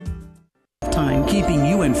Time, keeping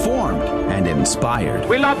you informed and inspired.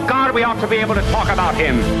 We love God, we ought to be able to talk about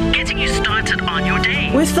Him. Getting you started on your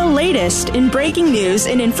day. With the latest in breaking news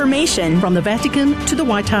and information. From the Vatican to the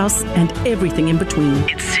White House and everything in between.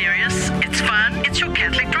 It's serious, it's fun, it's your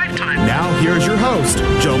Catholic Drive Time. Now here's your host,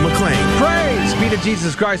 Joe McClain. Praise be to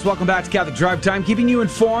Jesus Christ. Welcome back to Catholic Drive Time, keeping you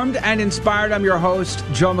informed and inspired. I'm your host,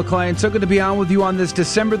 Joe McClain. So good to be on with you on this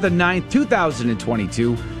December the 9th,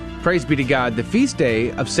 2022. Praise be to God, the feast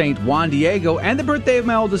day of St. Juan Diego and the birthday of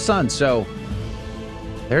my oldest son. So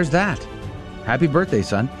there's that. Happy birthday,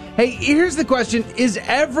 son. Hey, here's the question. Is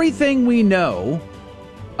everything we know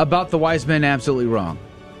about the wise men absolutely wrong?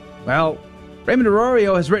 Well, Raymond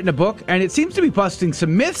Arroyo has written a book, and it seems to be busting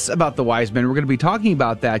some myths about the wise men. We're going to be talking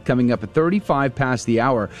about that coming up at 35 past the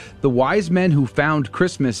hour. The Wise Men Who Found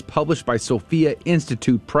Christmas, published by Sophia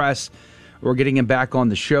Institute Press. We're getting him back on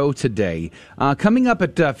the show today. Coming up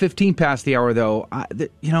at 15 past the hour, though,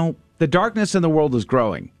 the darkness in the world is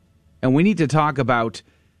growing. And we need to talk about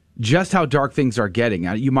just how dark things are getting.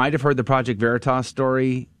 You might have heard the Project Veritas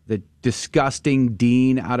story, the disgusting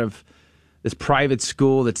dean out of this private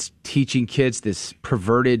school that's teaching kids this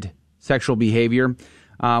perverted sexual behavior.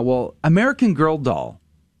 Well, American Girl doll,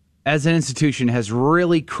 as an institution, has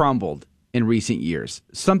really crumbled in recent years.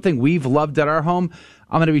 Something we've loved at our home.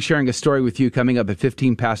 I'm going to be sharing a story with you coming up at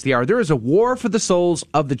 15 past the hour. There is a war for the souls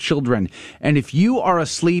of the children. And if you are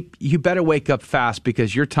asleep, you better wake up fast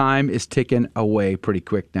because your time is ticking away pretty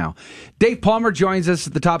quick now. Dave Palmer joins us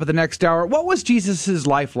at the top of the next hour. What was Jesus'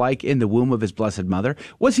 life like in the womb of his Blessed Mother?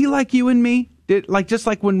 Was he like you and me? Just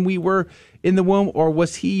like when we were in the womb, or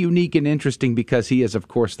was he unique and interesting because he is, of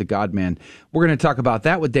course, the God-man? We're going to talk about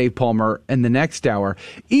that with Dave Palmer in the next hour.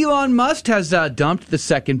 Elon Musk has dumped the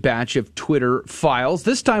second batch of Twitter files,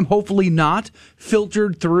 this time hopefully not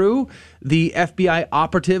filtered through the FBI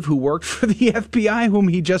operative who worked for the FBI, whom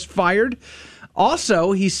he just fired.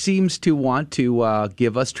 Also, he seems to want to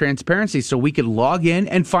give us transparency so we could log in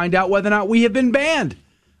and find out whether or not we have been banned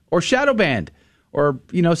or shadow banned. Or,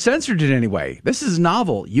 censored in any way. This is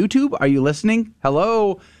novel. YouTube, are you listening?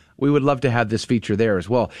 Hello? We would love to have this feature there as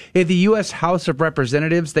well. Hey, the U.S. House of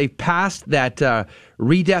Representatives, they passed that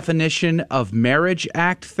redefinition of marriage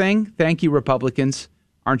act thing. Thank you, Republicans.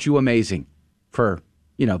 Aren't you amazing for,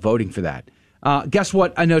 voting for that? Guess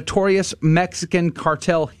what? A notorious Mexican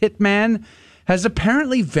cartel hitman has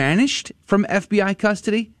apparently vanished from FBI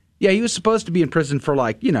custody. Yeah, he was supposed to be in prison for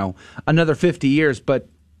another 50 years, but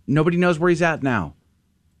nobody knows where he's at now.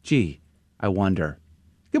 Gee, I wonder.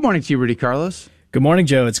 Good morning to you, Rudy Carlos. Good morning,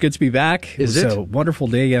 Joe. It's good to be back. Is it? It was a wonderful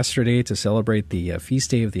day yesterday to celebrate the feast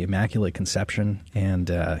day of the Immaculate Conception. And,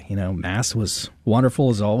 Mass was wonderful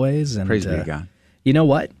as always. And, praise be to God. You know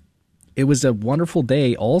what? It was a wonderful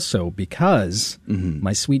day also because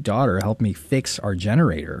my sweet daughter helped me fix our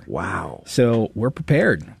generator. Wow. So we're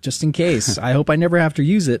prepared, just in case. I hope I never have to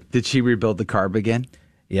use it. Did she rebuild the carb again?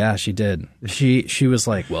 Yeah, she did. She was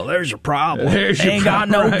like, well, there's your problem. Ain't got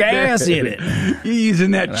no gas in it. You're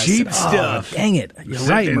using that And cheap I said, stuff. Dang it. You're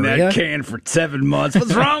right, in Maria. that can for 7 months.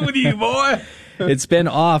 What's wrong with you, boy? It's been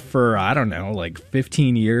off for,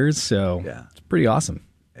 15 years, so It's pretty awesome.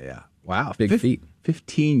 Yeah. Wow. Big feat.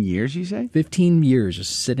 15 years, you say? 15 years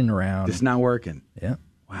just sitting around. It's not working. Yeah.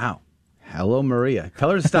 Wow. Hello, Maria.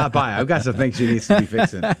 Tell her to stop by. I've got some things she needs to be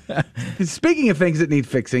fixing. Speaking of things that need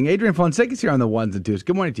fixing, Adrian Fonseca's here on the ones and twos.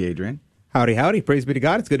 Good morning to you, Adrian. Howdy, howdy. Praise be to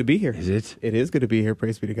God. It's good to be here. Is it? It is good to be here.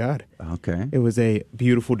 Praise be to God. Okay. It was a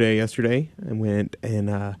beautiful day yesterday. I went and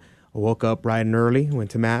I woke up bright and early,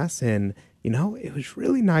 went to Mass, and, it was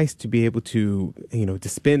really nice to be able to,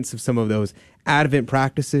 dispense of some of those Advent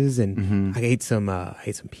practices. And I ate some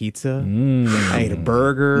pizza. I ate a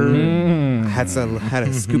burger. I had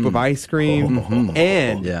a scoop of ice cream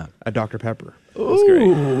and a Dr. Pepper. It was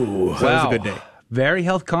great. So it was a good day. Very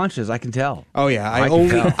health conscious, I can tell. Oh yeah, I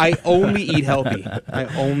only eat healthy. I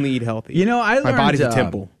only eat healthy. I learned, my body's a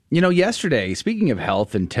temple. Yesterday, speaking of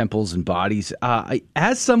health and temples and bodies,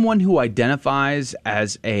 as someone who identifies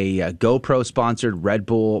as a GoPro-sponsored Red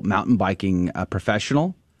Bull mountain biking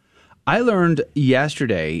professional, I learned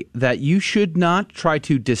yesterday that you should not try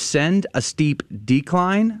to descend a steep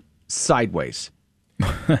decline sideways.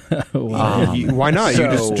 Why not?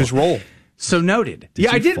 You just roll. So noted.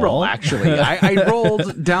 I did roll, actually. I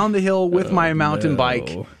rolled down the hill with my mountain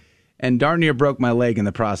bike and darn near broke my leg in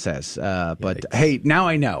the process. But hey, now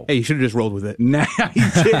I know. Hey, you should have just rolled with it. Now you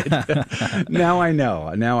did. Now I know.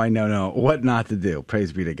 Now I know what not to do.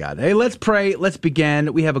 Praise be to God. Hey, let's pray. Let's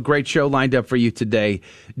begin. We have a great show lined up for you today.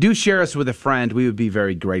 Do share us with a friend. We would be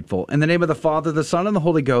very grateful. In the name of the Father, the Son, and the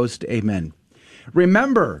Holy Ghost, amen.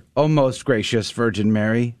 Remember, O most gracious Virgin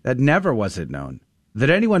Mary, that never was it known that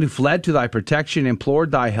anyone who fled to thy protection,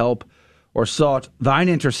 implored thy help, or sought thine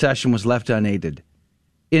intercession was left unaided.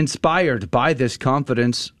 Inspired by this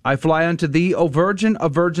confidence, I fly unto thee, O Virgin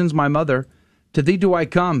of Virgins, my mother. To thee do I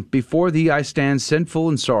come, before thee I stand sinful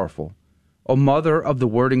and sorrowful. O Mother of the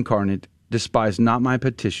Word incarnate, despise not my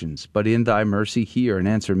petitions, but in thy mercy hear and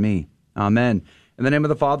answer me. Amen. In the name of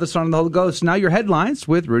the Father, Son, and the Holy Ghost. Now your headlines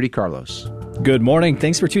with Rudy Carlos. Good morning.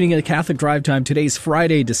 Thanks for tuning in to Catholic Drive Time. Today's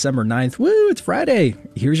Friday, December 9th. Woo, it's Friday.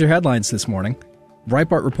 Here's your headlines this morning.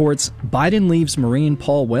 Breitbart reports Biden leaves Marine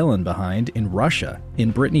Paul Whelan behind in Russia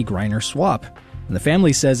in Brittany Griner swap. And the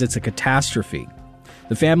family says it's a catastrophe.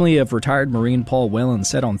 The family of retired Marine Paul Whelan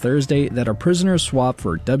said on Thursday that a prisoner swap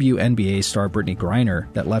for WNBA star Brittany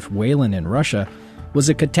Griner that left Whelan in Russia was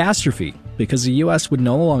a catastrophe because the U.S. would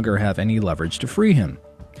no longer have any leverage to free him.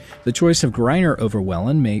 The choice of Griner over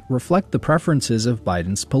Whelan may reflect the preferences of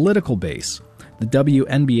Biden's political base. The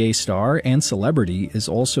WNBA star and celebrity is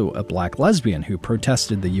also a black lesbian who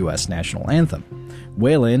protested the U.S. national anthem.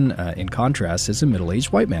 Whelan, in contrast, is a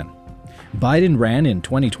middle-aged white man. Biden ran in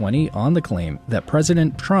 2020 on the claim that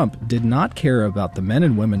President Trump did not care about the men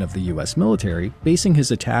and women of the U.S. military, basing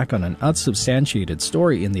his attack on an unsubstantiated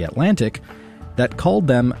story in The Atlantic that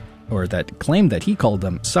claimed that he called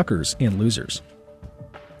them suckers and losers.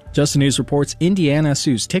 Just the News reports Indiana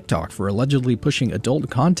sues TikTok for allegedly pushing adult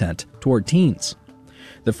content toward teens.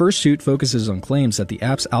 The first suit focuses on claims that the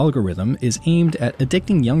app's algorithm is aimed at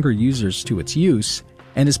addicting younger users to its use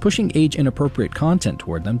and is pushing age-inappropriate content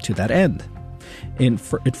toward them to that end.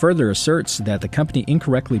 It further asserts that the company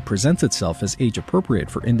incorrectly presents itself as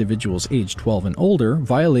age-appropriate for individuals aged 12 and older,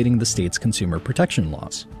 violating the state's consumer protection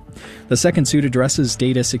laws. The second suit addresses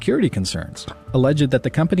data security concerns, alleged that the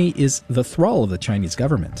company is the thrall of the Chinese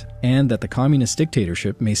government, and that the communist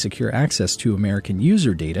dictatorship may secure access to American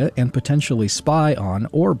user data and potentially spy on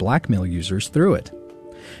or blackmail users through it.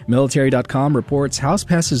 Military.com reports House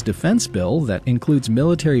passes defense bill that includes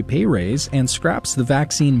military pay raise and scraps the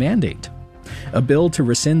vaccine mandate. A bill to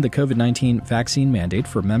rescind the COVID-19 vaccine mandate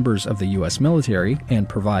for members of the U.S. military and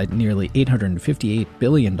provide nearly $858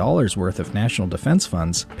 billion worth of national defense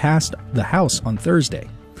funds passed the House on Thursday.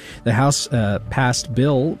 The House passed the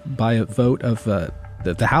bill by a vote of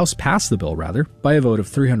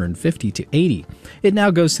 350 to 80. It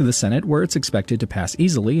now goes to the Senate, where it's expected to pass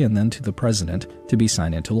easily, and then to the President to be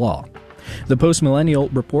signed into law. The Post-Millennial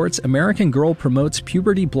reports American Girl promotes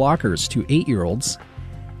puberty blockers to 8-year-olds.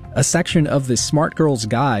 A section of the Smart Girl's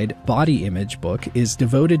Guide body image book is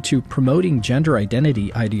devoted to promoting gender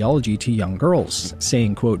identity ideology to young girls,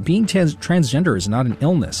 saying, quote, being transgender is not an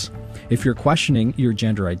illness. If you're questioning your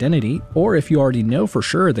gender identity, or if you already know for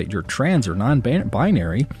sure that you're trans or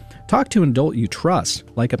non-binary, talk to an adult you trust,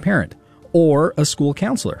 like a parent, or a school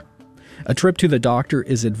counselor. A trip to the doctor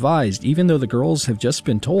is advised, even though the girls have just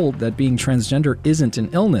been told that being transgender isn't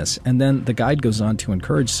an illness, and then the guide goes on to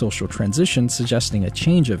encourage social transition, suggesting a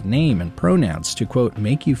change of name and pronouns to, quote,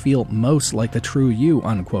 make you feel most like the true you,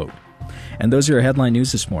 unquote. And those are your headline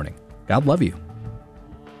news this morning. God love you.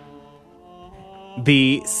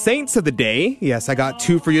 The saints of the day, yes, I got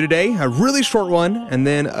two for you today, a really short one and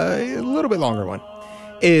then a little bit longer one,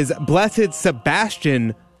 is Blessed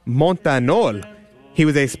Sebastian Montañol. He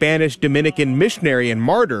was a Spanish Dominican missionary and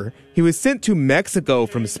martyr. He was sent to Mexico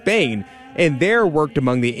from Spain and there worked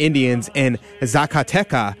among the Indians in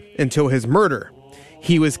Zacateca until his murder.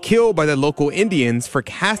 He was killed by the local Indians for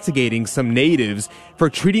castigating some natives for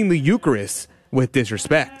treating the Eucharist with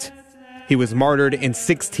disrespect. He was martyred in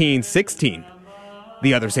 1616.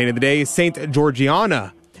 The other saint of the day is Saint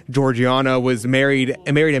Georgiana. Georgiana was married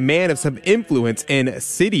a man of some influence in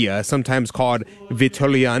Scythia, sometimes called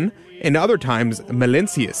Vitellion, and other times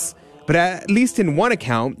Melencius. But at least in one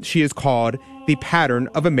account, she is called the pattern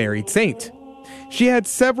of a married saint. She had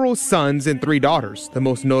several sons and 3 daughters, the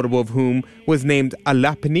most notable of whom was named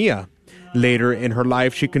Alapnia. Later in her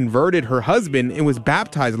life, she converted her husband and was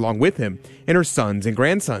baptized along with him and her sons and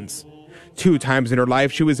grandsons. 2 times in her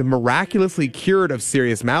life, she was miraculously cured of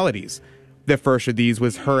serious maladies. The first of these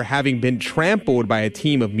was her having been trampled by a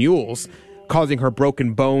team of mules, causing her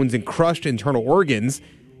broken bones and crushed internal organs.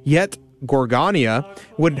 Yet Gorgania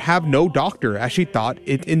would have no doctor, as she thought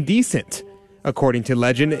it indecent. According to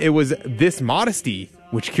legend, it was this modesty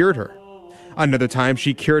which cured her. Another time,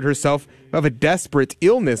 she cured herself of a desperate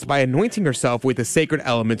illness by anointing herself with the sacred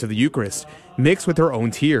elements of the Eucharist, mixed with her own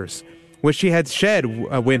tears, which she had shed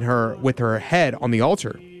with her head on the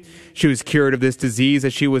altar. She was cured of this disease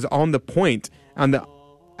as she was on the point,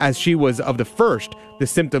 as she was of the first, the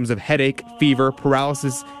symptoms of headache, fever,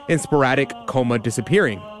 paralysis, and sporadic coma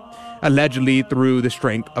disappearing, allegedly through the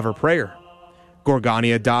strength of her prayer.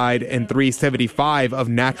 Gorgania died in 375 of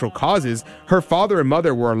natural causes. Her father and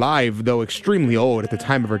mother were alive, though extremely old at the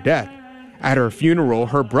time of her death. At her funeral,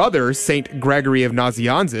 her brother, Saint Gregory of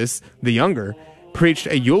Nazianzus, the younger, preached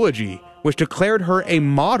a eulogy which declared her a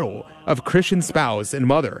model of Christian spouse and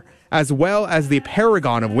mother, as well as the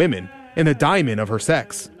paragon of women and the diamond of her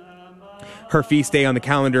sex. Her feast day on the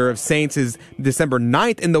calendar of saints is December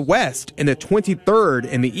 9th in the West and the 23rd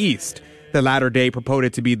in the East. The latter day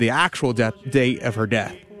purported to be the actual death date of her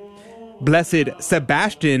death. Blessed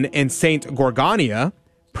Sebastian and Saint Gorgania,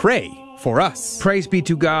 pray for us. Praise be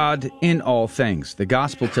to God in all things. The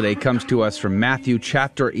gospel today comes to us from Matthew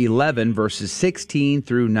chapter 11, verses 16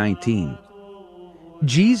 through 19.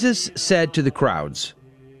 Jesus said to the crowds,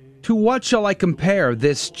 "To what shall I compare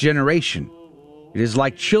this generation? It is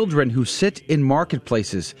like children who sit in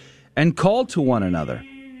marketplaces and call to one another.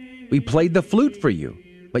 We played the flute for you,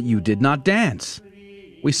 but you did not dance.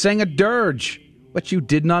 We sang a dirge, but you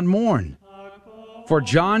did not mourn. For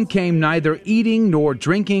John came neither eating nor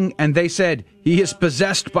drinking, and they said, 'He is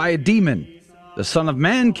possessed by a demon.' The Son of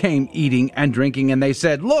Man came eating and drinking, and they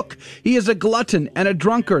said, 'Look, he is a glutton and a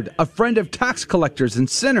drunkard, a friend of tax collectors and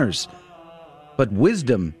sinners.' But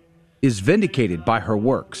wisdom is vindicated by her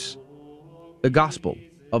works." The Gospel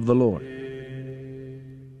of the Lord.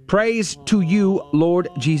 Praise to you, Lord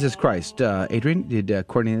Jesus Christ. Adrian, did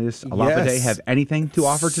Cornelius Lapide have anything to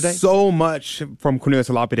offer today? So much from Cornelius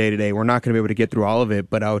Lapide today. We're not going to be able to get through all of it,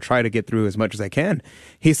 but I'll try to get through as much as I can.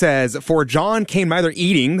 He says, "For John came neither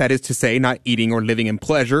eating," that is to say, not eating or living in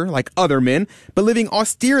pleasure like other men, "but living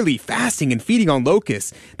austerely, fasting and feeding on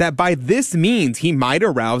locusts, that by this means he might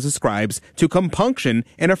arouse the scribes to compunction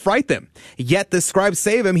and affright them. Yet the scribes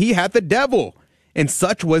say of him, he hath the devil. And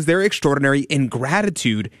such was their extraordinary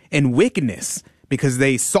ingratitude and wickedness, because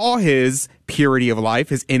they saw his purity of life,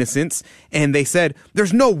 his innocence, and they said,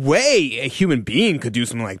 there's no way a human being could do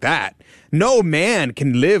something like that. No man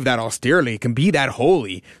can live that austerely, can be that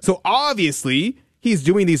holy. So obviously, he's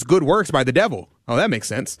doing these good works by the devil." Oh, that makes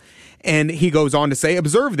sense. And he goes on to say,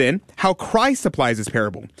 "Observe then how Christ applies this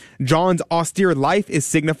parable. John's austere life is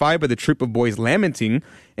signified by the troop of boys lamenting,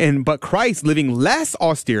 but Christ, living less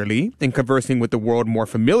austerely and conversing with the world more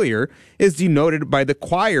familiar, is denoted by the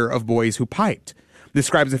choir of boys who piped. The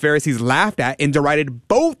scribes and Pharisees laughed at and derided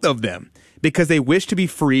both of them because they wished to be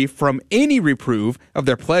free from any reproof of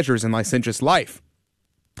their pleasures and licentious life."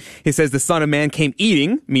 He says the Son of Man came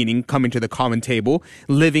eating, meaning coming to the common table,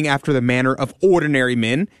 living after the manner of ordinary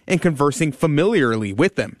men, and conversing familiarly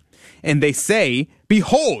with them. And they say,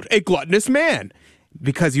 "Behold, a gluttonous man."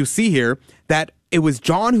 Because you see here that it was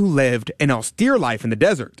John who lived an austere life in the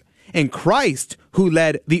desert, and Christ who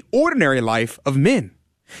led the ordinary life of men.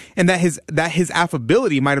 And that his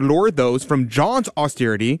affability might allure those from John's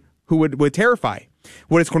austerity who would terrify.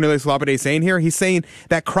 What is Cornelius Lapide saying here? He's saying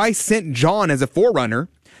that Christ sent John as a forerunner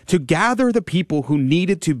to gather the people who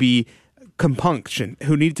needed to be compunction,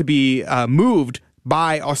 who needed to be moved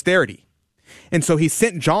by austerity. And so he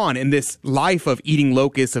sent John in this life of eating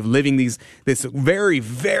locusts, of living this very,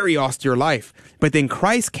 very austere life. But then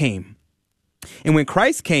Christ came. And when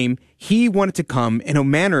Christ came, he wanted to come in a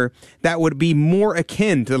manner that would be more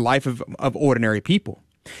akin to the life of ordinary people.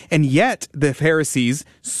 And yet the Pharisees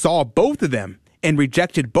saw both of them and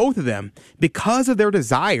rejected both of them because of their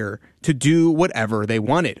desire to do whatever they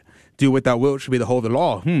wanted. Do what thou wilt should be the whole of the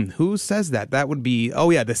law. Who says that? That would be,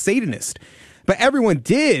 the Satanist. But everyone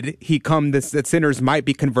did he come that sinners might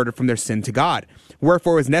be converted from their sin to God.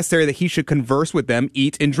 Wherefore it was necessary that he should converse with them,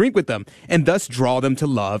 eat and drink with them, and thus draw them to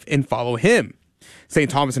love and follow him. St.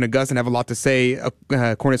 Thomas and Augustine have a lot to say,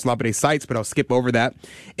 Cornelius Lapide cites, but I'll skip over that.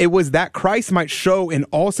 It was that Christ might show in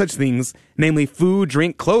all such things, namely food,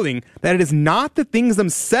 drink, clothing, that it is not the things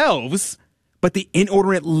themselves, but the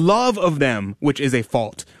inordinate love of them, which is a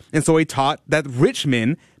fault. And so he taught that rich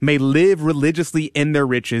men may live religiously in their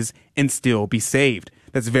riches and still be saved.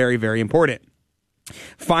 That's very, very important.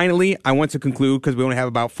 Finally, I want to conclude, because we only have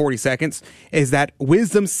about 40 seconds, is that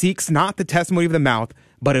wisdom seeks not the testimony of the mouth,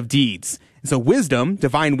 but of deeds. So wisdom,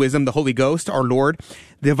 divine wisdom, the Holy Ghost, our Lord,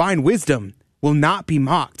 divine wisdom will not be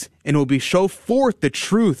mocked, and will be show forth the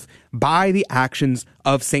truth by the actions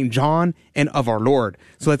of St. John and of our Lord.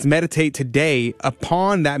 So let's meditate today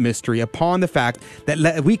upon that mystery, upon the fact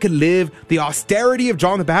that we can live the austerity of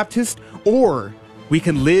John the Baptist, or we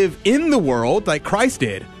can live in the world like Christ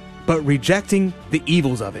did, but rejecting the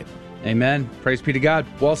evils of it. Amen. Praise be to God.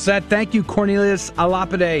 Well said. Thank you, Cornelius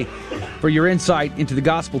Lapide, for your insight into the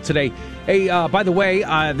gospel today. Hey, by the way,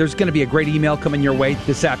 there's going to be a great email coming your way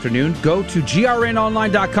this afternoon. Go to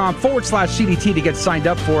grnonline.com/CDT to get signed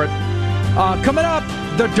up for it. Coming up,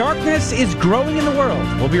 the darkness is growing in the world.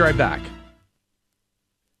 We'll be right back.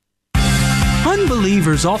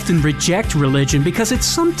 Unbelievers often reject religion because it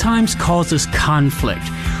sometimes causes conflict.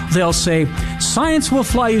 They'll say, science will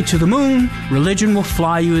fly you to the moon, religion will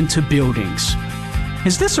fly you into buildings.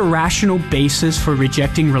 Is this a rational basis for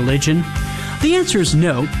rejecting religion? The answer is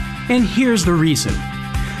no, and here's the reason.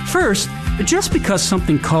 First, just because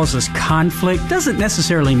something causes conflict doesn't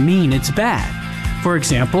necessarily mean it's bad. For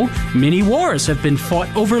example, many wars have been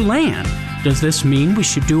fought over land. Does this mean we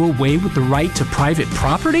should do away with the right to private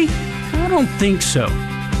property? I don't think so.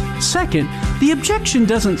 Second, the objection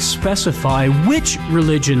doesn't specify which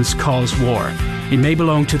religions cause war. It may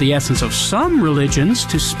belong to the essence of some religions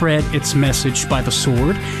to spread its message by the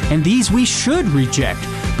sword, and these we should reject,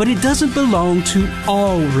 but it doesn't belong to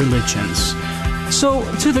all religions. So,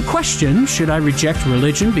 to the question, should I reject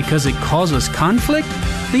religion because it causes conflict?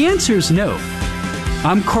 The answer is no.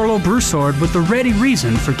 I'm Carlo Broussard with the ready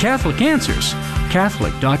reason for Catholic Answers,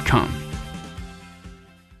 Catholic.com.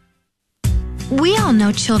 We all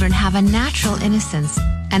know children have a natural innocence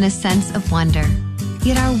and a sense of wonder.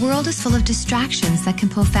 Yet our world is full of distractions that can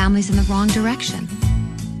pull families in the wrong direction.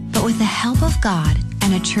 But with the help of God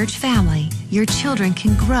and a church family, your children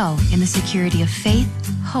can grow in the security of faith,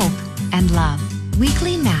 hope, and love.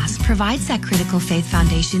 Weekly Mass provides that critical faith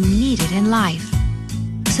foundation needed in life.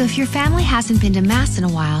 So if your family hasn't been to Mass in a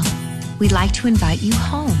while, we'd like to invite you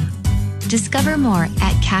home. Discover more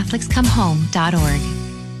at CatholicsComeHome.org.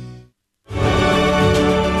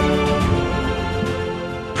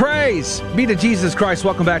 Praise be to Jesus Christ.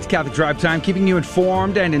 Welcome back to Catholic Drive Time, keeping you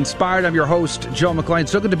informed and inspired. I'm your host, Joe McClain.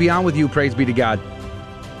 So good to be on with you. Praise be to God.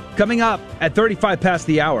 Coming up at 35 past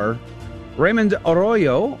the hour, Raymond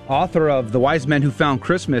Arroyo, author of The Wise Men Who Found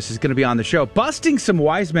Christmas, is going to be on the show, busting some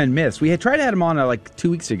wise men myths. We had tried to have him on like 2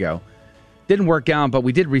 weeks ago. Didn't work out, but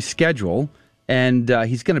we did reschedule, and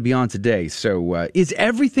he's going to be on today. So is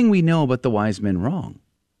everything we know about the wise men wrong?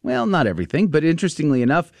 Well, not everything, but interestingly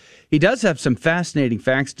enough, he does have some fascinating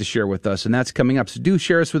facts to share with us, and that's coming up. So do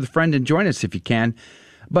share us with a friend and join us if you can.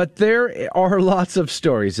 But there are lots of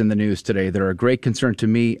stories in the news today that are a great concern to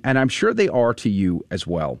me, and I'm sure they are to you as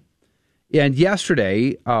well. And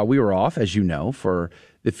yesterday, we were off, as you know, for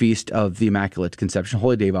the Feast of the Immaculate Conception,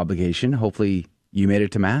 Holy Day of Obligation. Hopefully you made it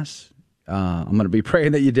to Mass. I'm going to be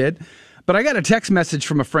praying that you did. But I got a text message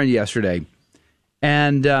from a friend yesterday,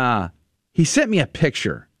 and he sent me a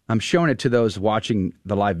picture. I'm showing it to those watching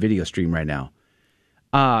the live video stream right now.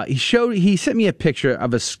 He sent me a picture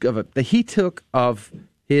of that he took of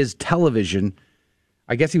his television.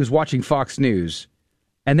 I guess he was watching Fox News,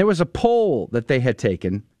 and there was a poll that they had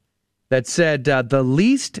taken that said the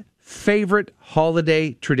least favorite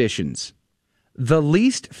holiday traditions. The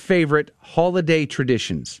least favorite holiday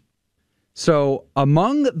traditions. So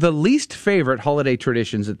among the least favorite holiday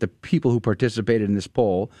traditions that the people who participated in this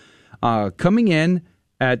poll, coming in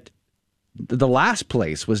at the last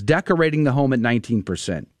place was decorating the home at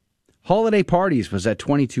 19%. Holiday parties was at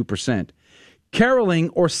 22%. Caroling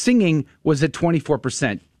or singing was at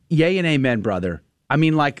 24%. Yay and amen, brother. I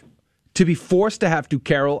mean, like, to be forced to have to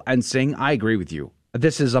carol and sing, I agree with you.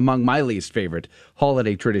 This is among my least favorite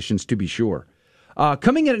holiday traditions, to be sure.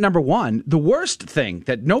 Coming in at number one, the worst thing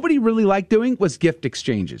that nobody really liked doing was gift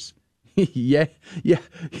exchanges. yeah.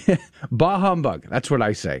 Bah humbug. That's what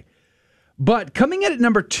I say. But coming in at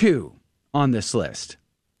number two on this list,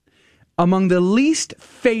 among the least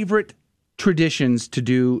favorite traditions to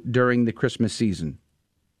do during the Christmas season,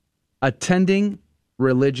 attending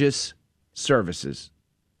religious services.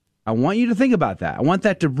 I want you to think about that. I want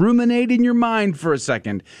that to ruminate in your mind for a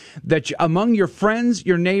second, that among your friends,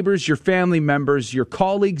 your neighbors, your family members, your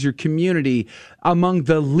colleagues, your community, among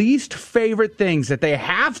the least favorite things that they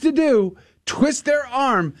have to do, twist their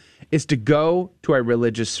arm, is to go to a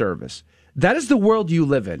religious service. That is the world you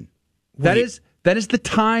live in. That is the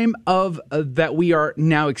time of that we are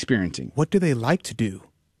now experiencing. What do they like to do?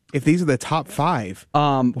 If these are the top five,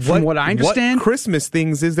 from what I understand, what Christmas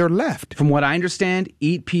things is there left? From what I understand,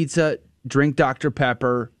 eat pizza, drink Dr.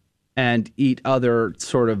 Pepper, and eat other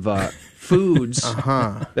sort of foods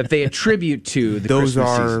that they attribute to the Christmas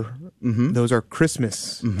season. Those are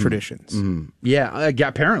Christmas traditions. Yeah,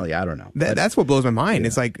 apparently. I don't know. That's what blows my mind. Yeah.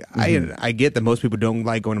 It's like, I get that most people don't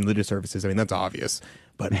like going to religious services. I mean, that's obvious.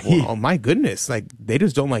 But, oh my goodness, like, they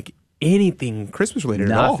just don't like anything Christmas related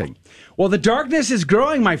at all. Nothing. Well, the darkness is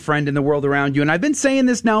growing, my friend, in the world around you. And I've been saying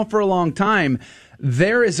this now for a long time.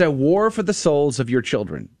 There is a war for the souls of your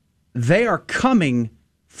children. They are coming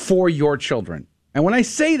for your children. And when I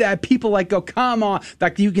say that, people go, come on.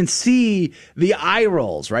 Like you can see the eye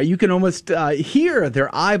rolls, right? You can almost hear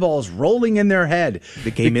their eyeballs rolling in their head.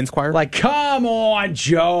 The Gay Men's Choir? Like, come on,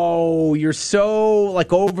 Joe. You're so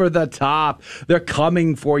over the top. They're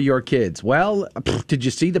coming for your kids. Well, did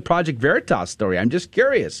you see the Project Veritas story? I'm just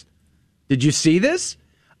curious. Did you see this?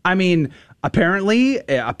 I mean, apparently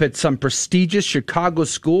up at some prestigious Chicago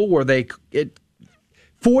school where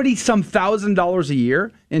 $40-some thousand a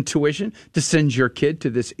year in tuition to send your kid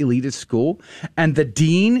to this elitist school. And the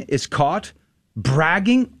dean is caught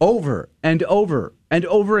bragging over and over and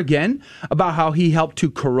over again about how he helped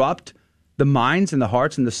to corrupt the minds and the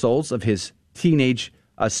hearts and the souls of his teenage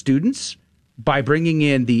students by bringing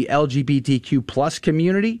in the LGBTQ plus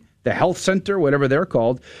community, the health center, whatever they're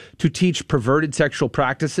called, to teach perverted sexual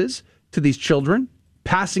practices to these children,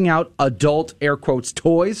 passing out adult, air quotes,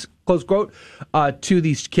 toys, close quote, to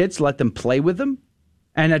these kids, let them play with them,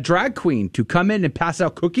 and a drag queen to come in and pass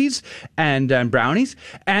out cookies and brownies.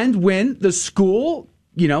 And when the school,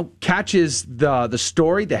 catches the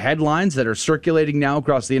story, the headlines that are circulating now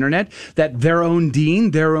across the internet, that their own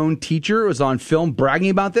dean, their own teacher was on film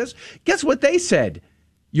bragging about this, guess what they said?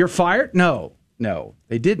 You're fired? No,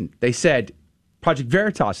 they didn't. They said Project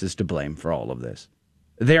Veritas is to blame for all of this.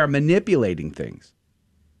 They are manipulating things.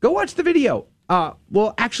 Go watch the video.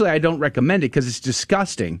 Well, actually, I don't recommend it because it's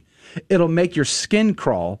disgusting. It'll make your skin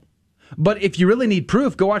crawl. But if you really need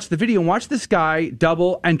proof, go watch the video and watch this guy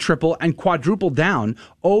double and triple and quadruple down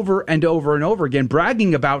over and over and over again,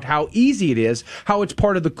 bragging about how easy it is, how it's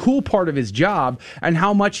part of the cool part of his job, and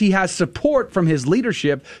how much he has support from his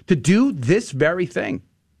leadership to do this very thing.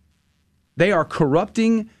 They are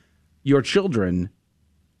corrupting your children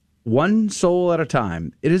one soul at a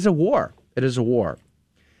time. It is a war. It is a war.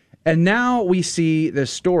 And now we see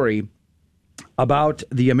this story about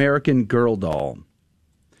the American Girl doll.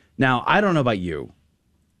 Now, I don't know about you.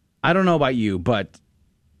 But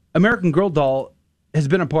American Girl doll has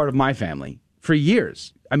been a part of my family for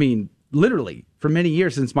years. I mean, literally, for many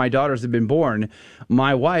years since my daughters have been born,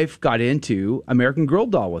 my wife got into American Girl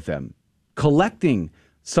doll with them, collecting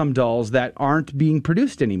some dolls that aren't being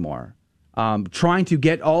produced anymore. Trying to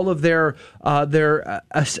get all of their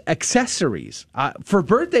accessories for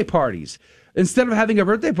birthday parties. Instead of having a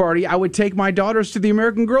birthday party, I would take my daughters to the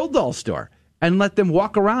American Girl doll store and let them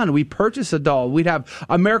walk around. We'd purchase a doll. We'd have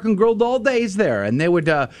American Girl doll days there, and they would,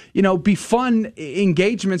 be fun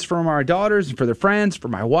engagements from our daughters and for their friends, for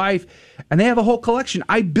my wife, and they have a whole collection.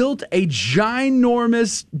 I built a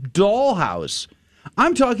ginormous dollhouse.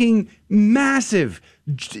 I'm talking massive,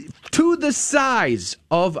 to the size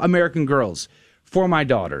of American Girls for my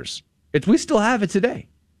daughters. We still have it today.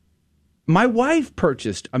 My wife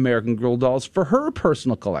purchased American Girl dolls for her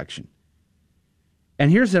personal collection.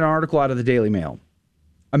 And here's an article out of the Daily Mail.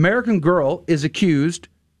 American Girl is accused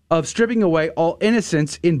of stripping away all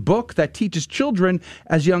innocence in book that teaches children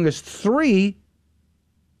as young as 3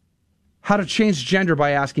 how to change gender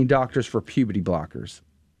by asking doctors for puberty blockers.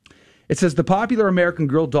 It says the popular American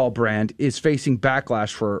Girl doll brand is facing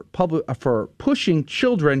backlash for pushing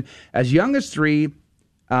children as young as 3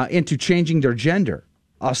 into changing their gender.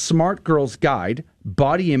 A Smart Girl's Guide,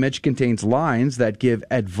 Body Image, contains lines that give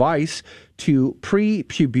advice to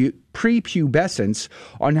prepubescents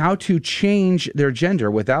on how to change their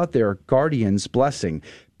gender without their guardian's blessing.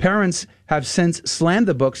 Parents have since slammed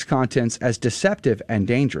the book's contents as deceptive and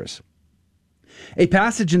dangerous. A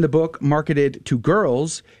passage in the book marketed to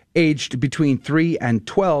girls aged between 3 and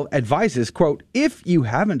 12 advises, quote, if you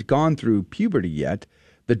haven't gone through puberty yet,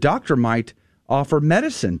 the doctor might offer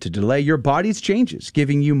medicine to delay your body's changes,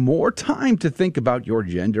 giving you more time to think about your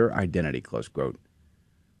gender identity, close quote.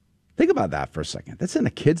 Think about that for a second. That's in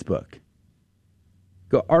a kid's book.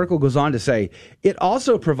 The article goes on to say, it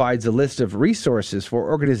also provides a list of resources for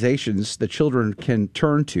organizations the children can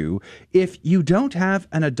turn to if you don't have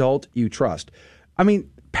an adult you trust. I mean,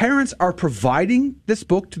 parents are providing this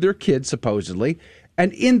book to their kids, supposedly,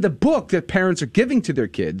 and in the book that parents are giving to their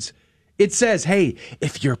kids, it says, hey,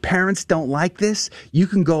 if your parents don't like this, you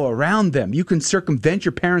can go around them. You can circumvent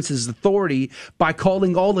your parents' authority by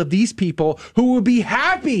calling all of these people who will be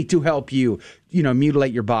happy to help you,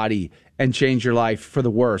 mutilate your body and change your life for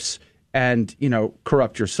the worse and,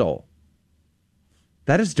 corrupt your soul.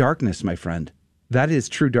 That is darkness, my friend. That is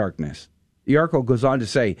true darkness. The article goes on to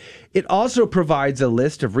say, it also provides a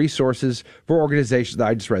list of resources for organizations.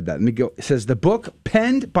 I just read that. It says, the book,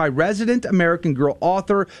 penned by resident American Girl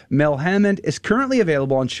author Mel Hammond, is currently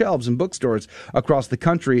available on shelves in bookstores across the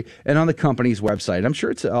country and on the company's website. I'm sure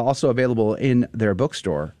it's also available in their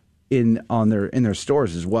bookstore in their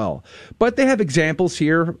stores as well. But they have examples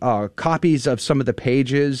here, copies of some of the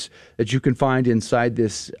pages that you can find inside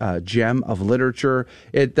this gem of literature.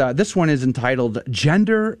 This one is entitled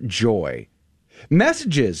Gender Joy.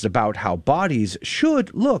 Messages about how bodies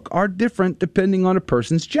should look are different depending on a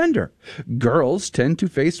person's gender. Girls tend to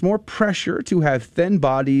face more pressure to have thin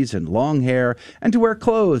bodies and long hair and to wear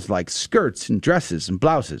clothes like skirts and dresses and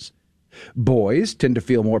blouses. Boys tend to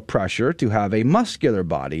feel more pressure to have a muscular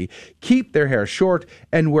body, keep their hair short,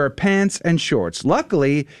 and wear pants and shorts.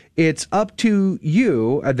 Luckily, it's up to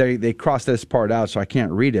you. They cross this part out, so I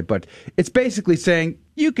can't read it, but it's basically saying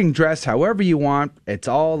you can dress however you want. It's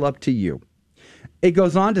all up to you. It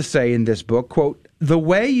goes on to say in this book, quote, "The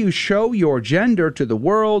way you show your gender to the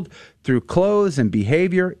world through clothes and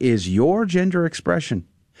behavior is your gender expression.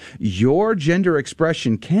 Your gender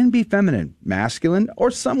expression can be feminine, masculine,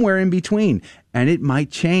 or somewhere in between, and it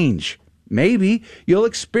might change. Maybe you'll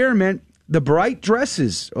experiment with bright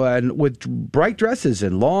dresses and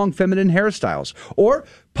long feminine hairstyles, or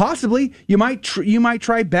possibly you might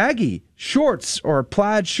try baggy shorts or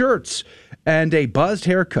plaid shirts and a buzzed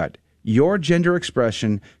haircut. Your gender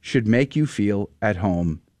expression should make you feel at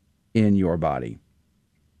home in your body."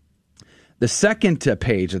 The second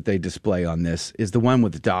page that they display on this is the one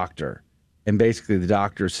with the doctor. And basically the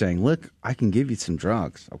doctor is saying, look, I can give you some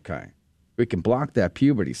drugs. Okay. We can block that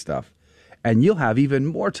puberty stuff. And you'll have even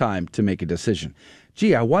more time to make a decision.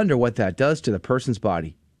 Gee, I wonder what that does to the person's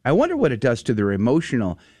body. I wonder what it does to their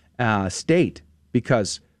emotional state.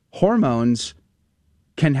 Because hormones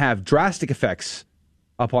can have drastic effects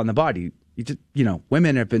upon the body.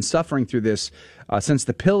 Women have been suffering through this since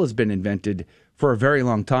the pill has been invented for a very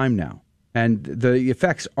long time now. And the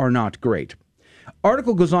effects are not great.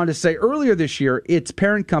 Article goes on to say earlier this year, its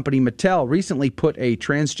parent company Mattel recently put a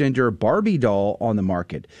transgender Barbie doll on the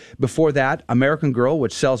market. Before that, American Girl,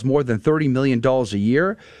 which sells more than $30 million a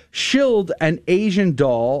year, shilled an Asian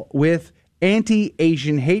doll with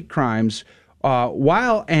anti-Asian hate crimes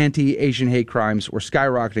while anti-Asian hate crimes were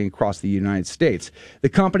skyrocketing across the United States. The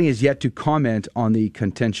company has yet to comment on the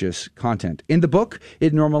contentious content. In the book,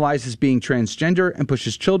 it normalizes being transgender and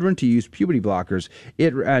pushes children to use puberty blockers.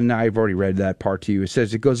 And I've already read that part to you. It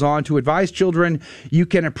says it goes on to advise children, you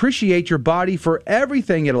can appreciate your body for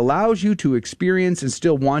everything it allows you to experience and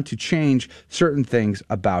still want to change certain things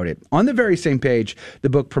about it. On the very same page, the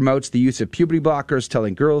book promotes the use of puberty blockers,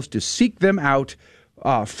 telling girls to seek them out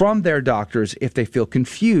from their doctors if they feel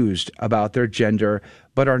confused about their gender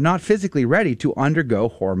but are not physically ready to undergo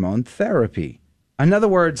hormone therapy. In other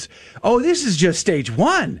words, this is just stage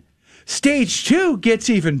 1. Stage 2 gets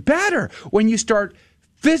even better when you start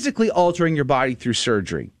physically altering your body through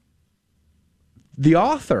surgery. The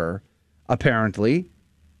author, apparently,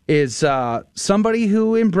 is somebody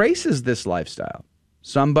who embraces this lifestyle.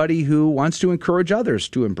 Somebody who wants to encourage others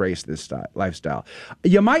to embrace this lifestyle.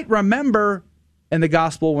 You might remember in the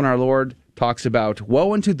gospel when our Lord talks about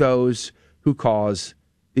woe unto those who cause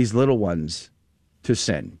these little ones to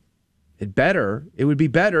sin. It would be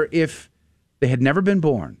better if they had never been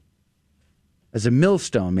born, as a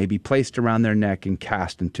millstone may be placed around their neck and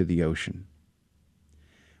cast into the ocean.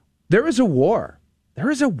 There is a war.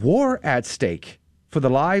 There is a war at stake for the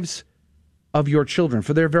lives of your children,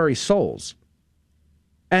 for their very souls.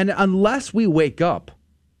 And unless we wake up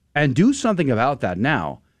and do something about that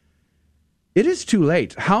now, it is too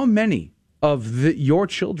late. How many of your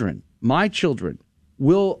children, my children,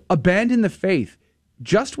 will abandon the faith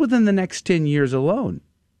just within the next 10 years alone?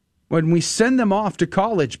 When we send them off to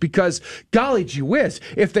college because, golly gee whiz,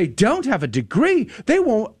 if they don't have a degree, they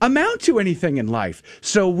won't amount to anything in life.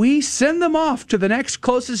 So we send them off to the next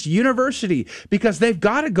closest university because they've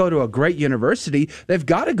got to go to a great university. They've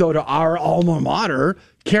got to go to our alma mater,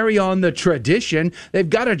 carry on the tradition. They've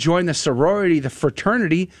got to join the sorority, the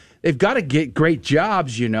fraternity. They've got to get great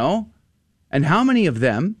jobs, And how many of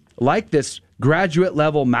them, like this graduate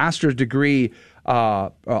level master's degree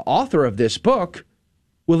author of this book,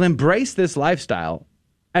 will embrace this lifestyle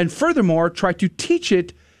and furthermore try to teach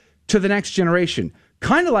it to the next generation?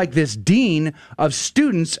 Kind of like this dean of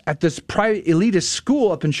students at this private elitist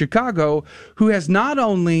school up in Chicago who has not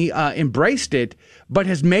only embraced it, but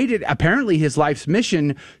has made it apparently his life's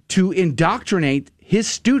mission to indoctrinate his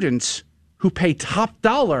students who pay top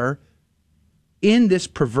dollar in this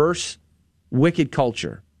perverse, wicked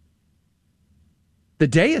culture. The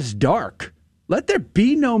day is dark. Let there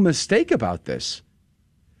be no mistake about this.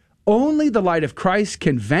 Only the light of Christ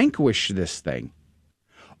can vanquish this thing.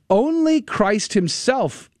 Only Christ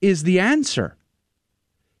himself is the answer.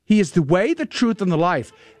 He is the way, the truth, and the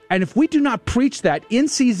life. And if we do not preach that in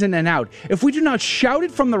season and out, if we do not shout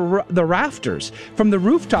it from the rafters, from the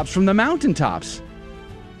rooftops, from the mountaintops,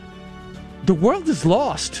 the world is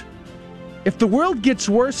lost. If the world gets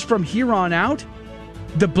worse from here on out,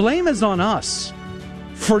 the blame is on us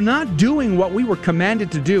for not doing what we were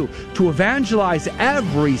commanded to do, to evangelize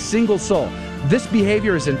every single soul. This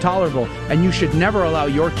behavior is intolerable, and you should never allow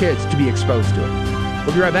your kids to be exposed to it.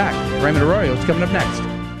 We'll be right back. Raymond Arroyo is coming up next.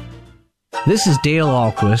 This is Dale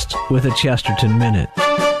Ahlquist with a Chesterton Minute.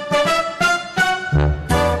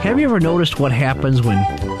 Have you ever noticed what happens when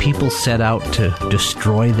people set out to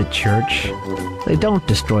destroy the church? They don't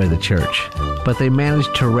destroy the church, but they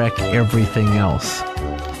manage to wreck everything else.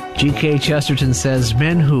 G.K. Chesterton says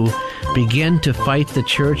men who begin to fight the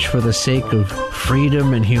church for the sake of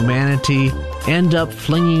freedom and humanity end up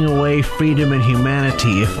flinging away freedom and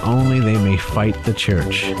humanity if only they may fight the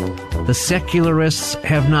church. The secularists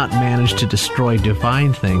have not managed to destroy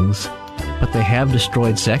divine things, but they have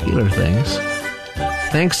destroyed secular things.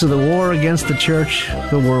 Thanks to the war against the church,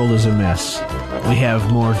 the world is a mess. We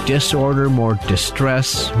have more disorder, more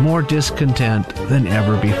distress, more discontent than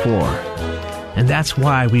ever before. And that's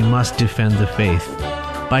why we must defend the faith.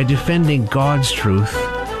 By defending God's truth,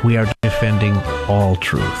 we are defending all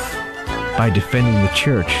truth. By defending the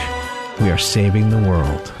church, we are saving the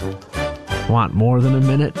world. Want more than a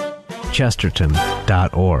minute?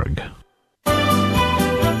 Chesterton.org.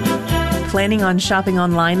 Planning on shopping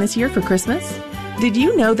online this year for Christmas? Did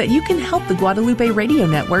you know that you can help the Guadalupe Radio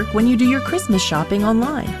Network when you do your Christmas shopping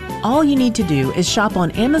online? All you need to do is shop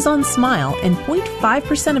on Amazon Smile, and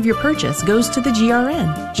 0.5% of your purchase goes to the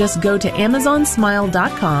GRN. Just go to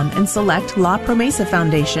AmazonSmile.com and select La Promesa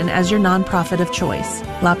Foundation as your nonprofit of choice.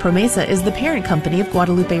 La Promesa is the parent company of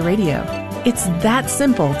Guadalupe Radio. It's that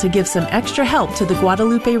simple to give some extra help to the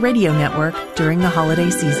Guadalupe Radio Network during the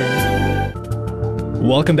holiday season.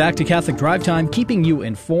 Welcome back to Catholic Drive Time, keeping you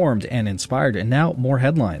informed and inspired. And now, more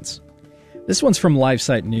headlines. This one's from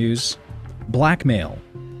LifeSite News. Blackmail.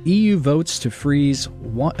 EU votes to freeze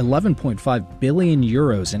 11.5 billion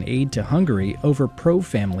euros in aid to Hungary over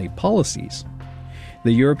pro-family policies.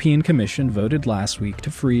 The European Commission voted last week to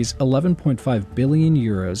freeze 11.5 billion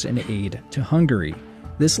euros in aid to Hungary.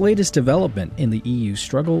 This latest development in the EU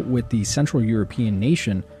struggle with the Central European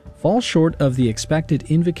nation falls short of the expected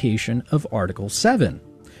invocation of Article 7,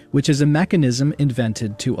 which is a mechanism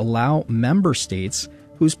invented to allow member states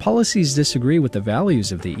whose policies disagree with the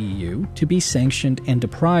values of the EU to be sanctioned and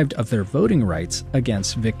deprived of their voting rights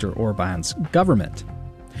against Viktor Orban's government.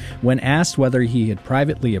 When asked whether he had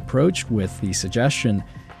privately approached with the suggestion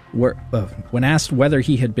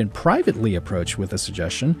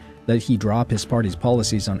that he drop his party's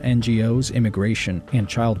policies on NGOs, immigration, and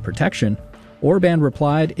child protection, Orban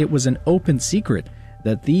replied it was an open secret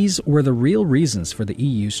that these were the real reasons for the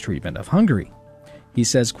EU's treatment of Hungary. He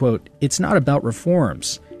says, quote, "It's not about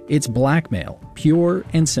reforms. It's blackmail, pure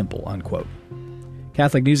and simple," unquote.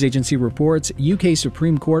 Catholic News Agency reports UK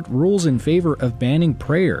Supreme Court rules in favor of banning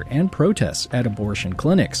prayer and protests at abortion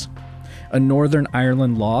clinics. A Northern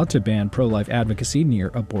Ireland law to ban pro-life advocacy near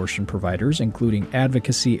abortion providers, including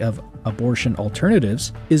advocacy of abortion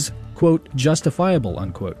alternatives, is, quote, "justifiable,"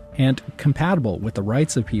 unquote, and compatible with the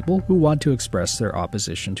rights of people who want to express their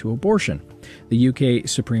opposition to abortion, the UK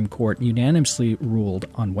Supreme Court unanimously ruled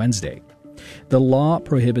on Wednesday. The law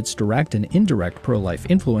prohibits direct and indirect pro-life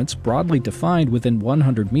influence broadly defined within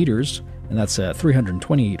 100 meters, and that's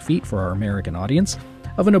 328 feet for our American audience,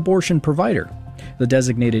 of an abortion provider. The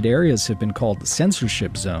designated areas have been called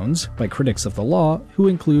censorship zones by critics of the law, who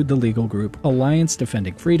include the legal group Alliance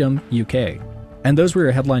Defending Freedom, UK. And those were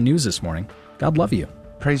your headline news this morning. God love you.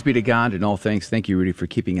 Praise be to God in all things. Thank you, Rudy, for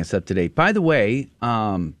keeping us up to date. By the way,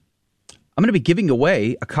 I'm going to be giving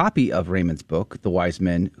away a copy of Raymond's book, The Wise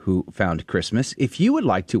Men Who Found Christmas. If you would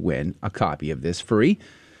like to win a copy of this free,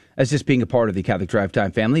 as just being a part of the Catholic Drive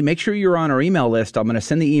Time family, make sure you're on our email list. I'm going to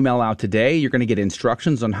send the email out today. You're going to get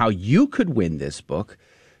instructions on how you could win this book.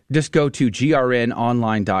 Just go to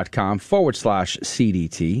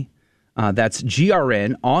grnonline.com/CDT. That's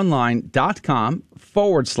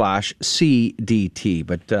grnonline.com/CDT.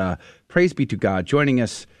 But praise be to God. Joining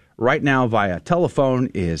us right now via telephone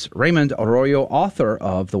is Raymond Arroyo, author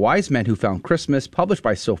of The Wise Men Who Found Christmas, published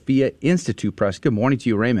by Sophia Institute Press. Good morning to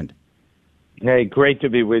you, Raymond. Hey, great to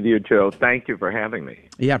be with you, Joe. Thank you for having me.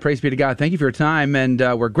 Yeah, praise be to God. Thank you for your time, and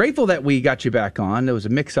we're grateful that we got you back on. There was a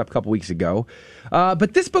mix-up a couple weeks ago.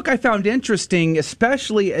 But this book I found interesting,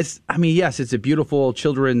 especially as, yes, it's a beautiful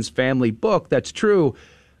children's family book, that's true,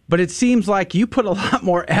 but it seems like you put a lot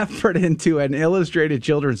more effort into an illustrated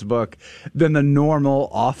children's book than the normal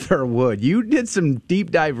author would. You did some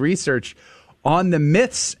deep dive research on the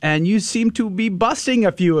myths, and you seem to be busting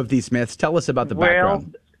a few of these myths. Tell us about the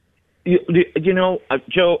background.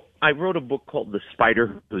 Joe, I wrote a book called The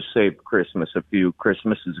Spider Who Saved Christmas a few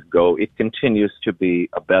Christmases ago. It continues to be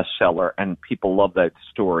a bestseller, and people love that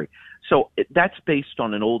story. So that's based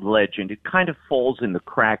on an old legend. It kind of falls in the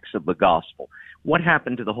cracks of the gospel. What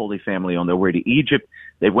happened to the Holy Family on their way to Egypt?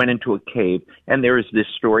 They went into a cave, and there is this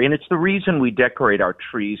story. And it's the reason we decorate our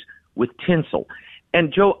trees with tinsel.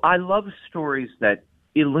 And, Joe, I love stories that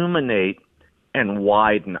illuminate and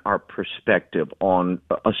widen our perspective on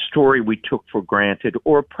a story we took for granted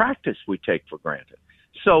or a practice we take for granted.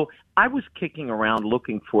 So I was kicking around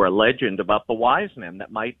looking for a legend about the wise men that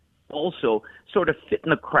might also sort of fit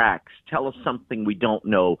in the cracks, tell us something we don't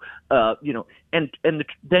know,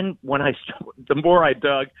 then when the more I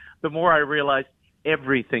dug, the more I realized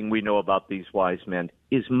everything we know about these wise men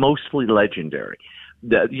is mostly legendary.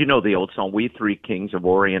 The old song, "We Three Kings of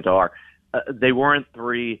Orient Are." They weren't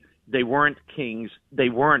three. They weren't kings. They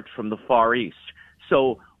weren't from the Far East.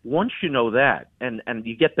 So once you know that, and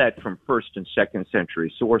you get that from 1st and 2nd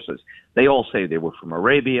century sources, they all say they were from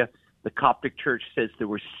Arabia. The Coptic Church says there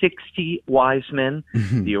were 60 wise men.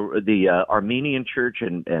 The Armenian Church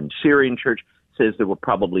and Syrian Church says there were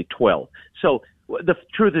probably 12. So the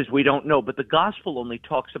truth is we don't know, but the gospel only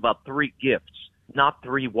talks about 3 gifts, not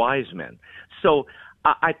 3 wise men. So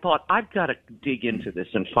I thought I've got to dig into this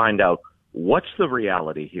and find out what's the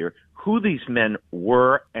reality here, who these men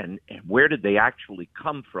were, and where did they actually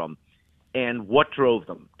come from, and what drove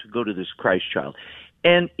them to go to this Christ child.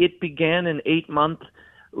 And it began an 8-month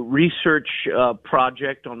research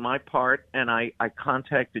project on my part, and I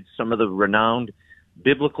contacted some of the renowned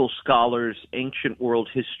biblical scholars, ancient world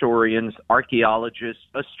historians, archaeologists,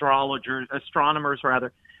 astronomers,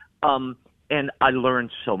 and I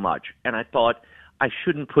learned so much. And I thought, I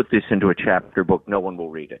shouldn't put this into a chapter book. No one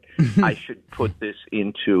will read it. I should put this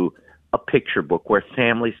into a picture book where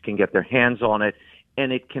families can get their hands on it,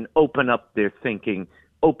 and it can open up their thinking,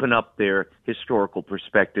 open up their historical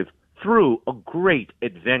perspective through a great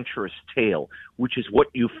adventurous tale, which is what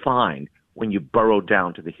you find when you burrow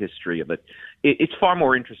down to the history of it. It's far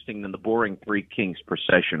more interesting than the boring Three Kings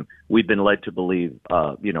procession we've been led to believe,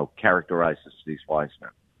 characterizes these wise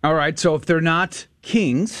men. All right, so if they're not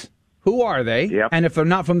kings, who are they? Yep. And if they're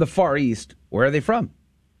not from the Far East, where are they from?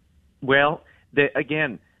 Well, the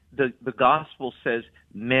gospel says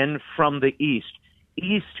men from the East.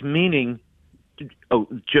 East meaning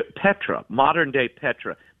Petra, modern-day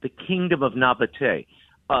Petra, the kingdom of Nabateh.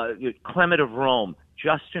 Clement of Rome,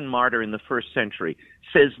 Justin Martyr in the 1st century,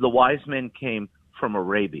 says the wise men came from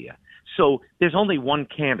Arabia. So there's only one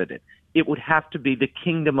candidate. It would have to be the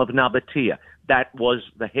kingdom of Nabatea. That was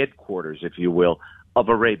the headquarters, if you will, of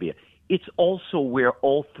Arabia. It's also where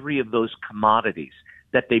all 3 of those commodities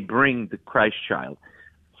that they bring the Christ child,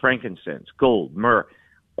 frankincense, gold, myrrh,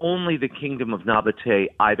 only the kingdom of Nabateh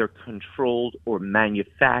either controlled or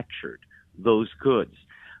manufactured those goods.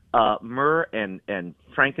 Myrrh and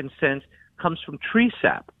frankincense comes from tree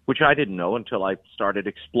sap, which I didn't know until I started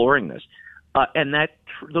exploring this. And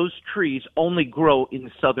those trees only grow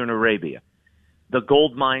in southern Arabia. The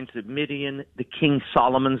gold mines of Midian, the King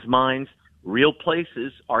Solomon's mines, real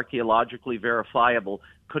places, archaeologically verifiable,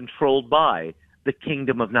 controlled by the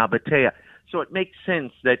kingdom of Nabatea. So it makes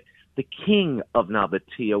sense that the king of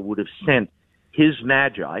Nabatea would have sent his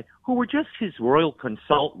magi, who were just his royal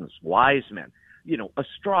consultants, wise men,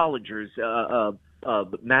 astrologers,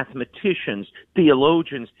 mathematicians,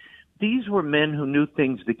 theologians. These were men who knew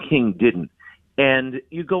things the king didn't. And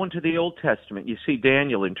you go into the Old Testament, you see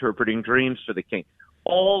Daniel interpreting dreams for the king.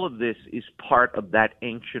 All of this is part of that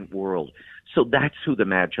ancient world. So that's who the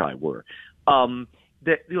Magi were. They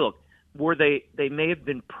may have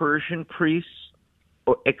been Persian priests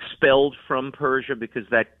or expelled from Persia because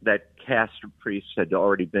that caste of priests had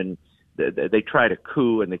already been, they tried a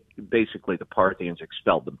coup and basically the Parthians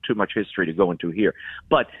expelled them. Too much history to go into here.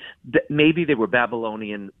 But maybe they were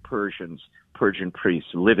Babylonian Persian priests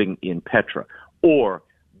living in Petra, or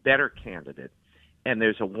better candidate. And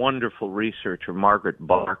there's a wonderful researcher, Margaret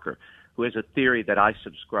Barker, who has a theory that I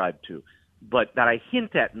subscribe to, but that I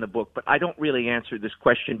hint at in the book, but I don't really answer this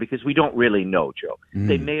question because we don't really know, Joe.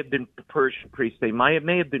 They may have been Persian priests. They may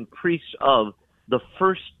have been priests of the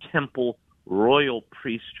first temple royal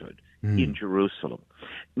priesthood in Jerusalem.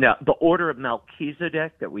 Now, the order of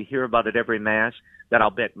Melchizedek that we hear about at every Mass, that I'll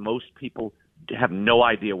bet most people have no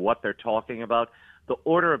idea what they're talking about. The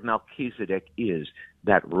order of Melchizedek is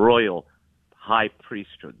that royal high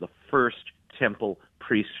priesthood, the first temple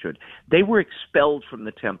priesthood. They were expelled from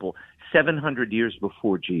the temple 700 years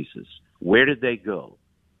before Jesus. Where did they go?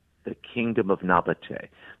 the kingdom of Nabateh.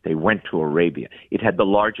 They went to Arabia. It had the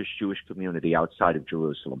largest Jewish community outside of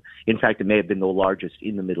Jerusalem. In fact, it may have been the largest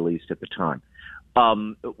in the Middle East at the time.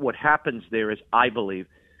 What happens there is, I believe,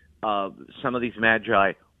 some of these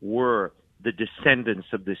magi were the descendants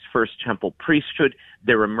of this first temple priesthood.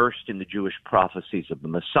 They're immersed in the Jewish prophecies of the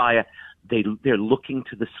Messiah. They're looking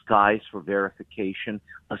to the skies for verification,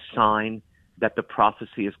 a sign that the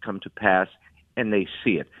prophecy has come to pass, and they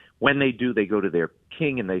see it. When they do, they go to their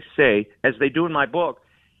king and they say, as they do in my book,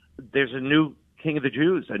 there's a new king of the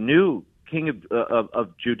Jews, a new king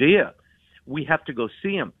of Judea. We have to go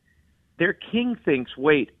see him. Their king thinks,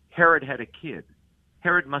 wait, Herod had a kid.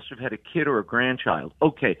 Herod must have had a kid or a grandchild.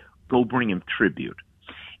 Okay, go bring him tribute.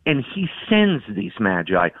 And he sends these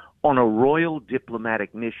magi on a royal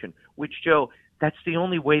diplomatic mission, which, Joe, that's the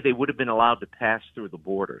only way they would have been allowed to pass through the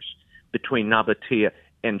borders between Nabatea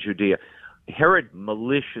and Judea. Herod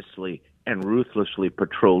maliciously and ruthlessly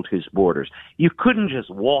patrolled his borders. You couldn't just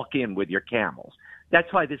walk in with your camels.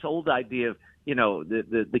 That's why this old idea of,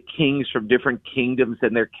 the kings from different kingdoms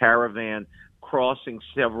and their caravan crossing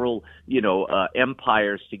several,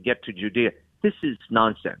 empires to get to Judea, this is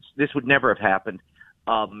nonsense. This would never have happened.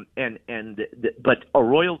 But a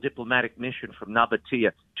royal diplomatic mission from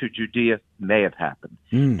Nabatea to Judea may have happened.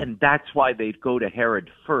 And that's why they'd go to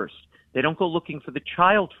Herod first. They don't go looking for the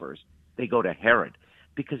child first. They go to Herod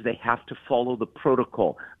because they have to follow the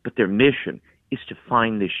protocol. But their mission is to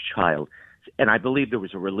find this child. And I believe there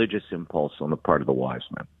was a religious impulse on the part of the wise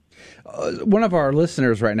men. One of our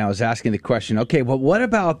listeners right now is asking the question, okay, well, what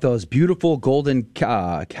about those beautiful golden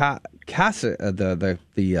the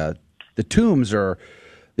tombs or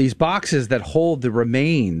these boxes that hold the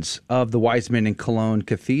remains of the wise men in Cologne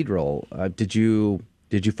Cathedral? Did you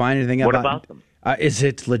find anything what about them? Is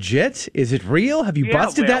it legit? Is it real? Have you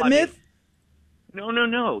busted that myth?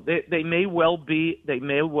 No. They may well be. They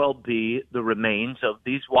may well be the remains of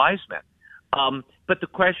these wise men. But the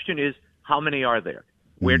question is, how many are there?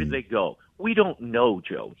 Where did they go? We don't know,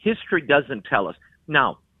 Joe. History doesn't tell us.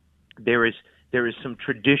 Now, there is some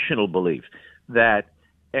traditional belief that,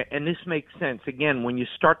 and this makes sense, again, when you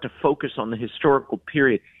start to focus on the historical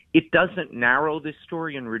period, it doesn't narrow this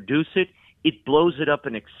story and reduce it. It blows it up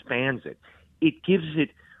and expands it. It gives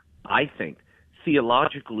it, I think,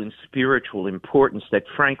 theological and spiritual importance that,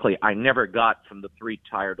 frankly, I never got from the three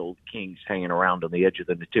tired old kings hanging around on the edge of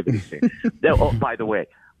the nativity scene. Oh, by the way,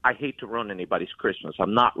 I hate to ruin anybody's Christmas.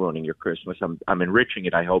 I'm not ruining your Christmas. I'm enriching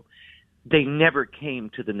it, I hope. They never came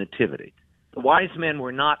to the nativity. The wise men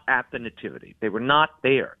were not at the nativity. They were not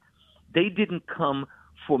there. They didn't come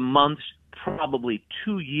for months, probably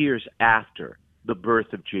 2 years after the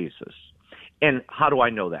birth of Jesus. And how do I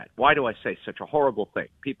know that? Why do I say such a horrible thing?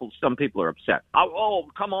 Some people are upset. Oh,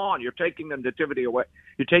 come on! You're taking the nativity away.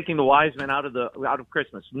 You're taking the wise men out of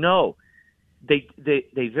Christmas. No, they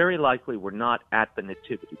very likely were not at the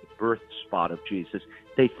nativity, the birth spot of Jesus.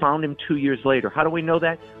 They found him 2 years later. How do we know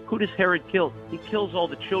that? Who does Herod kill? He kills all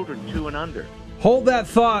the children 2 and under. Hold that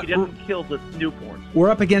thought. He doesn't kill the newborns. We're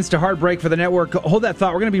up against a hard break for the network. Hold that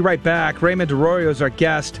thought. We're going to be right back. Raymond DeRoyo is our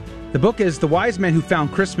guest. The book is The Wise Men Who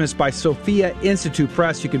Found Christmas by Sophia Institute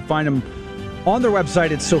Press. You can find them on their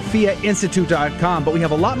website at sophiainstitute.com. But we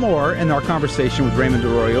have a lot more in our conversation with Raymond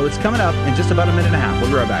DeRoyo. It's coming up in just about a minute and a half. We'll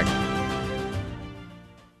be right back.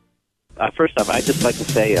 First off, I'd just like to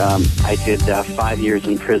say I did 5 years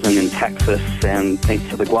in prison in Texas, and thanks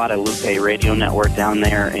to the Guadalupe radio network down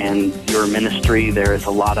there and your ministry, there is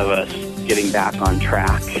a lot of us getting back on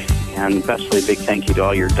track. And especially a big thank you to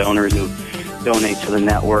all your donors who donate to the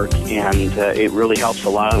network, and it really helps a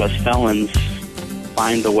lot of us felons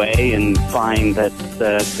find the way and find that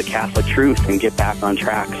the Catholic truth and get back on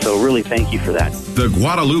track. So really thank you for that. The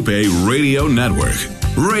Guadalupe Radio Network.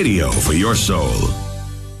 Radio for your soul.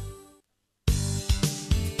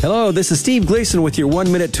 Hello, this is Steve Gleason with your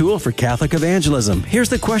 1-minute tool for Catholic evangelism. Here's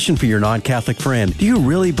the question for your non-Catholic friend. Do you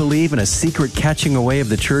really believe in a secret catching away of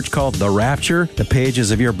the church called the rapture? The pages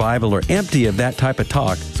of your Bible are empty of that type of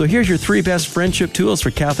talk. So here's your 3 best friendship tools for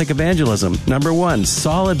Catholic evangelism. Number 1,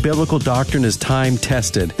 solid biblical doctrine is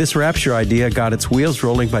time-tested. This rapture idea got its wheels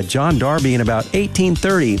rolling by John Darby in about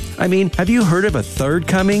 1830. I mean, have you heard of a third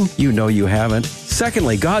coming? You know you haven't.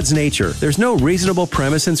 Secondly, God's nature. There's no reasonable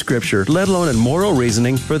premise in Scripture, let alone in moral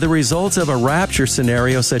reasoning, for the results of a rapture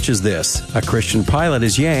scenario such as this. A Christian pilot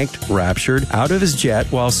is yanked, raptured, out of his jet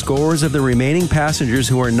while scores of the remaining passengers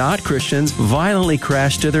who are not Christians violently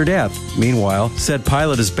crash to their death. Meanwhile, said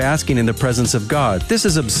pilot is basking in the presence of God. This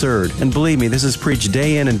is absurd, and believe me, this is preached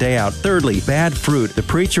day in and day out. Thirdly, bad fruit. The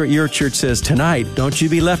preacher at your church says, tonight, don't you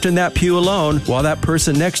be left in that pew alone while that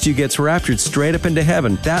person next to you gets raptured straight up into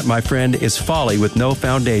heaven. That, my friend, is folly with no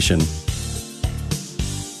foundation.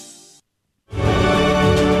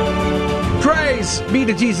 Praise be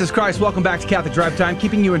to Jesus Christ. Welcome back to Catholic Drive Time,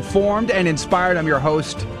 keeping you informed and inspired. I'm your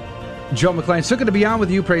host, Joe McClain. So good to be on with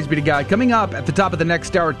you. Praise be to God. Coming up at the top of the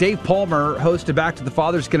next hour, Dave Palmer, host of Back to the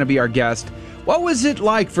Father, is going to be our guest. What was it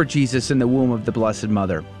like for Jesus in the womb of the Blessed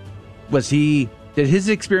Mother? Did his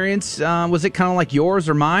experience, was it kind of like yours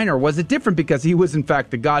or mine, or was it different because he was, in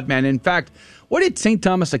fact, the God-man? In fact, what did St.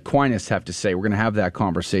 Thomas Aquinas have to say? We're going to have that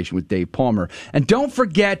conversation with Dave Palmer. And don't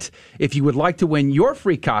forget, if you would like to win your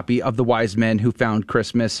free copy of The Wise Men Who Found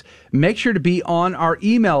Christmas, make sure to be on our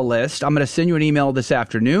email list. I'm going to send you an email this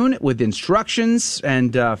afternoon with instructions,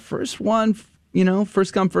 and first come,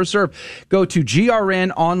 first serve. Go to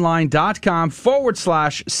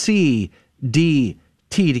grnonline.com/CDT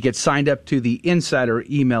to get signed up to the Insider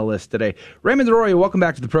email list today. Raymond Arroyo, welcome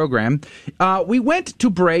back to the program. We went to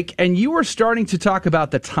break, and you were starting to talk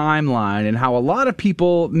about the timeline and how a lot of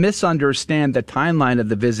people misunderstand the timeline of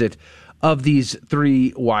the visit of these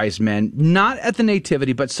three wise men, not at the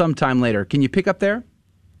Nativity, but sometime later. Can you pick up there?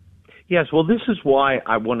 Yes, well, this is why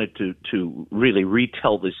I wanted to really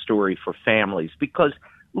retell this story for families, because,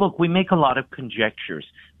 look, we make a lot of conjectures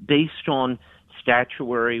based on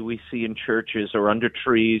statuary we see in churches or under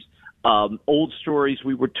trees, old stories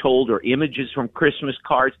we were told, or images from Christmas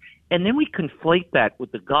cards, and then we conflate that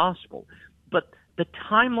with the gospel. But the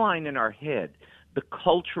timeline in our head, the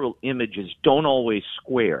cultural images don't always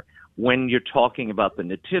square when you're talking about the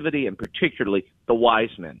Nativity and particularly the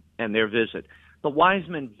wise men and their visit. The wise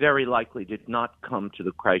men very likely did not come to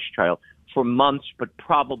the Christ child for months, but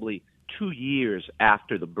probably 2 years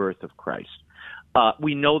after the birth of Christ.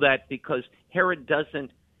 We know that because Herod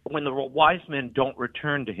doesn't, when the wise men don't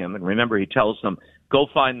return to him, and remember he tells them, go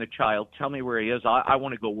find the child, tell me where he is, I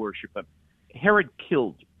want to go worship him. Herod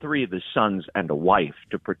killed 3 of his sons and a wife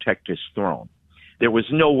to protect his throne. There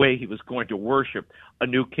was no way he was going to worship a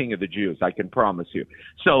new king of the Jews, I can promise you.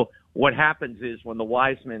 So what happens is when the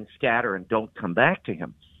wise men scatter and don't come back to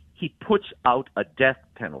him, he puts out a death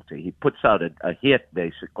penalty. He puts out a hit,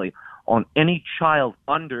 basically, on any child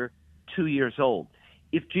under 2 years old.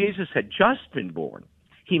 If Jesus had just been born,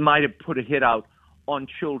 he might have put a hit out on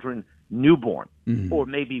children newborn, or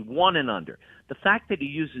maybe 1 and under. The fact that he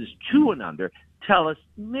uses 2 and under tell us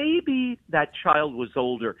maybe that child was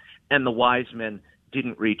older and the wise men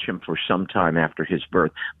didn't reach him for some time after his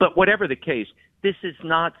birth. But whatever the case, this is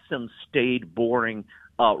not some staid, boring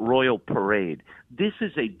royal parade. This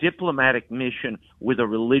is a diplomatic mission with a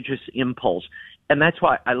religious impulse. And that's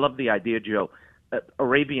why I love the idea, Joe.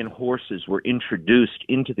 Arabian horses were introduced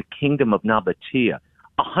into the kingdom of Nabatea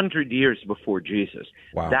 100 years before Jesus.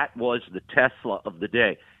 Wow. That was the Tesla of the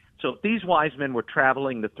day. So if these wise men were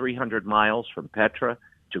traveling the 300 miles from Petra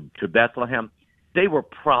to Bethlehem, they were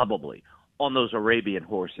probably on those Arabian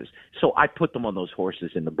horses. So I put them on those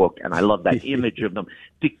horses in the book, and I love that image of them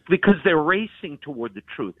because they're racing toward the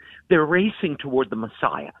truth. They're racing toward the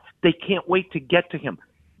Messiah. They can't wait to get to him.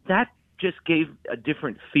 That just gave a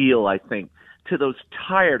different feel, I think, to those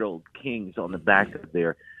tired old kings on the back of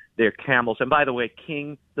their camels. And by the way,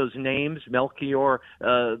 king, those names, Melchior,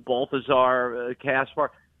 Balthazar,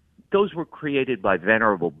 Caspar, those were created by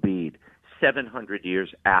Venerable Bede 700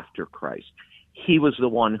 years after Christ. He was the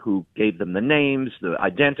one who gave them the names, the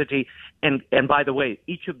identity. And by the way,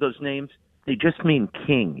 each of those names, they just mean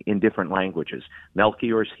king in different languages.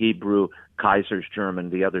 Melchior's Hebrew, Kaiser's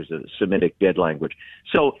German, the other's a Semitic dead language.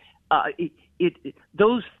 So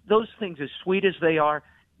those things, as sweet as they are,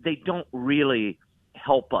 they don't really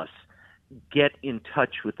help us get in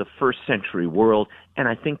touch with the first century world, and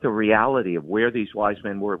I think the reality of where these wise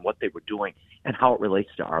men were and what they were doing and how it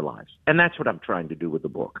relates to our lives. And that's what I'm trying to do with the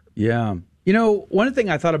book. Yeah. You know, one thing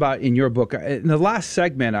I thought about in your book, in the last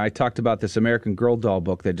segment, I talked about this American Girl doll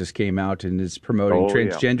book that just came out and is promoting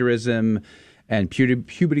transgenderism and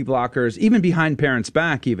puberty blockers, even behind parents'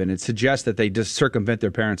 back even. It suggests that they just circumvent their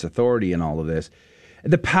parents' authority in all of this.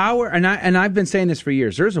 The power, and I've been saying this for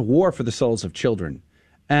years, there's a war for the souls of children,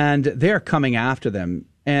 and they're coming after them.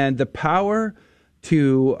 And the power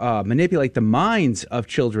to manipulate the minds of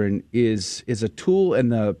children is a tool in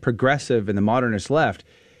the progressive and the modernist left.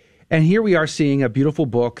 And here we are seeing a beautiful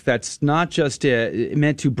book that's not just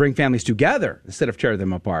meant to bring families together instead of tear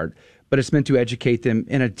them apart, but it's meant to educate them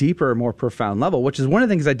in a deeper, more profound level, which is one of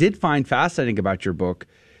the things I did find fascinating about your book,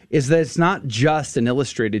 is that it's not just an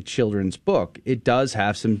illustrated children's book. It does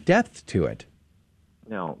have some depth to it.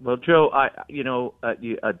 No. Well, Joe, I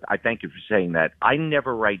thank you for saying that. I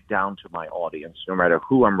never write down to my audience, no matter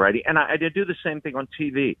who I'm writing. And I do the same thing on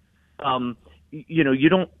TV. you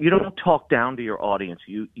don't talk down to your audience.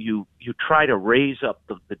 You try to raise up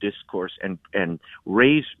the discourse and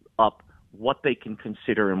raise up what they can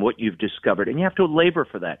consider and what you've discovered, and you have to labor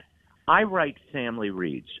for that. I write family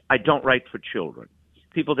reads. I don't write for children.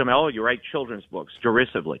 People tell me, "Oh, you write children's books,"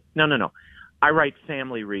 derisively. No. I write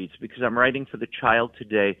family reads because I'm writing for the child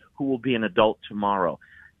today who will be an adult tomorrow.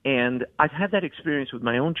 And I've had that experience with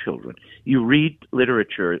my own children. You read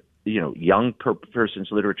literature, young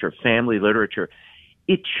person's literature, family literature.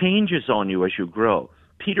 It changes on you as you grow.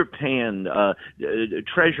 Peter Pan,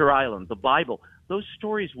 Treasure Island, the Bible, those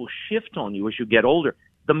stories will shift on you as you get older.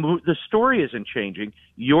 The story isn't changing.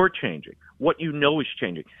 You're changing. What you know is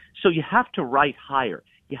changing. So you have to write higher.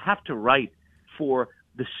 You have to write for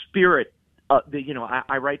the spirit.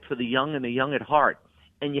 I write for the young and the young at heart.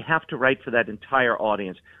 And you have to write for that entire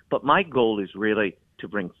audience. But my goal is really to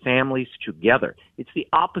bring families together. It's the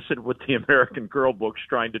opposite of what the American Girl book's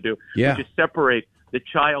trying to do, which is separate the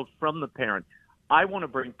child from the parent. I want to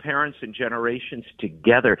bring parents and generations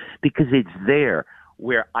together because it's there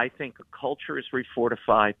where I think a culture is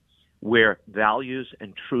refortified, where values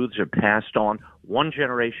and truths are passed on one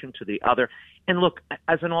generation to the other. And look,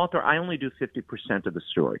 as an author, I only do 50% of the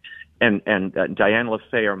story. And Diane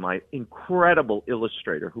LaFayer, my incredible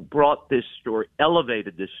illustrator who brought this story,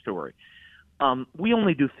 elevated this story, we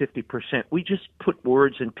only do 50%. We just put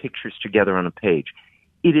words and pictures together on a page.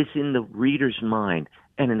 It is in the reader's mind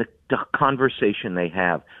and in the conversation they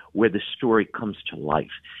have where the story comes to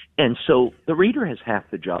life. And so the reader has half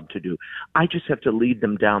the job to do. I just have to lead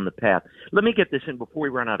them down the path. Let me get this in before we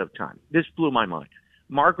run out of time. This blew my mind.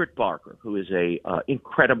 Margaret Barker, who is a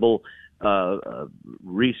incredible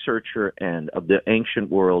researcher and of the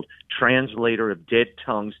ancient world, translator of dead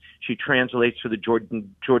tongues. She translates for the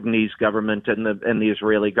Jordanese government and the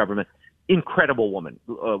Israeli government. Incredible woman,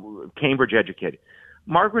 Cambridge educated.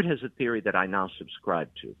 Margaret has a theory that I now subscribe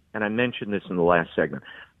to, and I mentioned this in the last segment,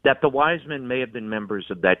 that the wise men may have been members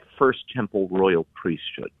of that first temple royal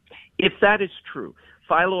priesthood. If that is true,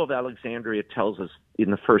 Philo of Alexandria tells us in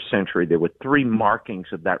the first century there were three markings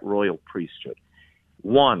of that royal priesthood.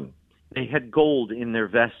 One, they had gold in their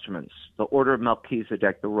vestments. The order of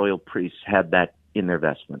Melchizedek, the royal priests, had that in their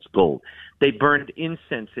vestments, gold. They burned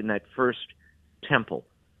incense in that first temple,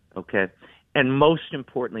 okay? And most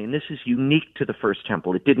importantly, and this is unique to the first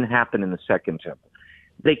temple, it didn't happen in the second temple,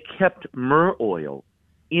 they kept myrrh oil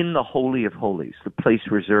in the Holy of Holies, the place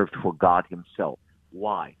reserved for God himself.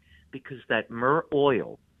 Why? Because that myrrh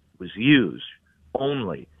oil was used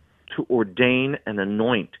only to ordain and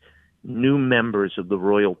anoint new members of the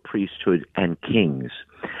royal priesthood and kings.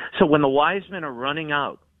 So when the wise men are running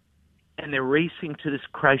out and they're racing to this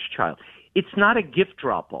Christ child, it's not a gift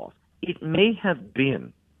drop-off. It may have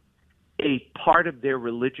been a part of their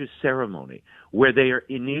religious ceremony where they are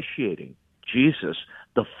initiating Jesus,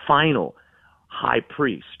 the final high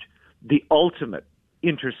priest, the ultimate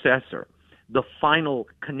intercessor, the final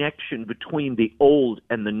connection between the old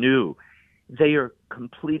and the new. They are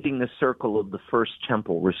completing the circle of the first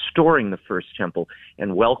temple, restoring the first temple,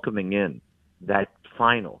 and welcoming in that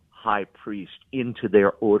final high priest into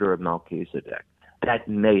their order of Melchizedek. That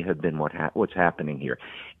may have been what's happening here.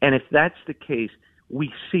 And if that's the case,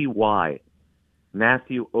 we see why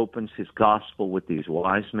Matthew opens his gospel with these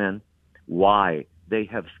wise men, why they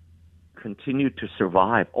have continued to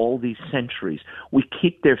survive all these centuries. We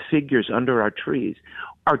keep their figures under our trees.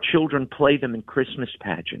 Our children play them in Christmas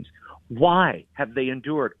pageants. Why have they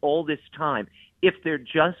endured all this time if they're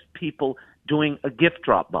just people doing a gift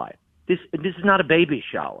drop-by? This is not a baby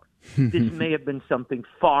shower. This may have been something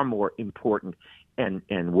far more important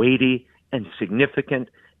and weighty and significant,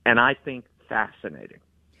 and I think fascinating.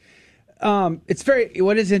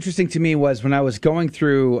 What is interesting to me was when I was going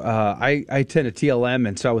through, I attend a TLM,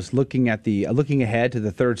 and so I was looking ahead to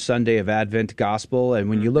the third Sunday of Advent gospel. And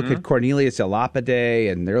when you look at Cornelius a Lapide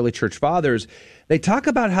and the early church fathers, they talk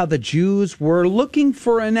about how the Jews were looking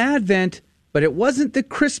for an Advent, but it wasn't the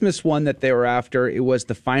Christmas one that they were after. It was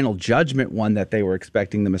the final judgment one that they were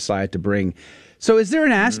expecting the Messiah to bring. So is there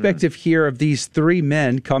an aspect of these three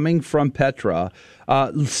men coming from Petra,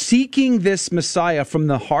 seeking this Messiah from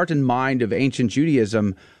the heart and mind of ancient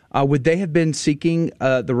Judaism? Would they have been seeking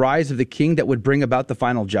the rise of the king that would bring about the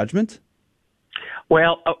final judgment?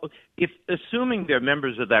 Well, if assuming they're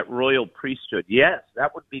members of that royal priesthood, yes,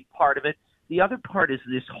 that would be part of it. The other part is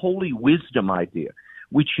this holy wisdom idea,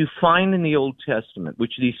 which you find in the Old Testament,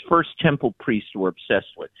 which these first temple priests were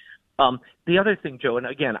obsessed with. The other thing, Joe, and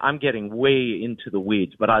again, I'm getting way into the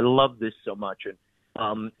weeds, but I love this so much.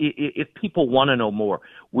 And if people want to know more,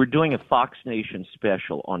 we're doing a Fox Nation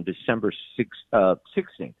special on December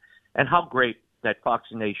 16th. And how great that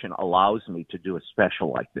Fox Nation allows me to do a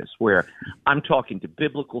special like this, where I'm talking to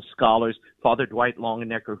biblical scholars, Father Dwight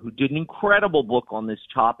Longenecker, who did an incredible book on this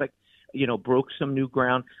topic, broke some new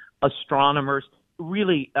ground, astronomers.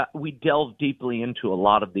 Really, we delve deeply into a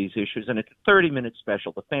lot of these issues, and it's a 30-minute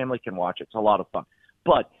special. The family can watch it. It's a lot of fun.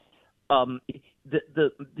 But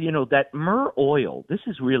that myrrh oil, this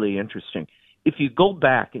is really interesting. If you go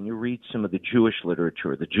back and you read some of the Jewish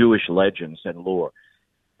literature, the Jewish legends and lore,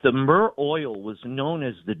 the myrrh oil was known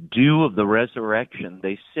as the dew of the resurrection.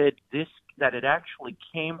 They said that it actually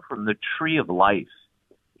came from the tree of life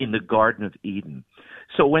in the Garden of Eden.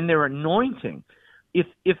 So when they're anointing,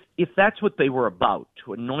 if that's what they were about,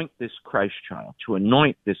 to anoint this Christ child, to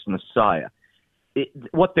anoint this Messiah,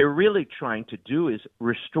 what they're really trying to do is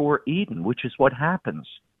restore Eden, which is what happens.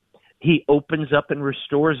 He opens up and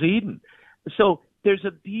restores Eden. So there's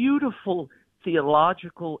a beautiful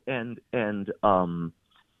theological and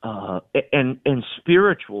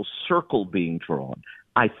spiritual circle being drawn,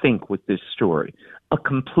 I think, with this story. A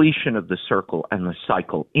completion of the circle and the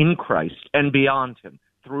cycle in Christ and beyond him,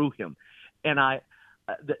 through him. And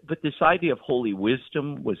but this idea of holy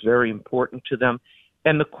wisdom was very important to them.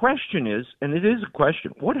 And the question is, and it is a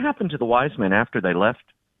question, what happened to the wise men after they left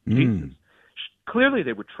Jesus? Clearly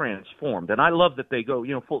they were transformed. And I love that they go,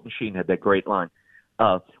 Fulton Sheen had that great line,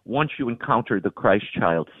 once you encounter the Christ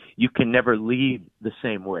child, you can never leave the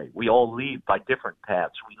same way. We all leave by different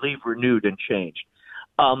paths. We leave renewed and changed.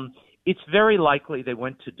 It's very likely they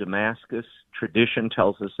went to Damascus. Tradition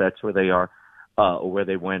tells us that's where they are, or where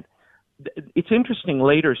they went. It's interesting,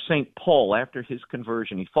 later, St. Paul, after his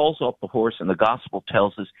conversion, he falls off the horse, and the gospel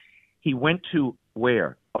tells us he went to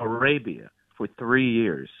where? Arabia for 3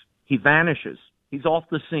 years. He vanishes. He's off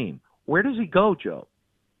the scene. Where does he go, Joe?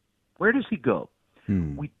 Where does he go?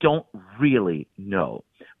 We don't really know.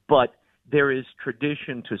 But there is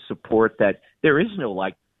tradition to support that there is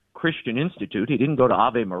no, Christian Institute. He didn't go to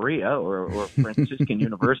Ave Maria or Franciscan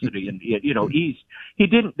University in East. He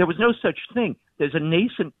didn't. There was no such thing. There's a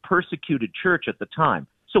nascent persecuted church at the time.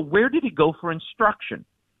 So where did he go for instruction?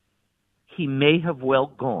 He may have well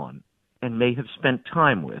gone and may have spent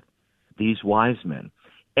time with these wise men.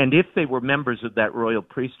 And if they were members of that royal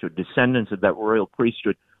priesthood, descendants of that royal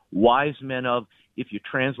priesthood, wise men of, if you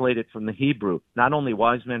translate it from the Hebrew, not only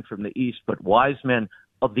wise men from the East, but wise men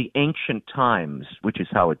of the ancient times, which is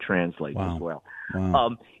how it translates as well.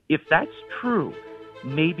 Wow. If that's true,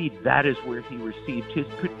 maybe that is where he received his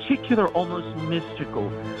particular, almost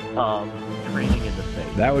mystical training in the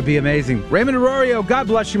faith. That would be amazing. Raymond Arroyo, God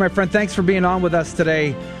bless you, my friend. Thanks for being on with us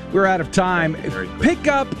today. We're out of time. Pick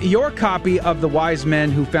up your copy of The Wise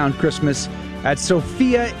Men Who Found Christmas at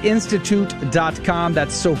SophiaInstitute.com.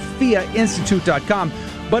 That's SophiaInstitute.com.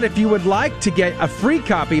 But if you would like to get a free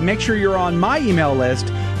copy, make sure you're on my email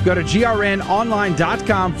list. Go to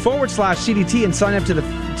grnonline.com/CDT and sign up to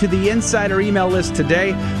the insider email list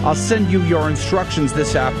today. I'll send you your instructions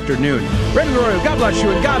this afternoon. Raymond Arroyo, God bless you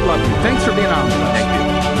and God love you. Thanks for being on with us. Thank you.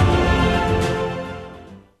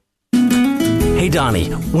 Hey, Donnie,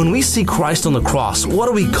 when we see Christ on the cross, what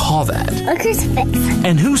do we call that? A crucifix.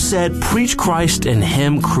 And who said, preach Christ and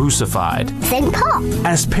Him crucified? St. Paul.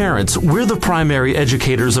 As parents, we're the primary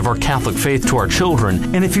educators of our Catholic faith to our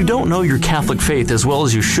children. And if you don't know your Catholic faith as well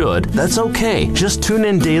as you should, that's okay. Just tune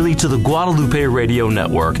in daily to the Guadalupe Radio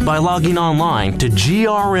Network by logging online to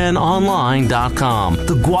grnonline.com.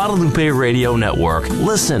 The Guadalupe Radio Network.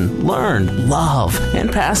 Listen, learn, love,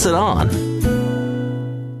 and pass it on.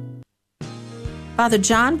 Father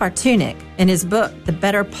John Bartunek, in his book, The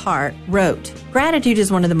Better Part, wrote, "Gratitude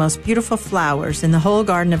is one of the most beautiful flowers in the whole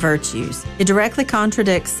garden of virtues. It directly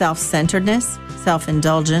contradicts self-centeredness,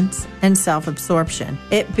 self-indulgence, and self-absorption.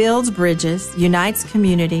 It builds bridges, unites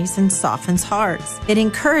communities, and softens hearts. It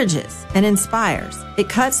encourages and inspires. It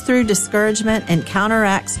cuts through discouragement and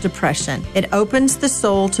counteracts depression. It opens the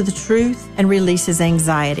soul to the truth and releases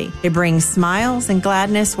anxiety. It brings smiles and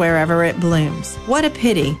gladness wherever it blooms. What a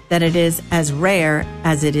pity that it is as rare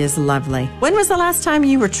as it is lovely." When was the last time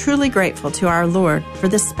you were truly grateful to our Lord for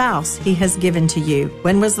the spouse He has given to you?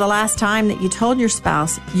 When was the last time that you told your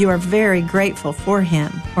spouse you are very grateful for him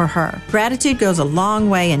or her? Gratitude goes a long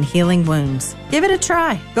way in healing wounds. Give it a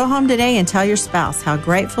try. Go home today and tell your spouse how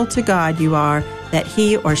grateful to God you are that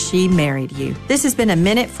he or she married you. This has been a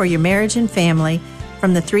Minute for Your Marriage and Family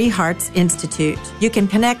from the Three Hearts Institute. You can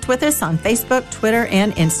connect with us on Facebook, Twitter,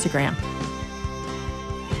 and Instagram.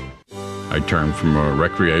 I turned from a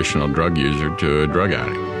recreational drug user to a drug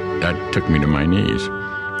addict. That took me to my knees.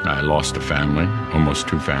 I lost a family, almost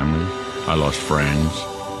two families. I lost friends.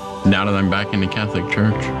 Now that I'm back in the Catholic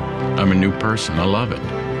Church, I'm a new person. I love it.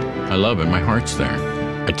 I love it. My heart's there.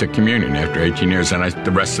 I took communion after 18 years, and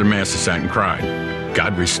the rest of the Mass I sat and cried.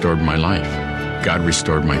 God restored my life. God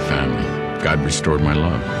restored my family. God restored my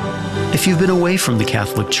love. If you've been away from the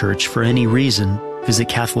Catholic Church for any reason, visit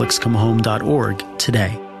CatholicsComeHome.org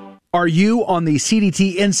today. Are you on the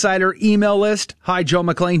CDT Insider email list? Hi, Joe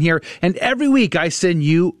McClain here. And every week I send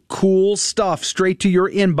you cool stuff straight to your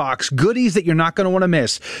inbox, goodies that you're not going to want to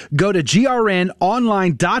miss. Go to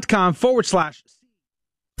grnonline.com/.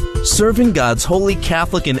 Serving God's Holy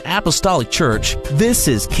Catholic and Apostolic Church, this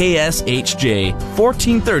is KSHJ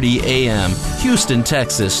 1430 AM, Houston,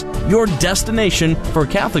 Texas, your destination for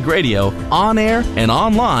Catholic radio, on air and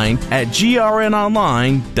online at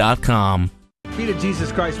grnonline.com. Be to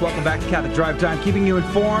Jesus Christ. Welcome back to Catholic Drive Time, keeping you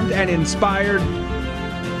informed and inspired.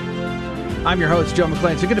 I'm your host, Joe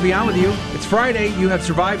McClain. So good to be on with you. It's Friday. You have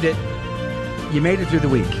survived it. You made it through the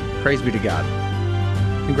week. Praise be to God.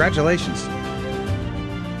 Congratulations.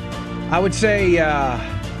 I would say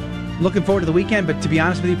looking forward to the weekend, but to be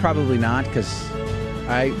honest with you, probably not, because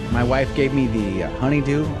my wife gave me the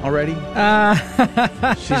honeydew already.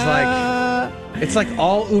 She's like, it's like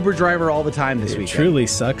all Uber driver all the time this weekend. It truly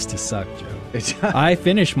sucks to suck, Joe. I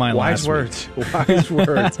finished mine last week. Wise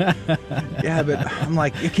words. Yeah, but I'm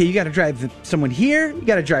like, okay, you got to drive someone here. You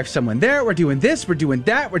got to drive someone there. We're doing this. We're doing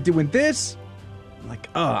that. We're doing this. I'm like,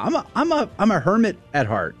 oh, I'm a hermit at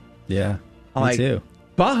heart. Yeah, me too.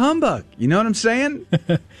 Bah humbug. You know what I'm saying?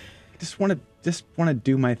 I just want to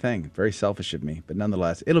do my thing. Very selfish of me, but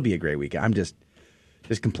nonetheless, it'll be a great weekend. I'm just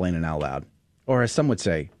complaining out loud, or as some would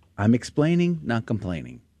say, I'm explaining, not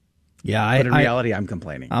complaining. Yeah, but in reality, I'm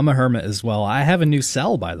complaining. I'm a hermit as well. I have a new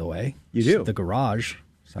cell, by the way. You do? The garage.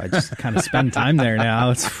 So I just kind of spend time there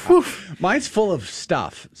now. It's mine's full of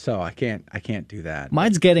stuff, so I can't do that.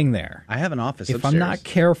 Mine's getting there. I have an office if upstairs. I'm not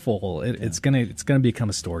careful, it's gonna become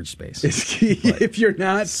a storage space. If you're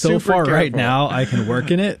not so far careful. right now, I can work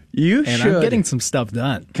in it. You and should. I'm getting some stuff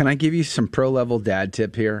done. Can I give you some pro level dad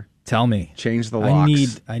tip here? Tell me. Change the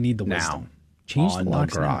locks. I need the now. wisdom. Change the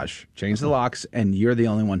locks garage. Change the locks, and you're the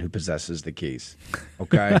only one who possesses the keys.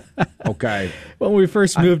 Okay? Okay. When we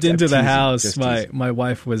first moved into the house, my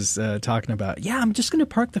wife was talking about, I'm just going to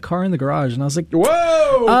park the car in the garage. And I was like,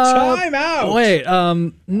 whoa, time out. Wait,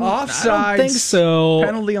 offsides. I don't think so.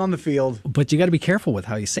 Penalty on the field. But you got to be careful with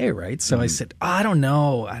how you say it, right? So I said, I don't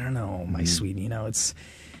know, my sweetie.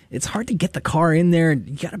 It's hard to get the car in there.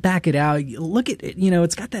 You got to back it out. Look at it.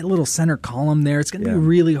 It's got that little center column there. It's going to be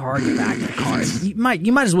really hard to back the car.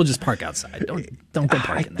 You might as well just park outside. Don't go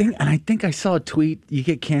park in there. And I think I saw a tweet. You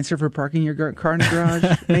get cancer for parking your car in the garage.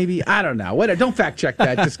 Maybe, I don't know. Whatever. Don't fact check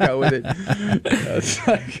that. Just go with it.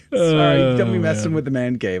 Sorry, don't be messing with the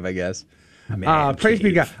man cave, I guess. Praise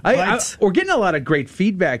be to God. We're getting a lot of great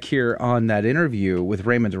feedback here on that interview with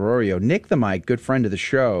Raymond Arroyo. Nick the Mike, good friend of the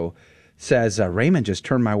show, says, Raymond just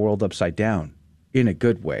turned my world upside down in a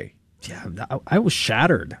good way. Yeah, I was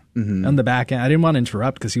shattered on the back end. I didn't want to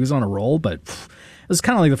interrupt because he was on a roll, but it was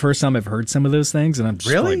kind of like the first time I've heard some of those things, and I'm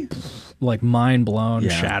just like mind blown,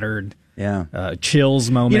 shattered,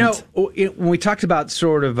 chills moment. When we talked about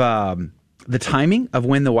sort of the timing of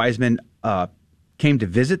when the wise men came to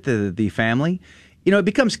visit the family, it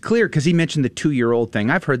becomes clear because he mentioned the 2-year-old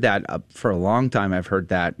thing. I've heard that for a long time. I've heard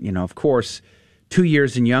that, of course, 2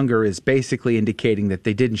 years and younger is basically indicating that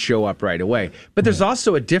they didn't show up right away. But there's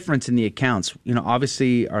also a difference in the accounts.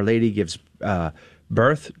 Obviously, Our Lady gives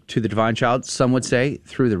birth to the divine child, some would say,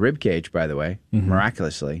 through the rib cage, by the way,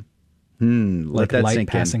 miraculously. Let that light sink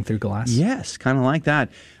passing through glass? Yes, kind of like that.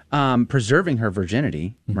 Preserving her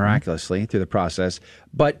virginity, miraculously, through the process.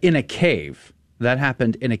 But in a cave. That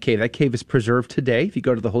happened in a cave. That cave is preserved today. If you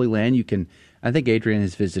go to the Holy Land, you can... I think Adrian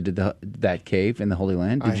has visited that cave in the Holy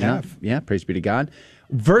Land. Did you have. Yeah, praise be to God.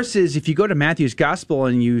 Versus if you go to Matthew's Gospel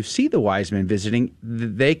and you see the wise men visiting,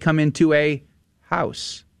 they come into a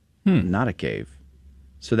house, not a cave.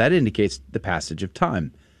 So that indicates the passage of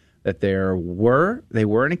time, that they were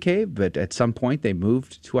in a cave, but at some point they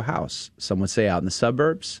moved to a house. Some would say out in the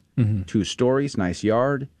suburbs, 2 stories, nice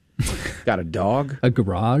yard, got a dog. A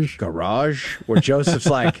garage, where Joseph's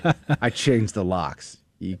like, I changed the locks.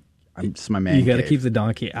 It's my man. You got to keep the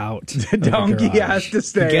donkey out. The donkey has to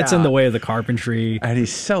stay. He gets in the way of the carpentry, and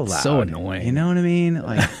he's so loud, so annoying. You know what I mean?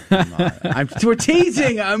 Like, we're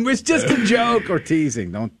teasing. It's just a joke. Or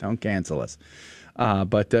teasing. Don't cancel us.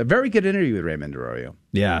 But a very good interview with Raymond Arroyo.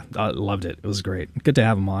 Yeah, I loved it. It was great. Good to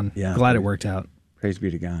have him on. Yeah, glad it worked out. Praise be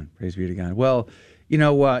to God. Praise be to God. Well,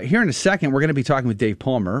 here in a second, we're going to be talking with Dave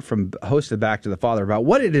Palmer, host of Back to the Father, about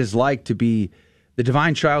what it is like to be the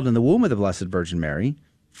divine child in the womb of the Blessed Virgin Mary.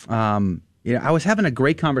 I was having a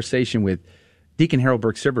great conversation with Deacon Harold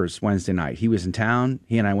Burke Sivers Wednesday night. He was in town.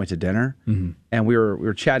 He and I went to dinner, and we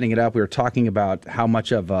were chatting it up. We were talking about how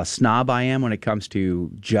much of a snob I am when it comes to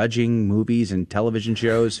judging movies and television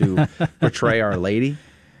shows who portray Our Lady.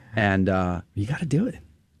 And you got to do it.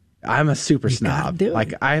 I'm a super snob.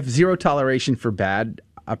 Like, I have zero toleration for bad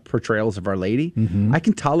portrayals of Our Lady. I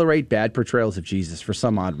can tolerate bad portrayals of Jesus for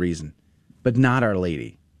some odd reason, but not Our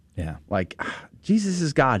Lady. Yeah. Like, Jesus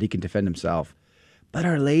is God. He can defend himself. But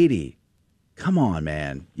Our Lady, come on,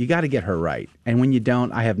 man. You got to get her right. And when you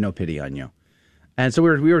don't, I have no pity on you. And so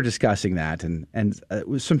we were discussing that, and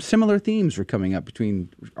some similar themes were coming up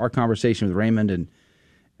between our conversation with Raymond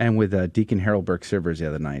and with Deacon Harold Burke Sivers the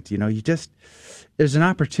other night. You know, there's an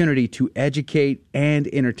opportunity to educate and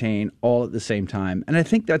entertain all at the same time. And I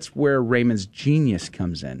think that's where Raymond's genius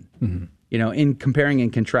comes in. You know, in comparing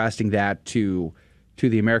and contrasting that to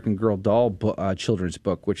the American Girl doll children's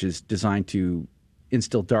book, which is designed to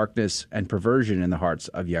instill darkness and perversion in the hearts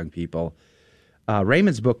of young people.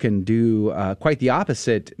 Raymond's book can do quite the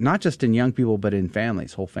opposite, not just in young people, but in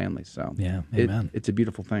families, whole families. So yeah, amen. It's a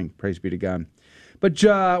beautiful thing. Praise be to God. But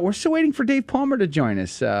we're still waiting for Dave Palmer to join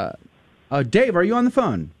us. Dave, are you on the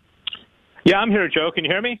phone? Yeah, I'm here, Joe. Can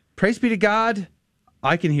you hear me? Praise be to God.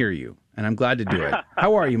 I can hear you, and I'm glad to do it.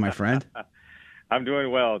 How are you, my friend? I'm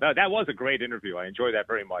doing well. That was a great interview. I enjoyed that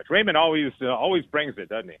very much. Raymond always brings it,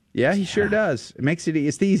 doesn't he? Yeah, he sure does. It makes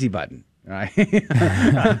it's the easy button. Right?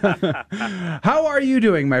 How are you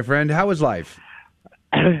doing, my friend? How is life?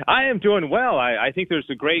 I am doing well. I think there's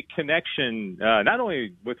a great connection, not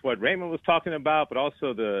only with what Raymond was talking about, but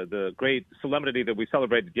also the great solemnity that we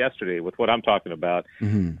celebrated yesterday with what I'm talking about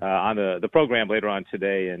on the program later on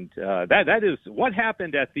today. And that is what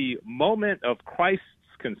happened at the moment of Christ's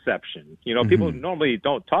conception. You know, people normally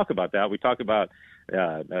don't talk about that. We talk about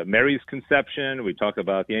Mary's conception. We talk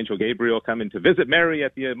about the angel Gabriel coming to visit Mary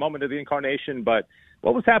at the moment of the incarnation. But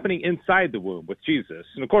what was happening inside the womb with Jesus?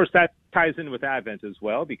 And, of course, that ties in with Advent as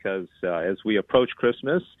well, because as we approach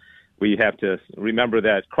Christmas, we have to remember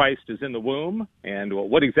that Christ is in the womb, and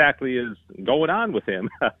what exactly is going on with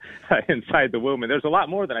him inside the womb. And there's a lot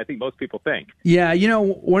more than I think most people think. Yeah, you know,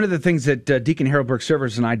 one of the things that Deacon Harold Burke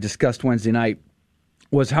Sivers and I discussed Wednesday night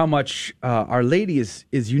was how much Our Lady is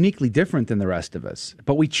uniquely different than the rest of us.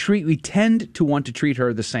 But we tend to want to treat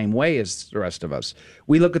her the same way as the rest of us.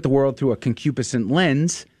 We look at the world through a concupiscent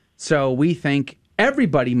lens, so we think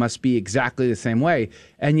everybody must be exactly the same way.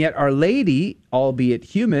 And yet Our Lady, albeit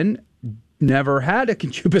human, never had a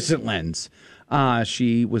concupiscent lens.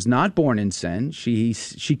 She was not born in sin. She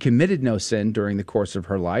committed no sin during the course of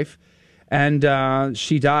her life. And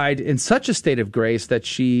she died in such a state of grace that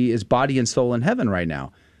she is body and soul in heaven right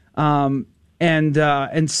now.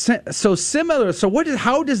 So similar. So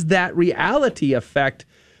how does that reality affect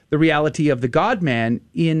the reality of the God-man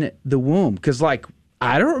in the womb? Because, like,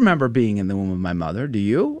 I don't remember being in the womb of my mother. Do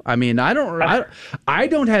you? I mean, I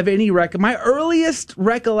don't have any my earliest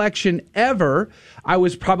recollection ever. I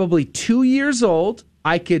was probably 2 years old.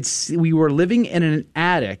 I could see, we were living in an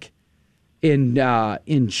attic in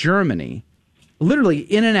Germany, literally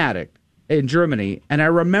in an attic in Germany, and I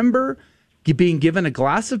remember being given a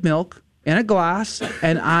glass of milk in a glass,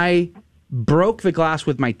 and I broke the glass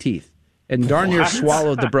with my teeth and darn near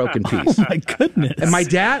swallowed the broken piece. Oh my goodness! And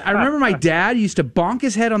I remember my dad used to bonk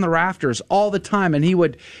his head on the rafters all the time, and he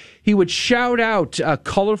would shout out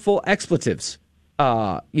colorful expletives.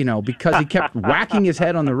 Because he kept whacking his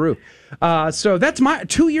head on the roof. So that's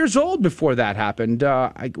 2 years old before that happened.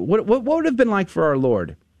 What would it have been like for our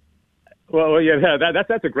Lord? Well, yeah,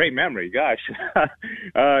 that's a great memory. Gosh,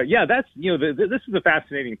 that's this is a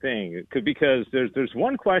fascinating thing because there's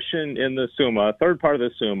one question in the Summa, third part of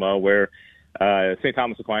the Summa, where St.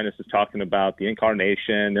 Thomas Aquinas is talking about the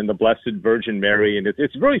Incarnation and the Blessed Virgin Mary, and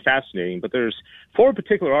it's really fascinating. But there's 4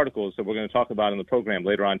 particular articles that we're going to talk about in the program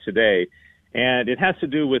later on today. And it has to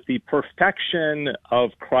do with the perfection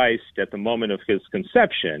of Christ at the moment of his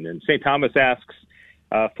conception. And St. Thomas asks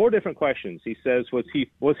 4 different questions. He says, was he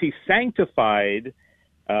sanctified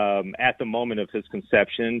at the moment of his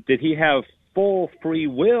conception? Did he have full free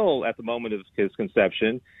will at the moment of his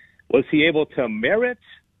conception? Was he able to merit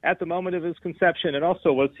at the moment of his conception? And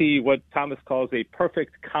also, was he what Thomas calls a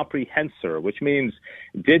perfect comprehensor, which means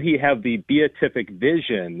did he have the beatific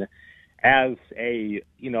vision as a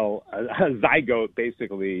zygote,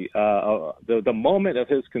 basically, the moment of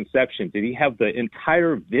his conception? Did he have the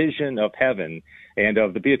entire vision of heaven and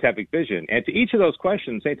of the beatific vision? And to each of those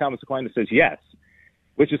questions, St. Thomas Aquinas says yes,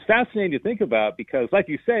 which is fascinating to think about because, like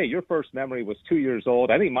you say, your first memory was 2 years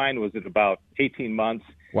old. I think mine was at about 18 months.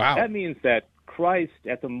 Wow. That means that Christ,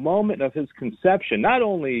 at the moment of his conception, not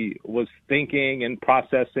only was thinking and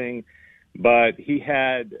processing, but he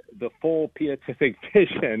had the full beatific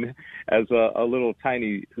vision as a little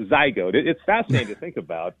tiny zygote. It's fascinating to think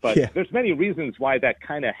about, but there's many reasons why that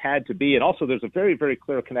kind of had to be. And also there's a very, very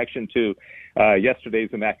clear connection to yesterday's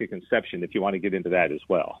Immaculate Conception, if you want to get into that as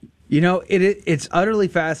well. It's utterly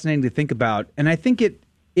fascinating to think about. And I think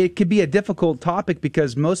it could be a difficult topic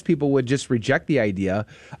because most people would just reject the idea,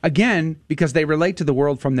 again, because they relate to the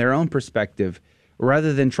world from their own perspective,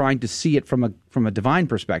 rather than trying to see it from a divine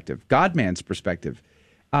perspective, God-man's perspective.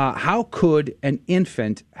 How could an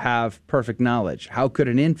infant have perfect knowledge? How could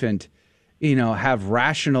an infant, have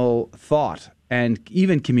rational thought and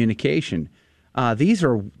even communication? These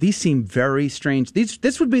seem very strange.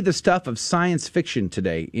 This would be the stuff of science fiction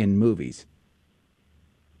today in movies.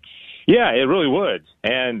 Yeah, it really would.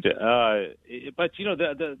 And but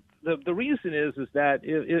the reason is that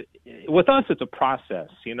with us it's a process.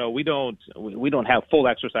 We don't have full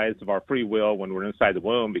exercise of our free will when we're inside the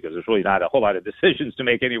womb because there's really not a whole lot of decisions to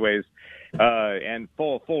make anyways. And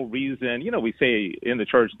full reason. We say in the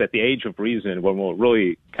church that the age of reason, when we're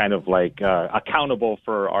really kind of like accountable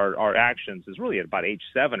for our actions, is really at about age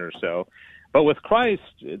 7 or so. But with Christ,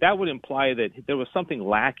 that would imply that there was something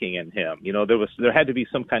lacking in him. There had to be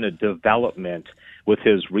some kind of development with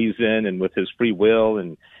his reason and with his free will,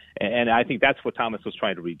 and I think that's what Thomas was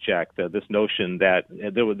trying to reject, this notion that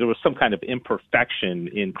there was some kind of imperfection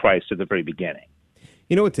in Christ at the very beginning.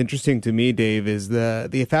 What's interesting to me, Dave, is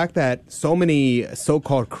the fact that so many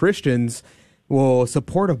so-called Christians will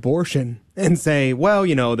support abortion and say, well,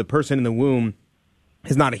 the person in the womb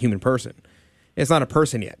is not a human person. It's not a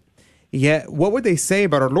person yet. Yet, what would they say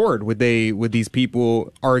about our Lord? Would these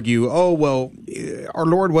people argue, oh, well, our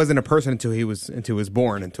Lord wasn't a person until he was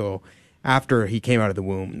born, until after he came out of the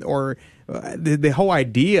womb? Or the whole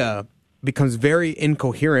idea becomes very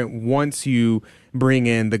incoherent once you bring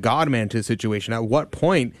in the God-man to the situation. At what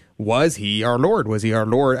point was he our Lord? Was he our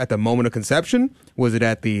Lord at the moment of conception? Was it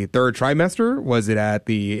at the third trimester? Was it at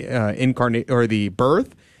the incarnate or the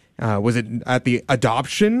birth? Was it at the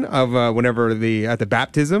adoption of at the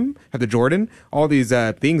baptism at the Jordan? All these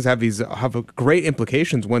things have great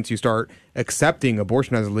implications once you start accepting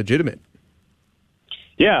abortion as legitimate.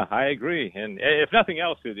 Yeah, I agree. And if nothing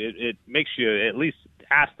else, it makes you at least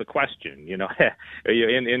ask the question.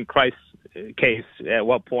 In Christ's case, at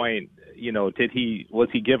what point was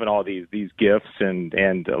he given all these gifts? And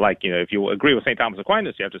if you agree with St. Thomas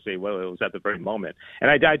Aquinas, you have to say, well, it was at the very moment.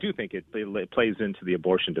 And I do think it plays into the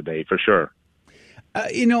abortion debate for sure.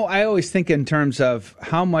 I always think in terms of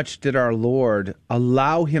how much did our Lord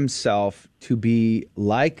allow himself to be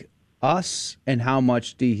like us, and how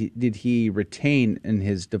much did he retain in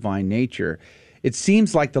his divine nature? It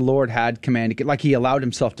seems like the Lord had commanded, like he allowed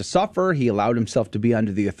himself to suffer. He allowed himself to be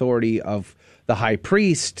under the authority of the high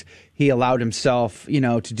priest. He allowed himself,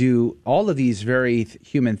 to do all of these very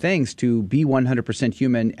human things, to be 100%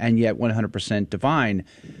 human and yet 100% divine.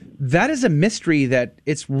 That is a mystery that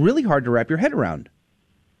it's really hard to wrap your head around.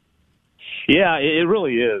 Yeah, it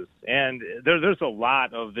really is. And there's a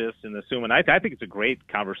lot of this in the Summa. I think it's a great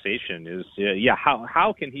conversation.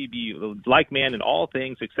 How can he be like man in all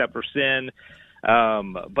things except for sin?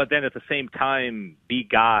 But then at the same time be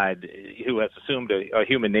God who has assumed a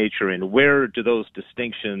human nature, and where do those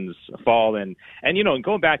distinctions fall? And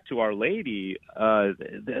going back to Our Lady,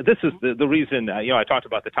 this is the reason, I talked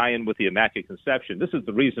about the tie-in with the Immaculate Conception. This is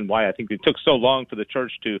the reason why I think it took so long for the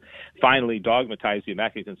Church to finally dogmatize the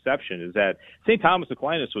Immaculate Conception, is that St. Thomas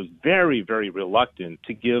Aquinas was very, very reluctant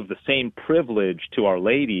to give the same privilege to Our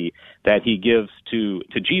Lady that he gives to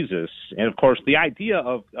Jesus. And of course, the idea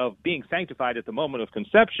of being sanctified at the moment of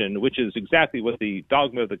conception, which is exactly what the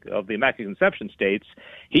dogma of the Immaculate Conception states,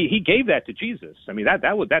 he gave that to Jesus. I mean,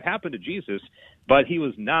 that happened to Jesus, but he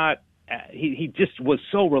was not. He just was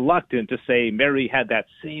so reluctant to say Mary had that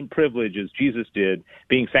same privilege as Jesus did,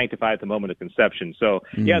 being sanctified at the moment of conception. So,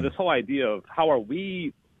 this whole idea of how are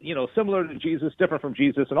we, similar to Jesus, different from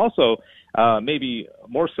Jesus, and also maybe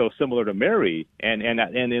more so similar to Mary, and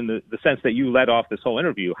in the sense that you led off this whole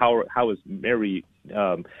interview, how is Mary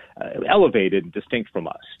elevated and distinct from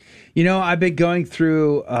us? I've been going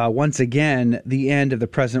through, once again, The End of the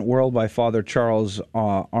Present World by Father Charles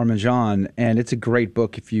Arminjon, and it's a great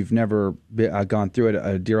book. If you've never gone through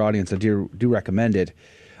it, dear audience, I do recommend it.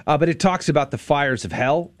 But it talks about the fires of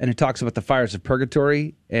hell, and it talks about the fires of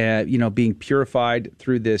purgatory, being purified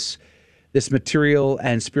through this material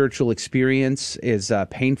and spiritual experience is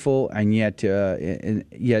painful, and yet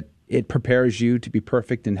it prepares you to be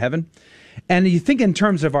perfect in heaven. And you think in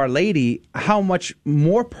terms of Our Lady, how much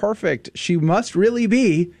more perfect she must really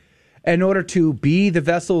be, in order to be the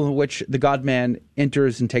vessel in which the God-man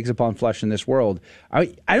enters and takes upon flesh in this world.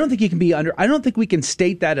 I don't think he can be I don't think we can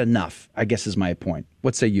state that enough, I guess is my point.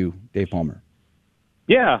 What say you, Dave Palmer?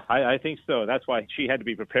 Yeah, I think so. That's why she had to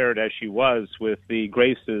be prepared as she was with the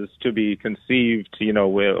graces to be conceived,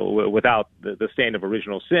 without the stain of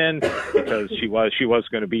original sin, because she was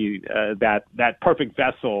going to be that perfect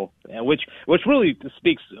vessel, which really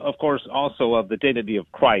speaks, of course, also of the dignity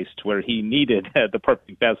of Christ, where he needed the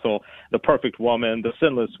perfect vessel, the perfect woman, the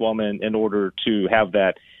sinless woman, in order to have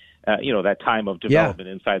that. That time of development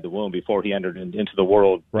inside the womb before he entered into the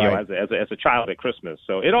world, right. As a child at Christmas.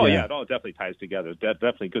 So it all definitely ties together.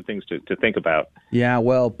 Definitely good things to think about. Yeah,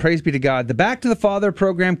 well, praise be to God. The Back to the Father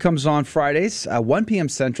program comes on Fridays, 1 p.m.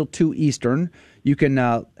 Central, 2 Eastern. You can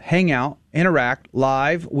hang out, interact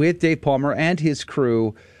live with Dave Palmer and his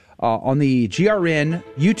crew on the GRN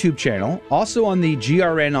YouTube channel, also on the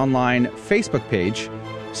GRN Online Facebook page.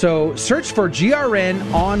 So search for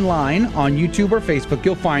GRN Online on YouTube or Facebook.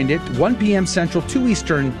 You'll find it, 1 p.m. Central, 2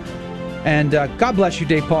 Eastern. And God bless you,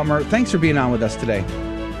 Dave Palmer. Thanks for being on with us today.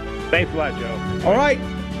 Thanks a lot, Joe. All right.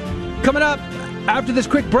 Coming up after this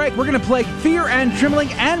quick break, we're going to play Fear and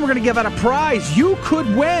Trembling, and we're going to give out a prize. You could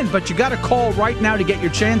win, but you got to call right now to get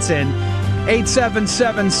your chance in.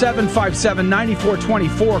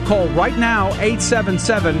 877-757-9424. Call right now,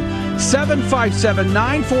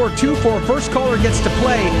 877-757-9424. First caller gets to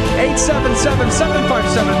play,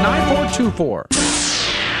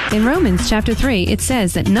 877-757-9424. In Romans chapter 3, it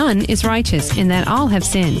says that none is righteous and that all have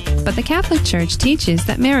sinned. But the Catholic Church teaches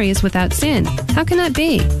that Mary is without sin. How can that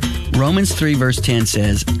be? Romans 3 verse 10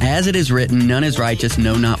 says, "As it is written, none is righteous,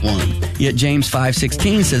 no, not one." Yet James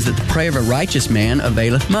 5:16 says that the prayer of a righteous man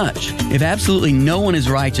availeth much. If absolutely no one is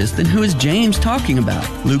righteous, then who is James talking about?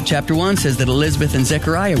 Luke chapter 1 says that Elizabeth and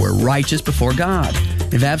Zechariah were righteous before God.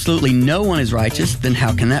 If absolutely no one is righteous, then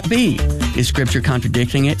how can that be? Is Scripture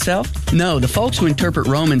contradicting itself? No, the folks who interpret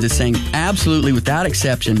Romans as saying absolutely without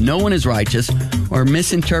exception no one is righteous are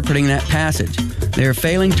misinterpreting that passage. They are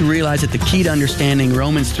failing to realize that the key to understanding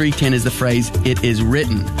Romans 3:10 is the phrase, "it is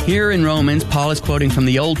written." Here in Romans, Paul is quoting from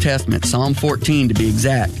the Old Testament, Psalm 14 to be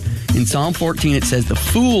exact. In Psalm 14 it says, "The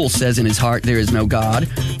fool says in his heart, there is no God.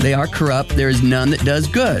 They are corrupt, there is none that does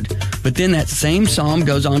good." But then that same psalm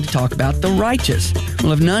goes on to talk about the righteous.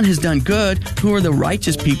 Well, if none has done good, who are the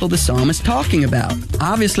righteous people the psalmist is talking about?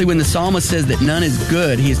 Obviously, when the psalmist says that none is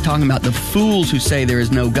good, he is talking about the fools who say there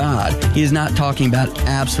is no God. He is not talking about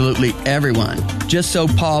absolutely everyone. Just so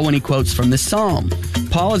Paul when he quotes from this psalm.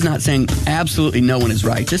 Paul is not saying absolutely no one is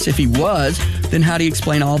righteous. If he was, then how do you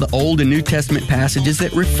explain all the Old and New Testament passages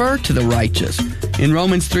that refer to the righteous? In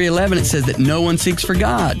Romans 3:11, it says that no one seeks for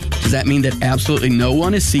God. Does that mean that absolutely no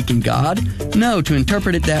one is seeking God? No, to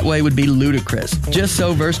interpret it that way would be ludicrous. Just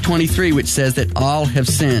so verse 23, which says that all have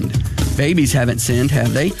sinned. Babies haven't sinned,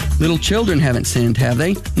 have they? Little children haven't sinned, have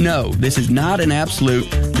they? No, this is not an absolute.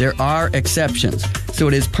 There are exceptions. So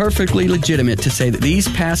it is perfectly legitimate to say that these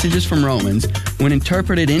passages from Romans, when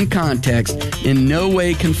interpreted in context, in no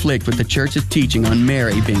way conflict with the Church's teaching on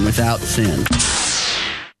Mary being without sin.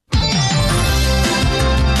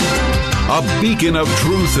 A beacon of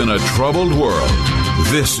truth in a troubled world.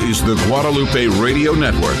 This is the Guadalupe Radio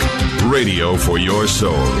Network, radio for your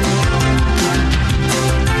soul.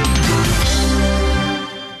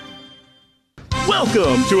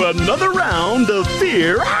 Welcome to another round of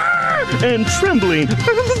Fear and Trembling,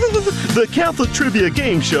 the Catholic trivia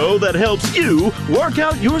game show that helps you work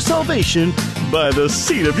out your salvation by the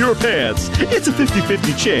seat of your pants. It's a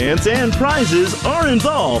 50-50 chance and prizes are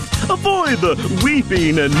involved. Avoid the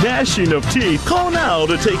weeping and gnashing of teeth. Call now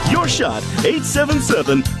to take your shot.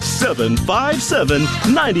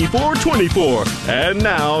 877-757-9424. And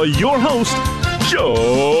now, your host,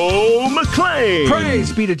 Joe McClain.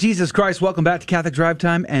 Praise be to Jesus Christ. Welcome back to Catholic Drive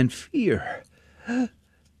Time and Fear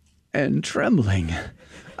and Trembling,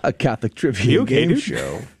 a Catholic trivia game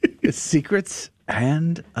show. It's secrets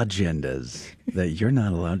and agendas that you're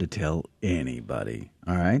not allowed to tell anybody.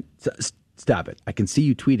 All right? So, stop it. I can see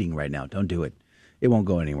you tweeting right now. Don't do it. It won't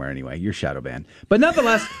go anywhere anyway. You're shadow banned. But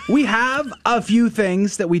nonetheless, we have a few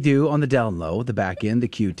things that we do on the down low, the back end, the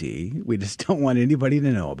QT. We just don't want anybody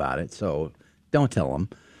to know about it, so don't tell them.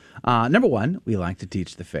 Number one, we like to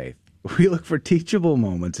teach the faith. We look for teachable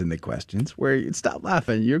moments in the questions where you stop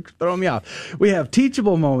laughing. You're throwing me off. We have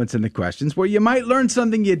teachable moments in the questions where you might learn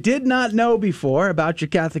something you did not know before about your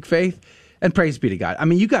Catholic faith. And praise be to God. I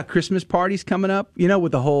mean, you got Christmas parties coming up, you know,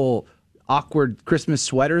 with the whole awkward Christmas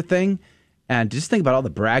sweater thing. And just think about all the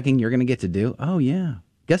bragging you're going to get to do. Oh, yeah.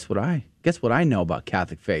 Guess what I know about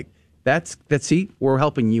Catholic faith? See, we're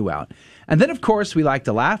helping you out. And then, of course, we like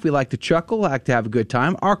to laugh. We like to chuckle, like to have a good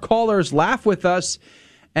time. Our callers laugh with us.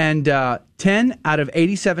 And 10 out of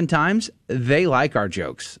 87 times, they like our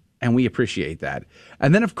jokes. And we appreciate that.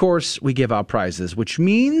 And then, of course, we give out prizes, which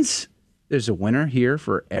means there's a winner here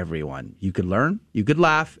for everyone. You could learn, you could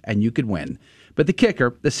laugh, and you could win. But the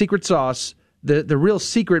kicker, the secret sauce, the real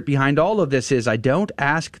secret behind all of this is I don't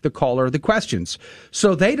ask the caller the questions.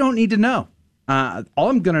 So they don't need to know. All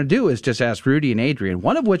I'm going to do is just ask Rudy and Adrian,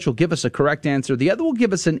 one of which will give us a correct answer. The other will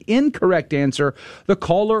give us an incorrect answer. The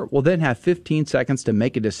caller will then have 15 seconds to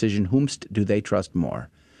make a decision. Whomst do they trust more?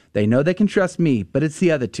 They know they can trust me, but it's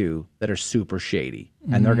the other two that are super shady.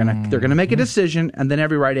 And they're gonna make a decision, and then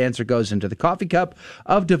every right answer goes into the coffee cup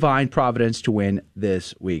of divine providence to win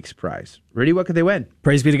this week's prize. Rudy, what could they win?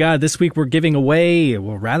 Praise be to God. This week we're giving away,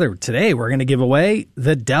 well, rather today we're going to give away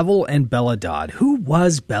The Devil and Bella Dodd. Who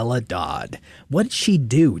was Bella Dodd? What did she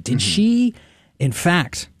do? Did she, in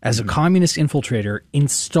fact, as a communist infiltrator,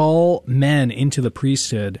 install men into the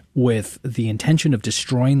priesthood with the intention of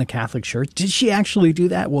destroying the Catholic Church? Did she actually do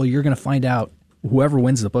that? Well, you're going to find out. Whoever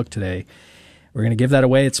wins the book today, we're going to give that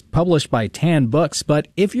away. It's published by Tan Books. But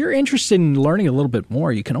if you're interested in learning a little bit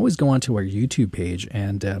more, you can always go onto our YouTube page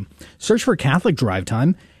and search for Catholic Drive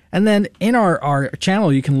Time. And then in our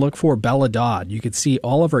channel, you can look for Bella Dodd. You can see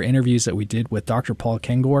all of our interviews that we did with Dr. Paul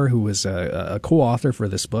Kengor, who was a co-author for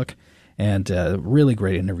this book. And really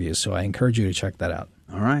great interviews, so I encourage you to check that out.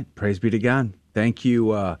 All right. Praise be to God. Thank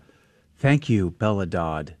you, Bella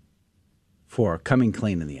Dodd, for coming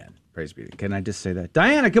clean in the end. Praise be to God. Can I just say that?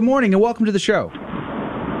 Diana, good morning, and welcome to the show.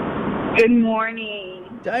 Good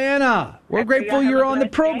morning. Diana, we're grateful you're on the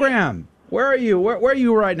program. Where are you? Where are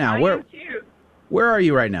you right now? I am too. Where are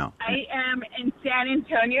you right now? I am in San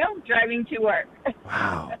Antonio, driving to work.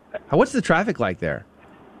 Wow. What's the traffic like there?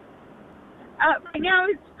 Right now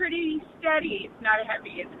it's pretty steady. It's not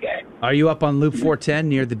heavy. It's good. Are you up on Loop 410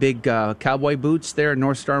 near the big cowboy boots there at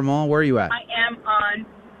North Star Mall? Where are you at? I am on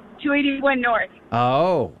 281 North.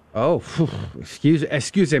 Oh,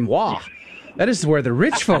 excusez-moi. That is where the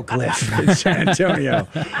rich folk live in San Antonio.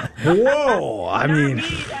 Whoa, I mean...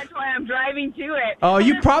 That's why I'm driving to it. Oh,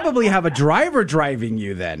 you probably have a driver driving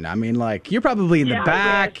you then. I mean, like, you're probably in the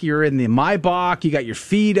back. You're in the Maybach. You got your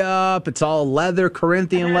feet up. It's all leather,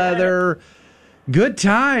 Corinthian leather. Good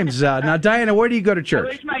times. Now, Diana, where do you go to church? I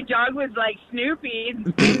wish my dog was like Snoopy.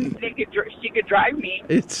 She could drive me.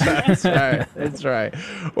 That's right. That's right.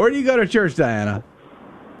 Where do you go to church, Diana?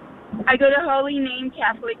 I go to Holy Name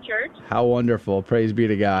Catholic Church. How wonderful. Praise be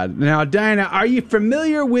to God. Now, Diana, are you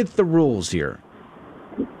familiar with the rules here?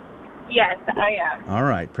 Yes, I am. All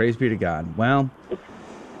right. Praise be to God. Well,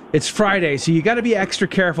 it's Friday, so you got to be extra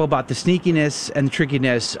careful about the sneakiness and the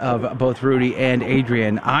trickiness of both Rudy and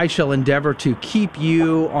Adrian. I shall endeavor to keep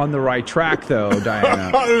you on the right track, though,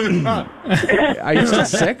 Diana. Are you still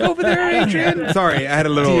sick over there, Adrian? Sorry, I had a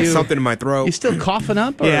little something in my throat. You still coughing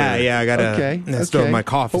up? Or? Yeah, I got to. Okay. Still, my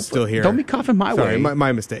cough is still here. Don't be coughing my way. Sorry,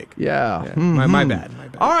 my mistake. Yeah. Mm-hmm. My bad.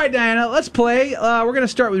 All right, Diana, let's play. We're going to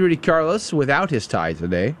start with Rudy Carlos without his tie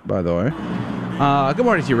today, by the way. Good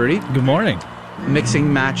morning to you, Rudy. Good morning.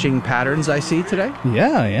 Mixing, matching patterns I see today?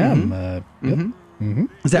 Yeah, I am.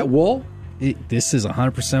 Is that wool? This is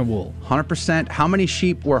 100% wool. 100%? How many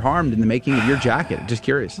sheep were harmed in the making of your jacket? Just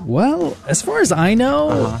curious. Well, as far as I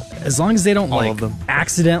know, as long as they don't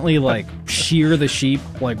accidentally shear the sheep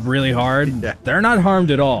really hard, they're not harmed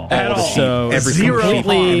at all. So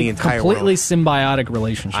completely symbiotic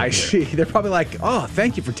relationship. I see. They're probably like, oh,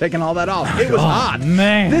 thank you for taking all that off. It was hot.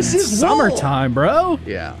 Man, this is summertime, bro.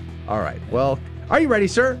 Yeah. All right. Well, are you ready,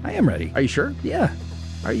 sir? I am ready. Are you sure? Yeah.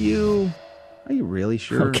 Are you really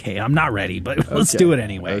sure? Okay, I'm not ready, but let's do it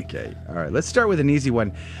anyway. Okay. All right. Let's start with an easy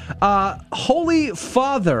one. Holy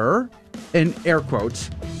Father, in air quotes,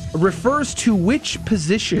 refers to which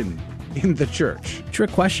position in the church?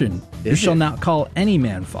 Trick question. You shall not call any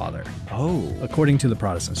man father. Oh. According to the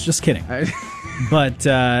Protestants. Just kidding. But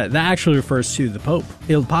that actually refers to the Pope.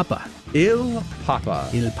 Il Papa. Il Papa.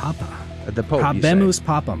 Il Papa. The Pope, Habemus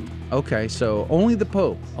Papam. Okay, so only the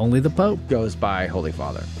Pope. Only the Pope goes by Holy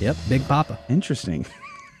Father. Yep, Big Papa. Interesting.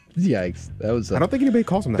 Yikes. That was. I don't think anybody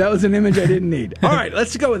calls him that. That was an image I didn't need. All right,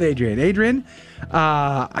 let's go with Adrian. Adrian,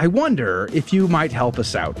 I wonder if you might help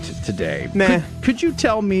us out today. Nah. Could you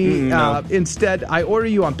tell me, instead, I order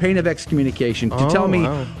you on pain of excommunication to tell me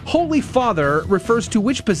Holy Father refers to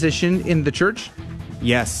which position in the church?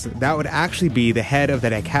 Yes, that would actually be the head of the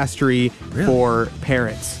dicastery for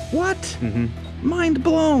parents. What? Mm-hmm. Mind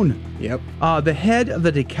blown. Yep. The head of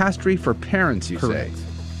the dicastery for parents, you say?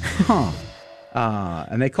 Huh.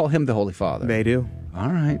 And they call him the Holy Father. They do. All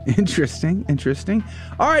right. Interesting.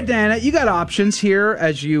 All right, Diana, you got options here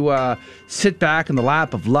as you sit back in the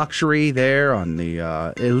lap of luxury there on the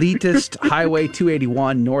elitist Highway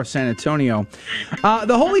 281 North San Antonio.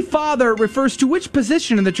 The Holy Father refers to which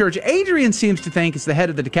position in the church? Adrian seems to think it's the head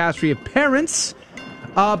of the dicastery of parents.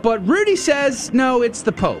 But Rudy says, no, it's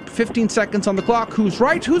the Pope. 15 seconds on the clock. Who's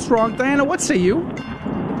right? Who's wrong? Diana, what say you?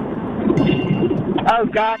 Oh,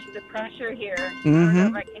 gosh, the pressure here. I don't know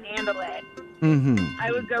if I can handle it.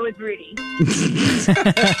 I would go with Rudy.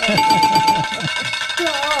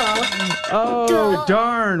 Oh,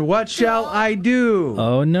 darn. What shall I do?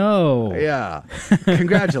 Oh, no. Yeah.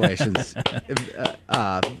 Congratulations.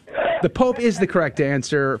 The Pope is the correct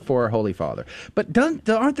answer for Holy Father. But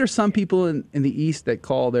aren't there some people in the East that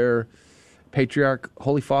call their patriarch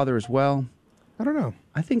Holy Father as well? I don't know.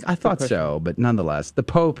 I thought so, but nonetheless, the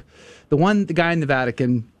Pope, the guy in the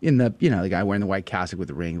Vatican, the guy wearing the white cassock with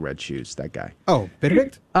the ring, red shoes, that guy. Oh,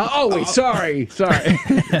 Benedict? Sorry.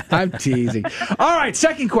 I'm teasing. All right,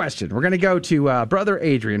 second question. We're going to go to Brother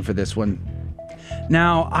Adrian for this one.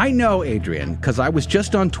 Now, I know, Adrian, because I was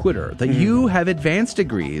just on Twitter, that you have advanced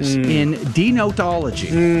degrees in denotology.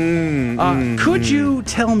 Could you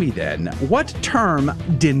tell me then what term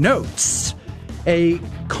denotes a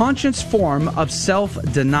conscious form of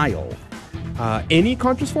self-denial? Any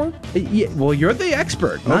conscious form? Yeah, well, you're the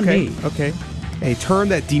expert, not me. Okay. A term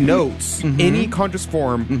that denotes any conscious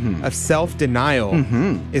form of self-denial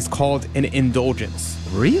is called an indulgence.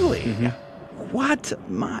 Really? What?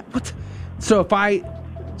 So if I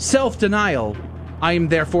self-denial, I am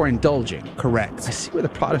therefore indulging. Correct. I see where the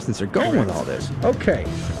Protestants are going with all this. Okay.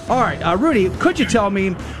 All right. Rudy, could you tell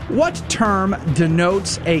me what term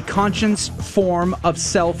denotes a conscious form of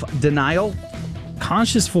self-denial?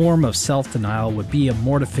 Conscious form of self-denial would be a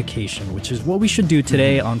mortification, which is what we should do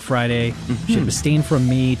today on Friday. We should abstain from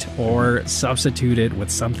meat or substitute it with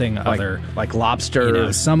something other. Like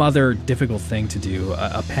lobster. Some other difficult thing to do,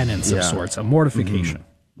 a penance of sorts, a mortification.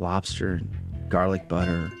 Lobster, garlic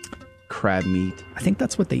butter, crab meat. I think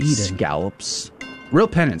that's what they eat. Scallops. Real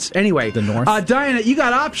penance. Anyway, the North. Diana, you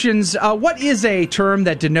got options. What is a term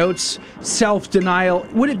that denotes self-denial?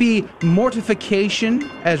 Would it be mortification,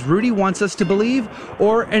 as Rudy wants us to believe,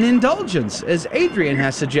 or an indulgence, as Adrian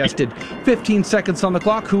has suggested? 15 seconds on the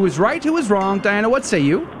clock. Who is right? Who is wrong? Diana, what say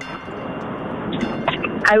you?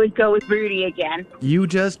 I would go with Rudy again. You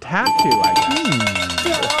just have to,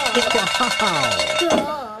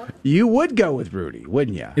 You would go with Rudy,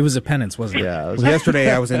 wouldn't you? It was a penance, wasn't it? Yeah.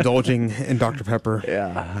 Yesterday I was indulging in Dr. Pepper.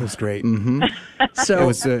 Yeah. It was great. So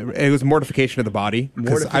it was mortification of the body,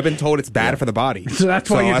 because I've been told it's bad for the body. So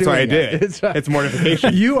that's why I did. It's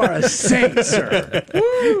mortification. You are a saint, sir.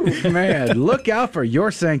 Woo, man, look out for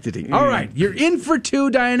your sanctity. All right, you're in for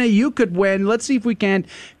two, Diana. You could win. Let's see if we can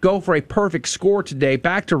go for a perfect score today.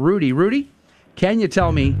 Back to Rudy. Rudy, can you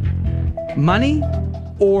tell me money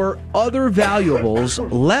or other valuables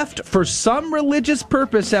left for some religious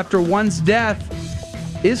purpose after one's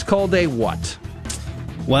death is called a what?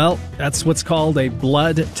 Well, that's what's called a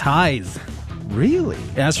blood tithe. Really?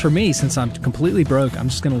 As for me, since I'm completely broke, I'm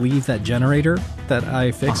just going to leave that generator that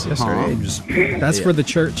I fixed yesterday. That's for the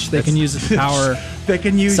church. They can use it to power. They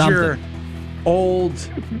can use something. Your old,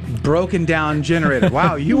 broken down generator.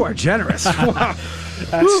 Wow, you are generous. Wow.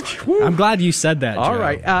 I'm glad you said that, Joe. All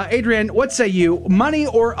right. Adrian, what say you? Money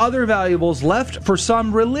or other valuables left for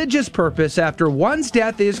some religious purpose after one's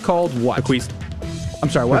death is called what? Bequeathed. I'm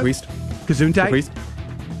sorry, what? Bequeathed. Gesundheit? Bequeathed.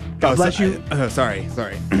 God bless you. Sorry.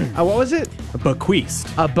 What was it? A bequeathed.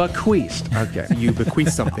 A bequeathed. Okay. You bequeath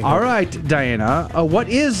something. All right, Diana. What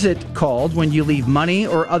is it called when you leave money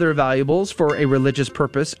or other valuables for a religious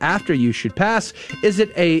purpose after you should pass? Is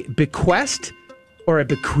it a bequest or a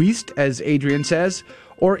bequeathed, as Adrian says?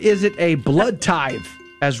 Or is it a blood tithe,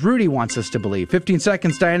 as Rudy wants us to believe? 15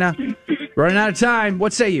 seconds, Diana. Running out of time.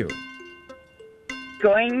 What say you?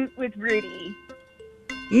 Going with Rudy.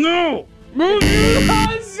 No!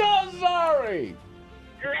 I'm so sorry!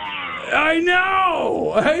 I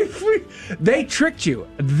know! They tricked you.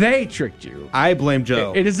 I blame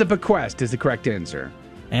Joe. It is a bequest, is the correct answer.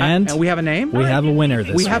 And we have a name? We have a winner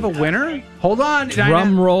this week. We have a winner? Hold on.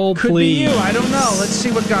 Drum roll, Could please. be you. I don't know. Let's see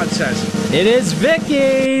what God says. It is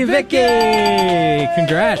Vicky! Vicky!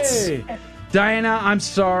 Congrats. Hey. Diana, I'm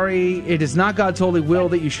sorry. It is not God's holy will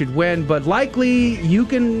that you should win, but likely you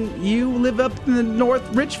live up in the North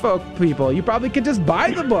Rich folk people. You probably could just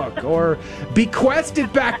buy the book or bequest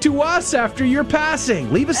it back to us after your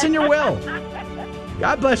passing. Leave us in your will.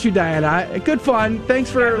 God bless you, Diana. Good fun.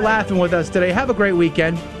 Thanks for laughing with us today. Have a great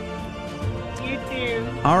weekend. You too.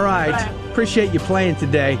 All right. Bye. Appreciate you playing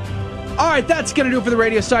today. All right, that's going to do it for the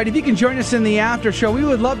radio side. If you can join us in the after show, we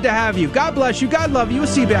would love to have you. God bless you. God love you. We'll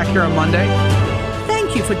see you back here on Monday.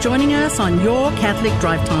 Thank you for joining us on Your Catholic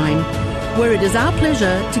Drive Time, where it is our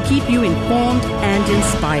pleasure to keep you informed and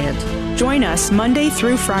inspired. Join us Monday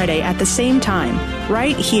through Friday at the same time,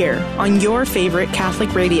 right here on your favorite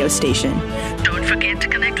Catholic radio station. Don't forget to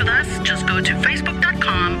connect with us. Just go to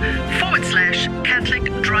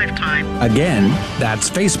facebook.com/Catholic Drive Time. Again, that's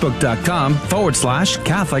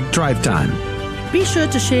facebook.com/Catholic Drive Time. Be sure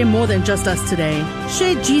to share more than just us today.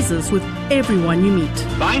 Share Jesus with everyone you meet.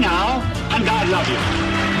 Bye now, and God love you.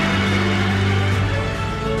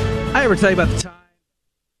 I ever tell you about the time?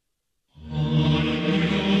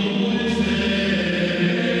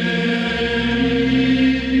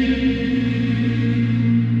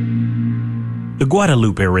 The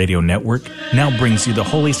Guadalupe Radio Network now brings you the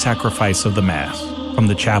Holy Sacrifice of the Mass from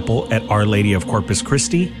the chapel at Our Lady of Corpus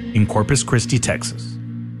Christi in Corpus Christi, Texas.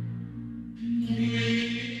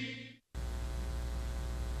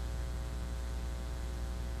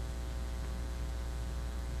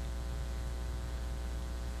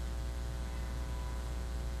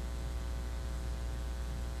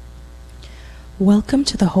 Welcome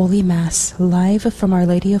to the Holy Mass, live from Our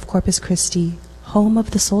Lady of Corpus Christi, home of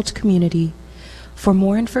the SOLT community. For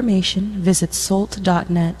more information, visit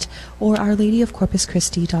SOLT.net or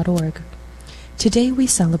OurLadyOfCorpusChristi.org. Today we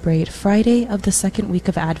celebrate Friday of the second week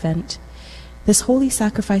of Advent. This holy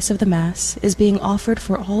sacrifice of the Mass is being offered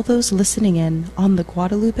for all those listening in on the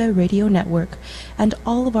Guadalupe Radio Network and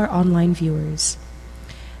all of our online viewers.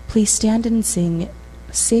 Please stand and sing,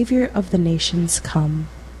 Savior of the Nations, Come.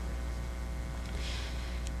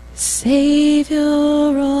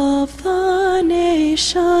 Savior of the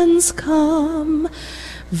nations, come,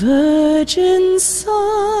 Virgin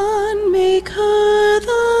Son, make her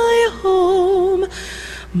thy home.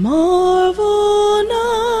 Marvel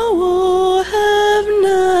now, O heaven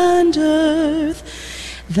and earth,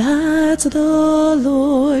 that the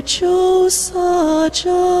Lord chose such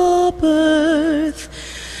a birth,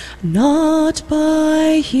 not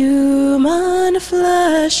by human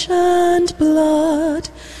flesh and blood,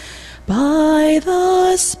 by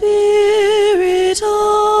the Spirit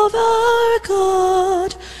of our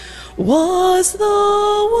God, was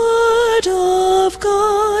the Word of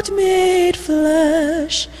God made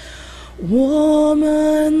flesh,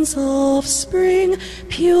 woman's offspring,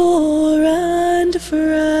 pure and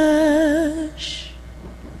fresh.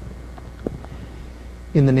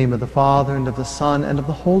 In the name of the Father, and of the Son, and of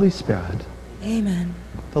the Holy Spirit. Amen.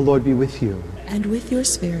 The Lord be with you. And with your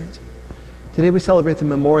spirit. Today we celebrate the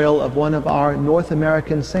memorial of one of our North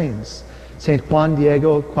American saints, Saint Juan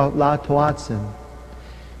Diego Cuauhtlahuatzin.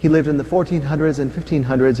 He lived in the 1400s and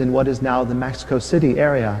 1500s in what is now the Mexico City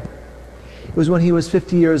area. It was when he was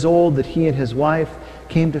 50 years old that he and his wife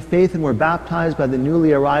came to faith and were baptized by the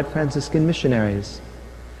newly arrived Franciscan missionaries.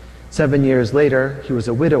 7 years later, he was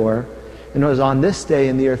a widower, and it was on this day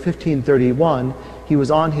in the year 1531, he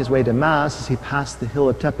was on his way to Mass as he passed the hill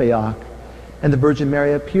of Tepeyac, and the Virgin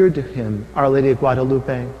Mary appeared to him, Our Lady of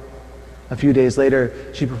Guadalupe. A few days later,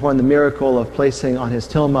 she performed the miracle of placing on his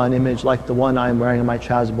tilma an image like the one I am wearing on my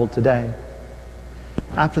chasuble today.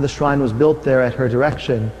 After the shrine was built there at her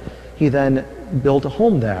direction, he then built a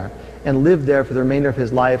home there and lived there for the remainder of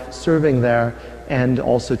his life, serving there and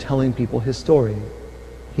also telling people his story.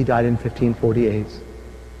 He died in 1548.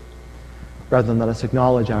 Brethren, let us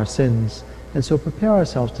acknowledge our sins and so prepare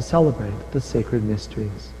ourselves to celebrate the sacred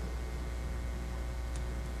mysteries.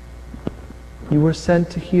 You were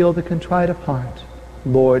sent to heal the contrite of heart.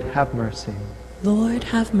 Lord, have mercy. Lord,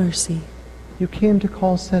 have mercy. You came to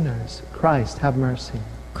call sinners. Christ, have mercy.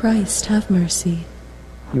 Christ, have mercy.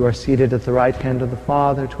 You are seated at the right hand of the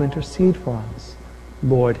Father to intercede for us.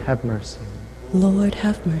 Lord, have mercy. Lord,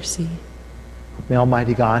 have mercy. May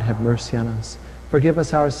Almighty God have mercy on us, forgive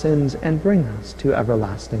us our sins, and bring us to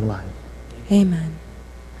everlasting life. Amen.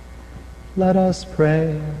 Let us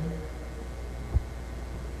pray.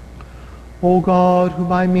 O God, who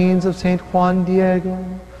by means of Saint Juan Diego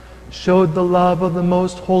showed the love of the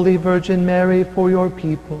Most Holy Virgin Mary for your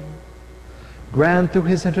people, grant through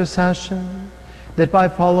his intercession that by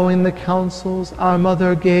following the counsels our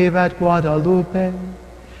Mother gave at Guadalupe,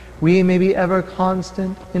 we may be ever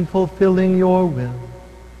constant in fulfilling your will.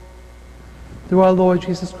 Through our Lord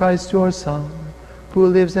Jesus Christ, your Son, who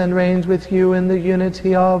lives and reigns with you in the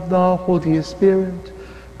unity of the Holy Spirit,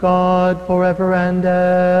 God, forever and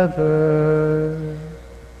ever.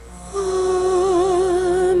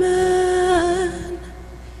 Amen.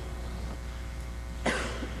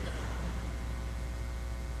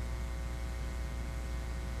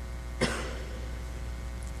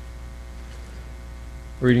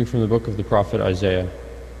 Reading from the book of the prophet Isaiah.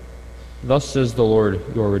 Thus says the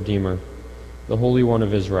Lord, your Redeemer, the Holy One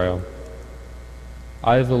of Israel.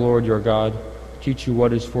 I, the Lord your God, teach you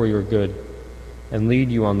what is for your good, and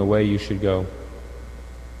lead you on the way you should go.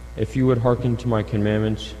 If you would hearken to my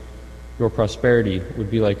commandments, your prosperity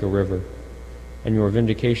would be like a river, and your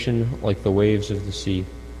vindication like the waves of the sea.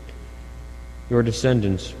 Your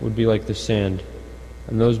descendants would be like the sand,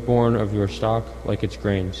 and those born of your stock like its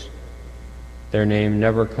grains, their name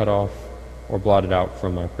never cut off or blotted out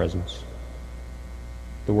from my presence.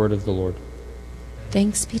 The word of the Lord.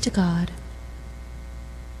 Thanks be to God.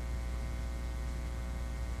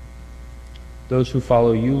 Those who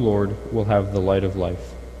follow you, Lord, will have the light of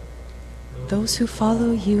life. Those who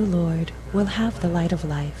follow you, Lord, will have the light of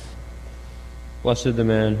life. Blessed the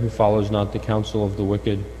man who follows not the counsel of the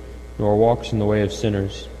wicked, nor walks in the way of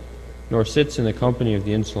sinners, nor sits in the company of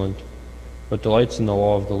the insolent, but delights in the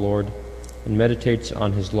law of the Lord, and meditates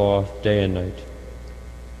on his law day and night.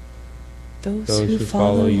 Those who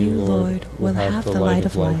follow you, Lord, will have the light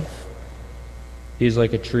of life. He is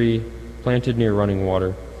like a tree planted near running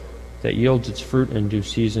water, that yields its fruit in due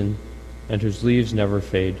season, and whose leaves never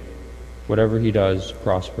fade. Whatever he does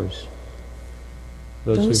prospers.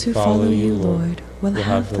 Those who follow you, Lord, will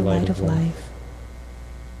have the light of life.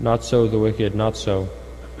 Not so the wicked, not so.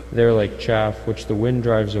 They are like chaff which the wind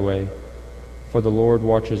drives away. For the Lord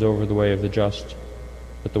watches over the way of the just,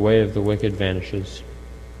 but the way of the wicked vanishes.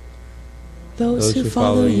 Those who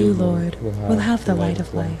follow you, Lord, will have the light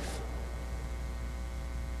of life.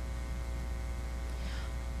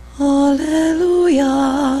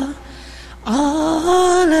 Alleluia,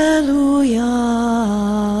 alleluia,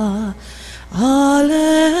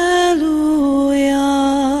 alleluia,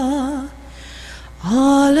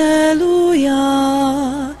 alleluia,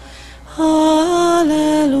 alleluia,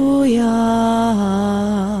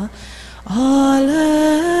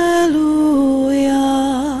 alleluia.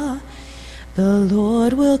 The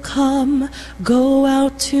Lord will come, go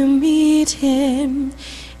out to meet him.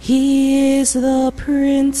 He is the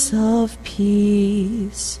Prince of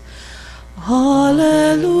Peace.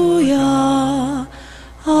 Alleluia,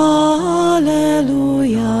 alleluia,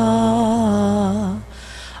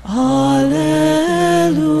 alleluia.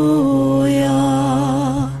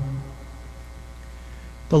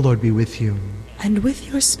 The Lord be with you. And with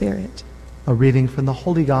your spirit. A reading from the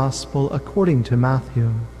Holy Gospel according to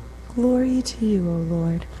Matthew. Glory to you, O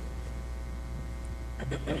Lord.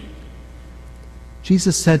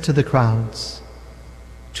 Jesus said to the crowds,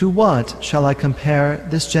 "To what shall I compare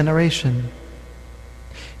this generation?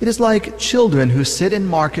 It is like children who sit in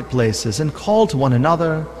marketplaces and call to one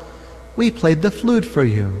another, 'We played the flute for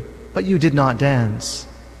you, but you did not dance.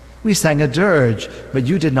 We sang a dirge, but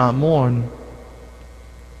you did not mourn.'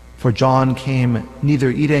 For John came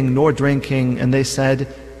neither eating nor drinking, and they said,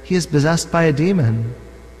 'He is possessed by a demon.'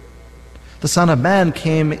 The Son of Man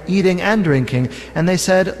came eating and drinking, and they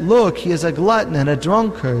said, 'Look, he is a glutton and a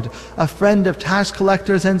drunkard, a friend of tax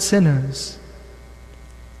collectors and sinners.'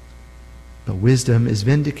 But wisdom is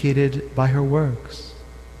vindicated by her works."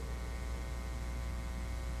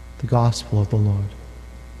 The Gospel of the Lord.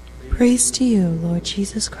 Praise to you, Lord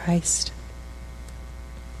Jesus Christ.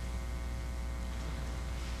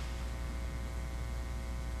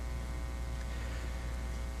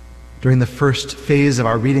 During the first phase of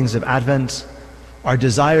our readings of Advent, our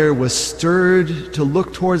desire was stirred to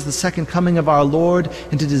look towards the second coming of our Lord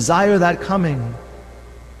and to desire that coming.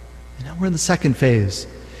 And now we're in the second phase,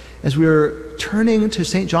 as we are turning to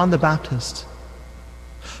St. John the Baptist.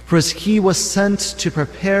 For as he was sent to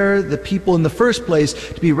prepare the people in the first place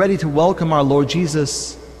to be ready to welcome our Lord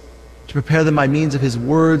Jesus, to prepare them by means of his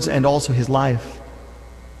words and also his life,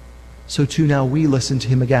 so too now we listen to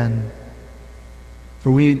him again. For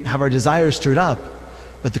we have our desires stirred up,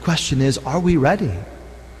 but the question is, are we ready?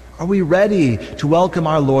 Are we ready to welcome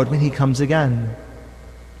our Lord when he comes again?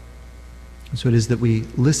 And so it is that we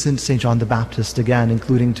listen to St. John the Baptist again,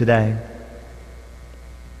 including today.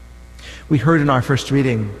 We heard in our first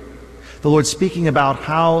reading the Lord speaking about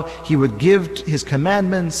how he would give his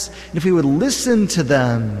commandments, and if we would listen to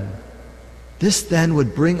them, this then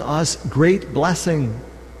would bring us great blessing.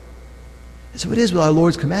 And so it is with our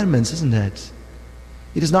Lord's commandments, isn't it?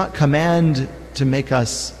 He does not command to make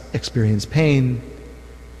us experience pain.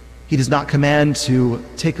 He does not command to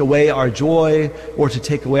take away our joy or to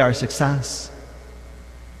take away our success.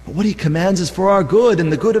 But what he commands is for our good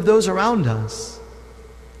and the good of those around us.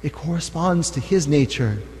 It corresponds to his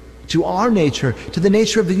nature, to our nature, to the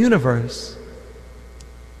nature of the universe.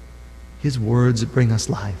 His words bring us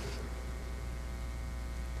life.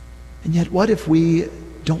 And yet, what if we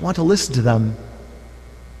don't want to listen to them?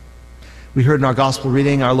 We heard in our gospel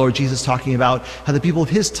reading our Lord Jesus talking about how the people of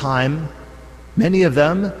his time, many of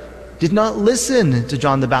them, did not listen to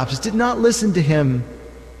John the Baptist, did not listen to him.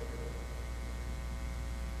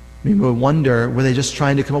 We would wonder, were they just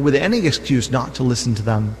trying to come up with any excuse not to listen to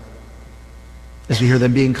them? As we hear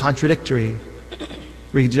them being contradictory,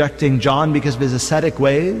 rejecting John because of his ascetic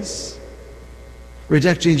ways,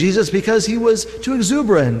 rejecting Jesus because he was too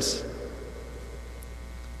exuberant.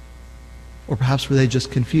 Or perhaps were they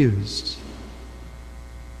just confused?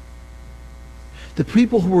 The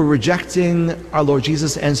people who were rejecting our Lord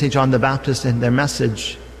Jesus and St. John the Baptist and their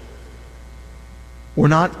message were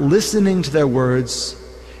not listening to their words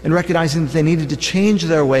and recognizing that they needed to change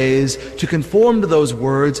their ways to conform to those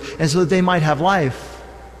words and so that they might have life.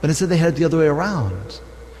 But instead they had it the other way around.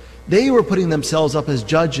 They were putting themselves up as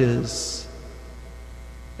judges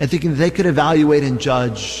and thinking that they could evaluate and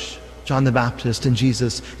judge John the Baptist and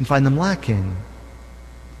Jesus and find them lacking.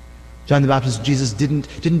 John the Baptist and Jesus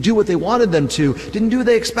didn't do what they wanted them to, didn't do what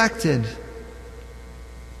they expected.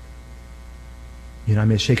 You know, I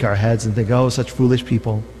may shake our heads and think, oh, such foolish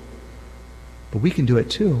people. But we can do it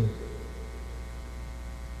too.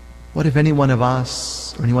 What if any one of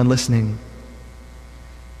us, or anyone listening,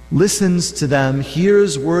 listens to them,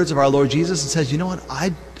 hears words of our Lord Jesus and says, you know what,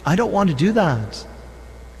 I don't want to do that.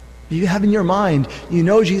 You have in your mind, you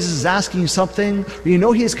know Jesus is asking you something, or you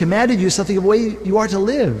know he has commanded you something of the way you are to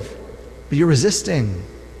live, but you're resisting.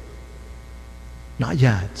 Not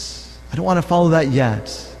yet. I don't want to follow that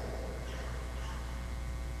yet.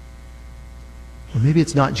 Or maybe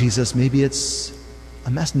it's not Jesus, maybe it's a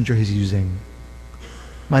messenger he's using.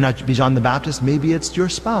 Might not be John the Baptist, maybe it's your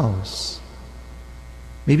spouse.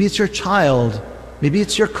 Maybe it's your child. Maybe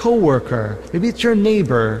it's your coworker. Maybe it's your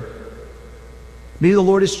neighbor. Maybe the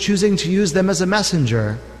Lord is choosing to use them as a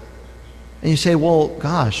messenger. And you say, well,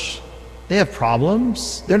 gosh, they have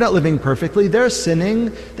problems. They're not living perfectly. They're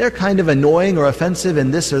sinning. They're kind of annoying or offensive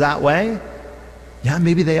in this or that way. Yeah,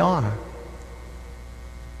 maybe they are.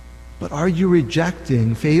 But are you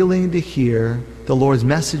rejecting, failing to hear the Lord's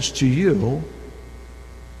message to you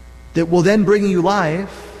that will then bring you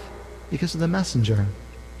life because of the messenger?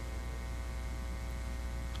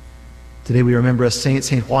 Today we remember a saint,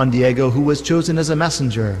 St. Juan Diego, who was chosen as a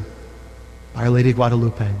messenger by Our Lady of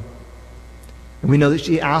Guadalupe. And we know that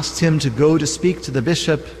she asked him to go to speak to the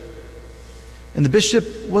bishop, and the bishop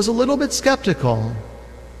was a little bit skeptical.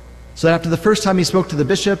 So after the first time he spoke to the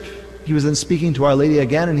bishop, he was then speaking to Our Lady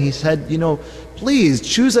again, and he said, you know, please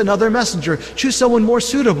choose another messenger, choose someone more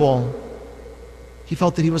suitable. He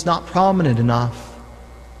felt that he was not prominent enough,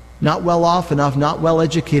 not well off enough, not well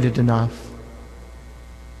educated enough.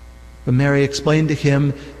 But Mary explained to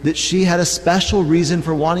him that she had a special reason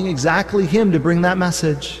for wanting exactly him to bring that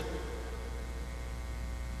message.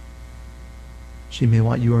 She may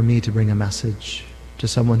want you or me to bring a message to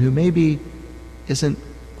someone who maybe isn't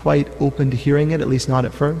quite open to hearing it, at least not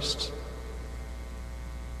at first.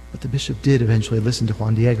 But the bishop did eventually listen to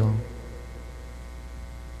Juan Diego.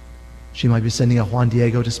 She might be sending a Juan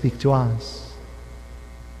Diego to speak to us.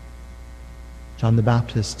 John the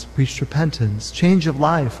Baptist preached repentance, change of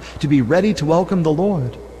life, to be ready to welcome the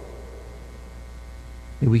Lord.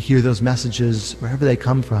 May we hear those messages wherever they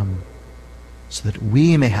come from, so that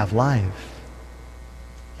we may have life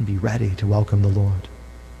and be ready to welcome the Lord.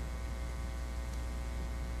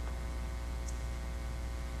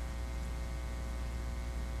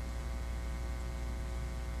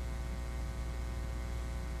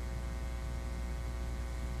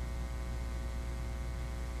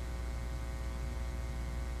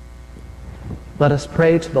 Let us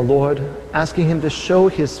pray to the Lord, asking him to show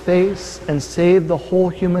his face and save the whole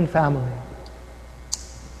human family.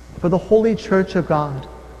 For the Holy Church of God,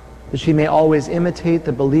 that she may always imitate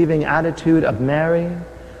the believing attitude of Mary,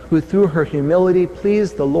 who through her humility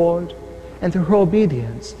pleased the Lord, and through her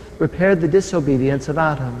obedience repaired the disobedience of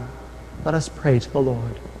Adam. Let us pray to the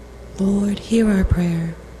Lord. Lord, hear our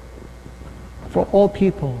prayer. For all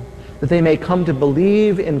people, that they may come to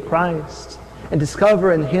believe in Christ, and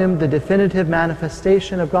discover in him the definitive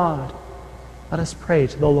manifestation of God. Let us pray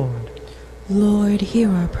to the Lord. Lord, hear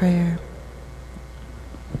our prayer.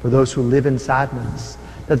 For those who live in sadness,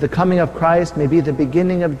 that the coming of Christ may be the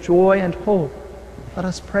beginning of joy and hope, let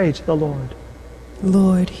us pray to the Lord.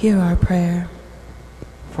 Lord, hear our prayer.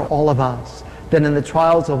 For all of us, that in the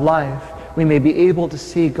trials of life we may be able to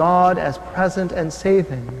see God as present and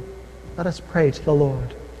saving, let us pray to the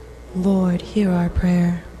Lord. Lord, hear our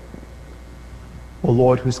prayer. O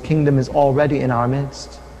Lord, whose kingdom is already in our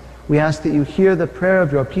midst, we ask that you hear the prayer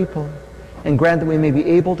of your people and grant that we may be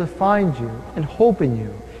able to find you and hope in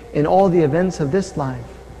you in all the events of this life,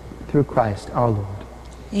 through Christ our Lord.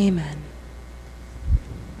 Amen.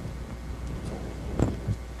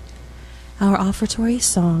 Our offertory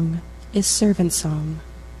song is Servant Song.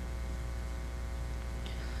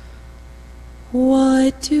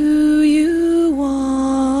 What do you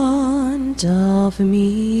want of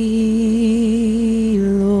me,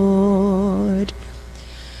 Lord?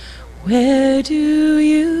 Where do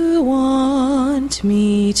you want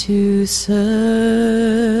me to serve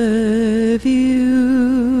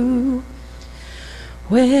you?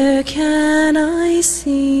 Where can I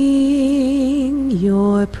sing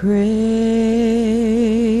your praises?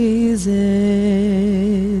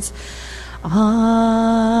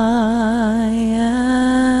 I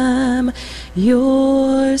am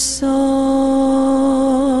your song.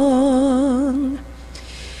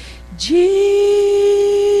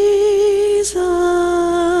 Jesus,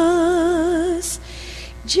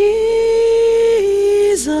 Jesus,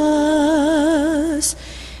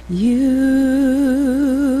 you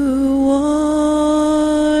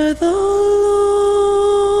are the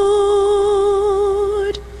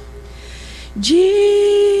Lord. Jesus,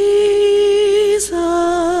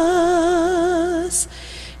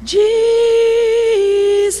 Jesus,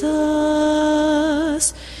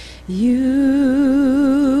 you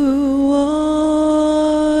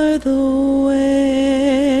are the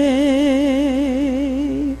way.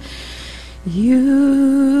 You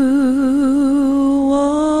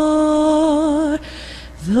are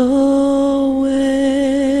the way.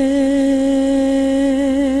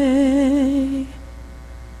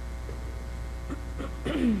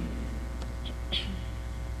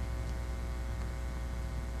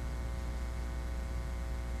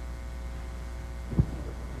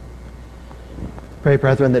 Pray,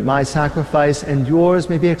 brethren, that my sacrifice and yours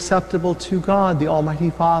may be acceptable to God, the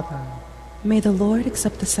Almighty Father. May the Lord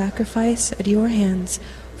accept the sacrifice at your hands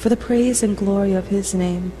for the praise and glory of his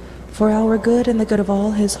name, for our good and the good of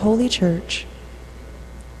all his holy church.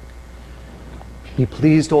 Be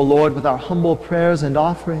pleased, O Lord, with our humble prayers and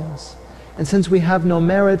offerings. And since we have no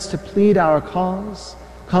merits to plead our cause,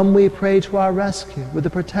 come, we pray, to our rescue with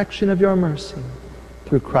the protection of your mercy,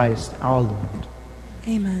 through Christ our Lord.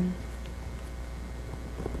 Amen.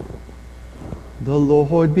 The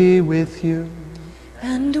Lord be with you.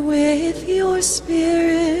 And with your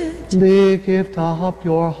spirit. Lift up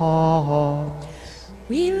your hearts.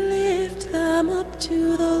 We lift them up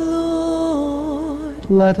to the Lord.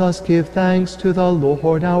 Let us give thanks to the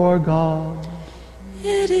Lord our God.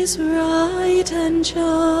 It is right and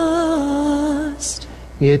just.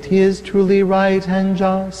 It is truly right and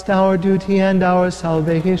just, our duty and our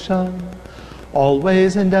salvation,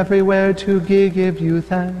 always and everywhere to give you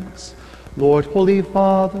thanks, Lord, Holy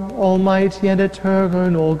Father, Almighty and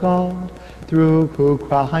eternal God, through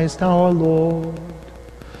Christ our Lord.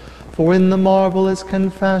 For in the marvelous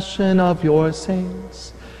confession of your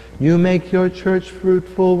saints, you make your church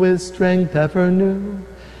fruitful with strength ever new,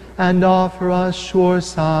 and offer us sure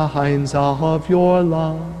signs of your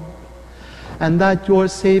love, and that your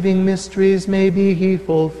saving mysteries may be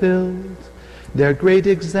fulfilled. Their great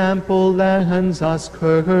example lends us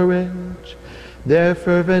courage. Their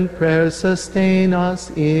fervent prayers sustain us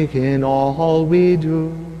in all we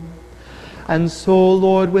do. And so,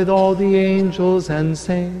 Lord, with all the angels and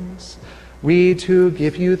saints, we too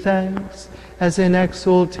give you thanks, as in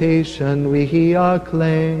exultation we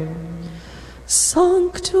acclaim.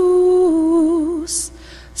 Sanctus,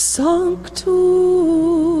 Sanctus,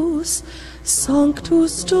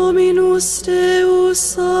 Sanctus Dominus Deus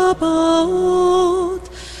Sabaoth,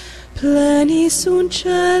 pleni sunt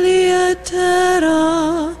celi et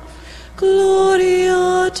terra,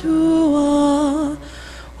 gloria tua,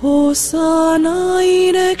 Hosanna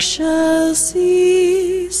in excelsis,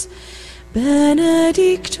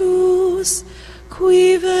 benedictus,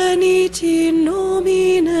 qui venit in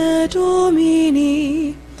nomine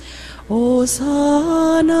Domini,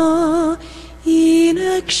 Hosanna in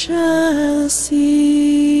excelsis.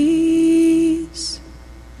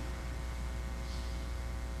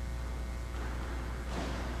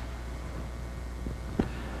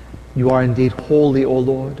 You are indeed holy, O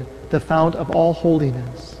Lord, the fount of all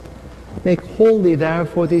holiness. Make holy,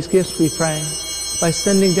 therefore, these gifts, we pray, by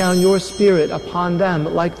sending down your Spirit upon them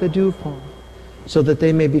like the dewfall, so that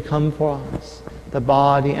they may become for us the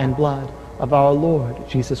body and blood of our Lord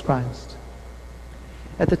Jesus Christ.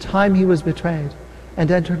 At the time he was betrayed and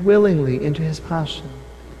entered willingly into his passion,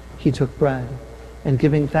 he took bread, and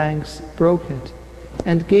giving thanks, broke it,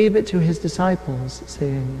 and gave it to his disciples,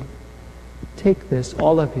 saying, "Take this,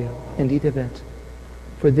 all of you, and eat of it,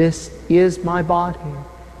 for this is my body,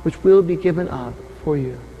 which will be given up for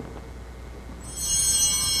you."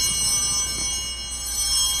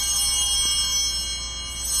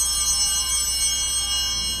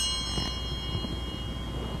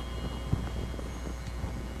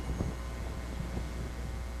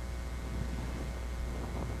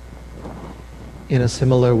 In a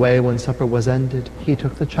similar way, when supper was ended, he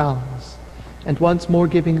took the chalice, and once more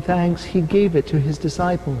giving thanks, he gave it to his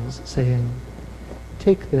disciples, saying,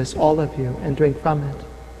 "Take this, all of you, and drink from it,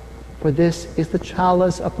 for this is the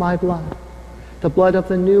chalice of my blood, the blood of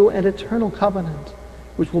the new and eternal covenant,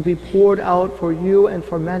 which will be poured out for you and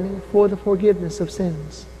for many for the forgiveness of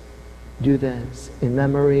sins. Do this in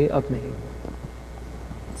memory of me."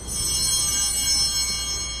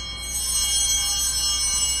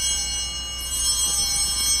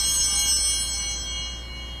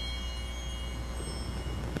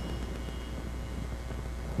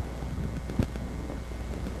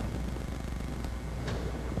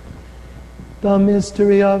 The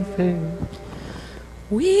mystery of faith.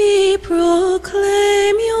 We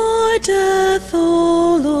proclaim your death,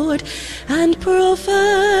 O Lord, and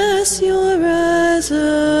profess your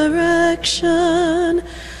resurrection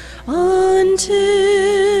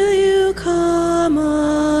until you come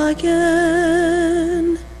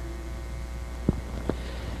again.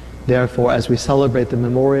 Therefore, as we celebrate the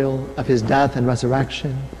memorial of his death and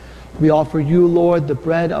resurrection, we offer you, Lord, the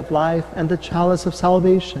bread of life and the chalice of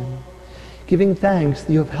salvation, giving thanks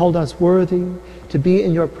that you have held us worthy to be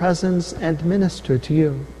in your presence and minister to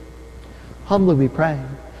you. Humbly we pray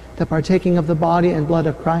that, partaking of the body and blood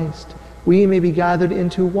of Christ, we may be gathered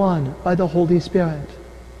into one by the Holy Spirit.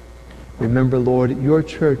 Remember, Lord, your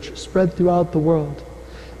church spread throughout the world,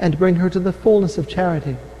 and bring her to the fullness of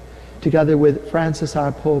charity, together with Francis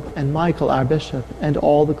our Pope and Michael our Bishop and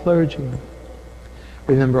all the clergy.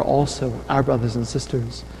 Remember also our brothers and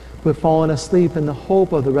sisters who have fallen asleep in the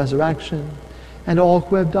hope of the resurrection, and all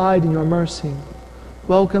who have died in your mercy.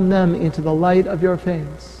 Welcome them into the light of your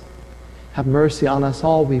face. Have mercy on us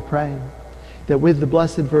all, we pray, that with the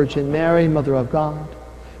Blessed Virgin Mary, Mother of God,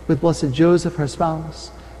 with blessed Joseph, her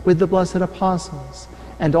spouse, with the blessed apostles,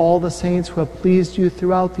 and all the saints who have pleased you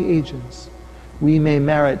throughout the ages, we may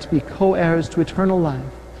merit to be co-heirs to eternal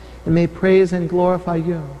life, and may praise and glorify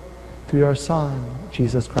you through your Son,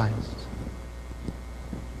 Jesus Christ.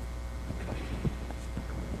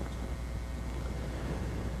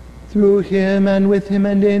 Through him, and with him,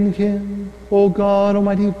 and in him, O God,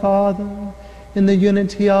 Almighty Father, in the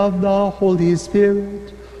unity of the Holy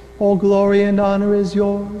Spirit, all glory and honor is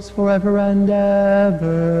yours forever and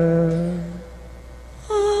ever.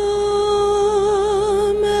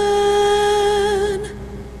 Amen.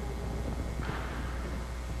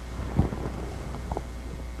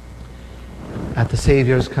 At the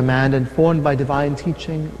Savior's command, informed by divine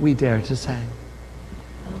teaching, we dare to say,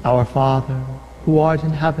 Our Father, who art in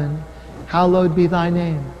heaven, hallowed be thy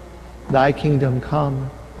name. Thy kingdom come,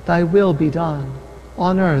 thy will be done,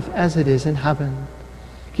 on earth as it is in heaven.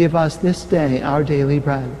 Give us this day our daily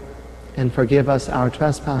bread, and forgive us our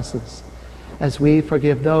trespasses, as we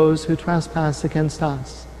forgive those who trespass against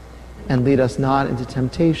us. And lead us not into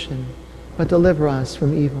temptation, but deliver us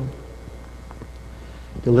from evil.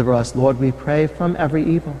 Deliver us, Lord, we pray, from every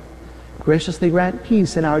evil. Graciously grant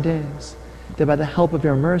peace in our days, that by the help of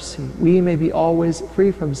your mercy we may be always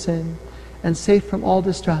free from sin and safe from all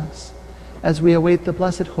distress, as we await the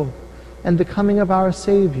blessed hope and the coming of our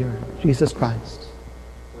Savior, Jesus Christ.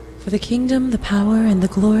 For the kingdom, the power, and the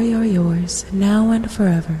glory are yours, now and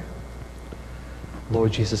forever.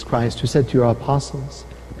 Lord Jesus Christ, who said to your apostles,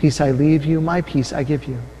 Peace I leave you, my peace I give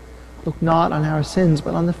you, look not on our sins,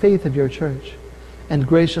 but on the faith of your church, and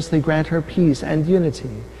graciously grant her peace and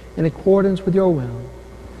unity in accordance with your will,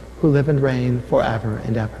 who live and reign forever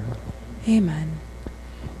and ever. Amen.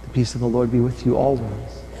 The peace of the Lord be with you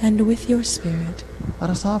always. And with your spirit.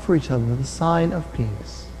 Let us offer each other the sign of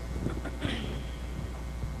peace.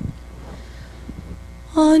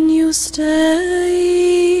 Agnus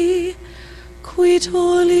Dei, qui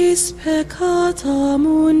tollis peccata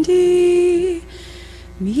mundi,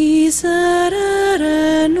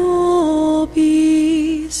 miserere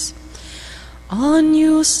nobis.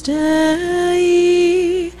 Agnus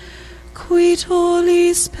Dei, qui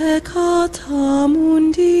tollis peccata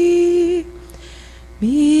mundi,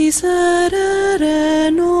 miserere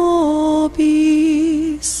nobis.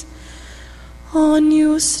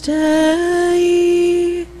 Agnus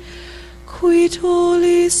Dei, qui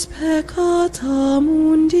tollis peccata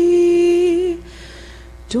mundi,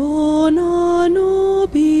 dona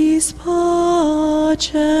nobis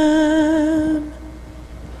pacem.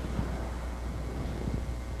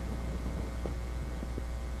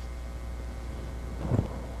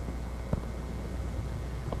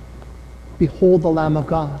 Behold the Lamb of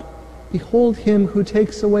God. Behold him who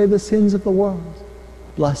takes away the sins of the world.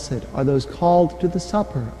 Blessed are those called to the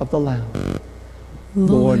supper of the Lamb.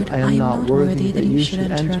 Lord, I am not worthy that you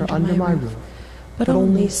should enter under my roof, but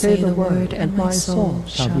only say the word, and my soul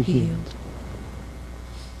shall be healed.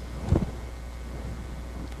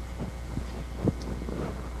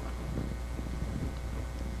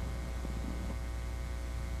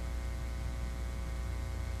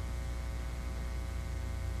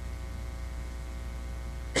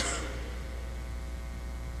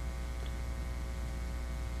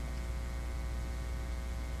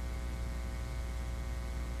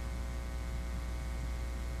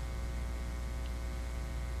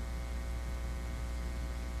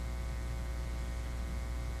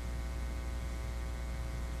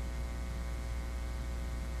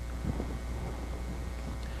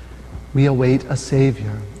 We await a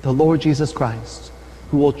Savior, the Lord Jesus Christ,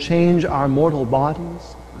 who will change our mortal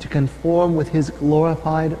bodies to conform with his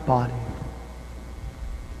glorified body.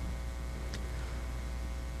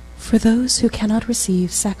 For those who cannot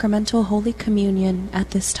receive sacramental Holy Communion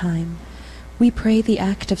at this time, we pray the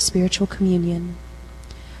act of spiritual communion.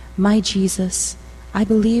 My Jesus, I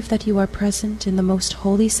believe that you are present in the most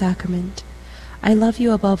holy sacrament. I love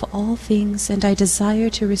you above all things, and I desire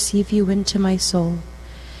to receive you into my soul.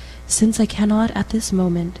 Since I cannot at this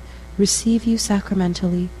moment receive you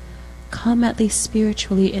sacramentally, come at least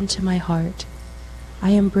spiritually into my heart.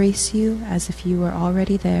 I embrace you as if you were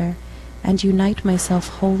already there, and unite myself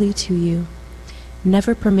wholly to you.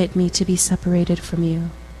 Never permit me to be separated from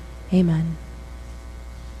you. Amen.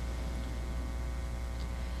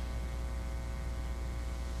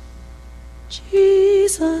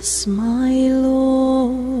 Jesus, my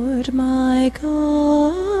Lord, my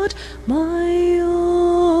God, my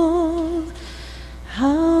all,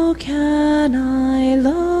 how can I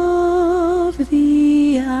love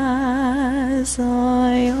thee as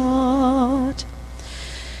I ought,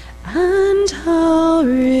 and how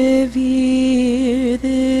revere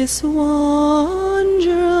this wondrous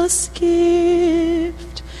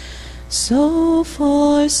gift, so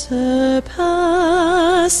far surpassing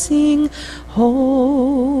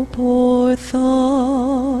hope or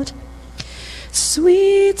thought.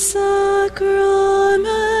 Sweet sacrament,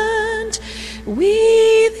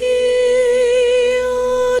 we thee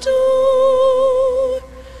adore.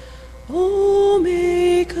 Oh,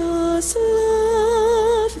 make us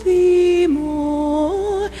love thee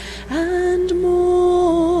more and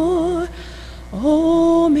more.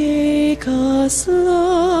 Oh, make us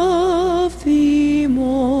love thee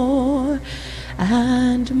more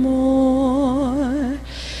and more.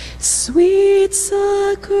 Sweet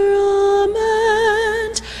sacrament,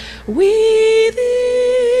 we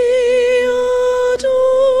thee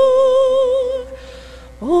adore.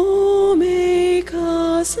 Oh, make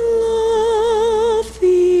us love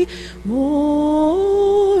thee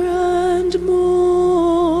more and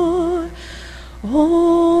more.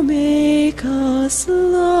 Oh, make us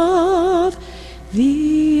love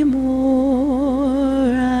thee more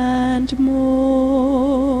and more.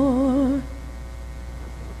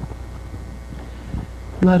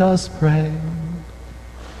 Let us pray.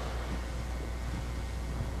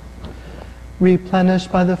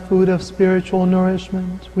 Replenished by the food of spiritual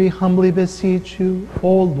nourishment, we humbly beseech you,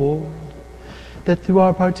 O Lord, that through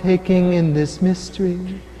our partaking in this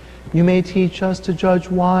mystery, you may teach us to judge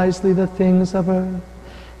wisely the things of earth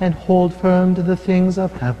and hold firm to the things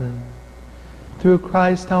of heaven. Through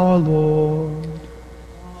Christ our Lord.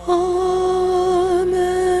 Amen.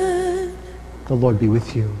 The Lord be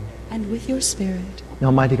with you. And with your spirit. May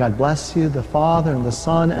Almighty God bless you, the Father, and the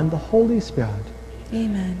Son, and the Holy Spirit.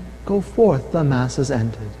 Amen. Go forth, the Mass is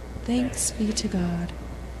ended. Thanks be to God.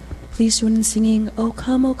 Please join in singing, O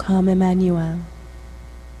come, Emmanuel.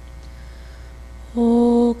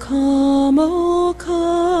 O come,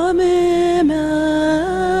 Emmanuel,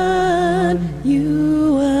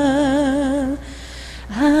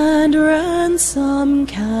 and ransom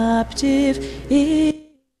captive Israel.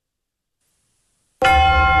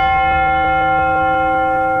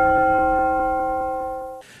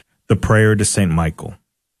 The Prayer to Saint Michael.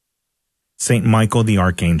 Saint Michael the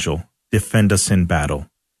Archangel, defend us in battle.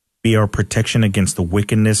 Be our protection against the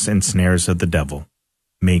wickedness and snares of the devil.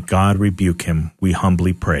 May God rebuke him, we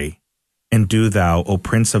humbly pray. And do thou, O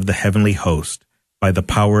Prince of the heavenly host, by the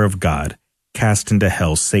power of God, cast into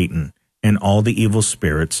hell Satan and all the evil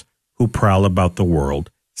spirits who prowl about the world,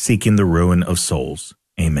 seeking the ruin of souls.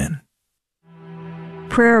 Amen.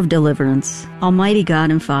 Prayer of Deliverance. Almighty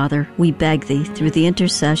God and Father, we beg Thee, through the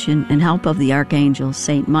intercession and help of the archangels,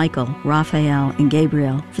 Saint Michael, Raphael, and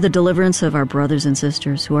Gabriel, for the deliverance of our brothers and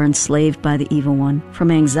sisters who are enslaved by the evil one,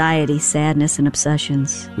 from anxiety, sadness, and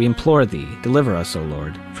obsessions. We implore Thee, deliver us, O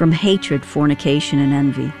Lord. From hatred, fornication, and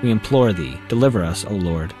envy. We implore Thee, deliver us, O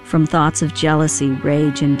Lord. From thoughts of jealousy,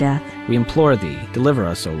 rage, and death. We implore Thee, deliver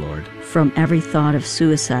us, O Lord. From every thought of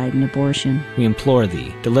suicide and abortion. We implore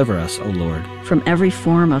Thee, deliver us, O Lord. From every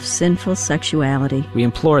form of sinful sexuality. We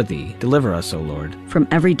implore Thee, deliver us, O Lord. From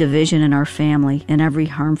every division in our family and every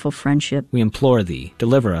harmful friendship. We implore Thee,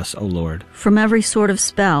 deliver us, O Lord. From every sort of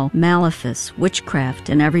spell, malefice, witchcraft,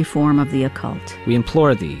 and every form of the occult. We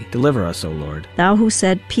implore Thee, deliver us, O Lord. Thou who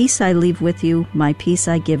said, Peace I leave with you, my peace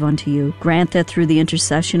I give unto you, grant that through the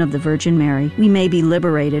intercession of the Virgin Mary, we may be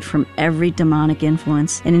liberated from every demonic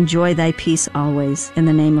influence and enjoy Thy peace always. In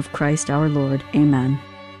the name of Christ our Lord. Amen.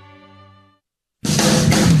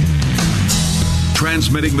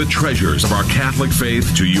 transmitting the treasures of our Catholic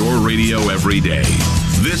faith to your radio every day.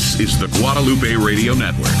 This is the Guadalupe Radio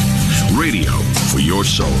Network. Radio for your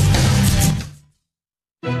soul.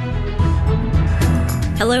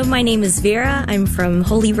 Hello, my name is Vera. I'm from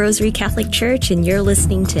Holy Rosary Catholic Church, and you're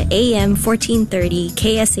listening to AM 1430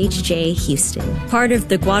 KSHJ Houston, part of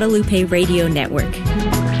the Guadalupe Radio Network.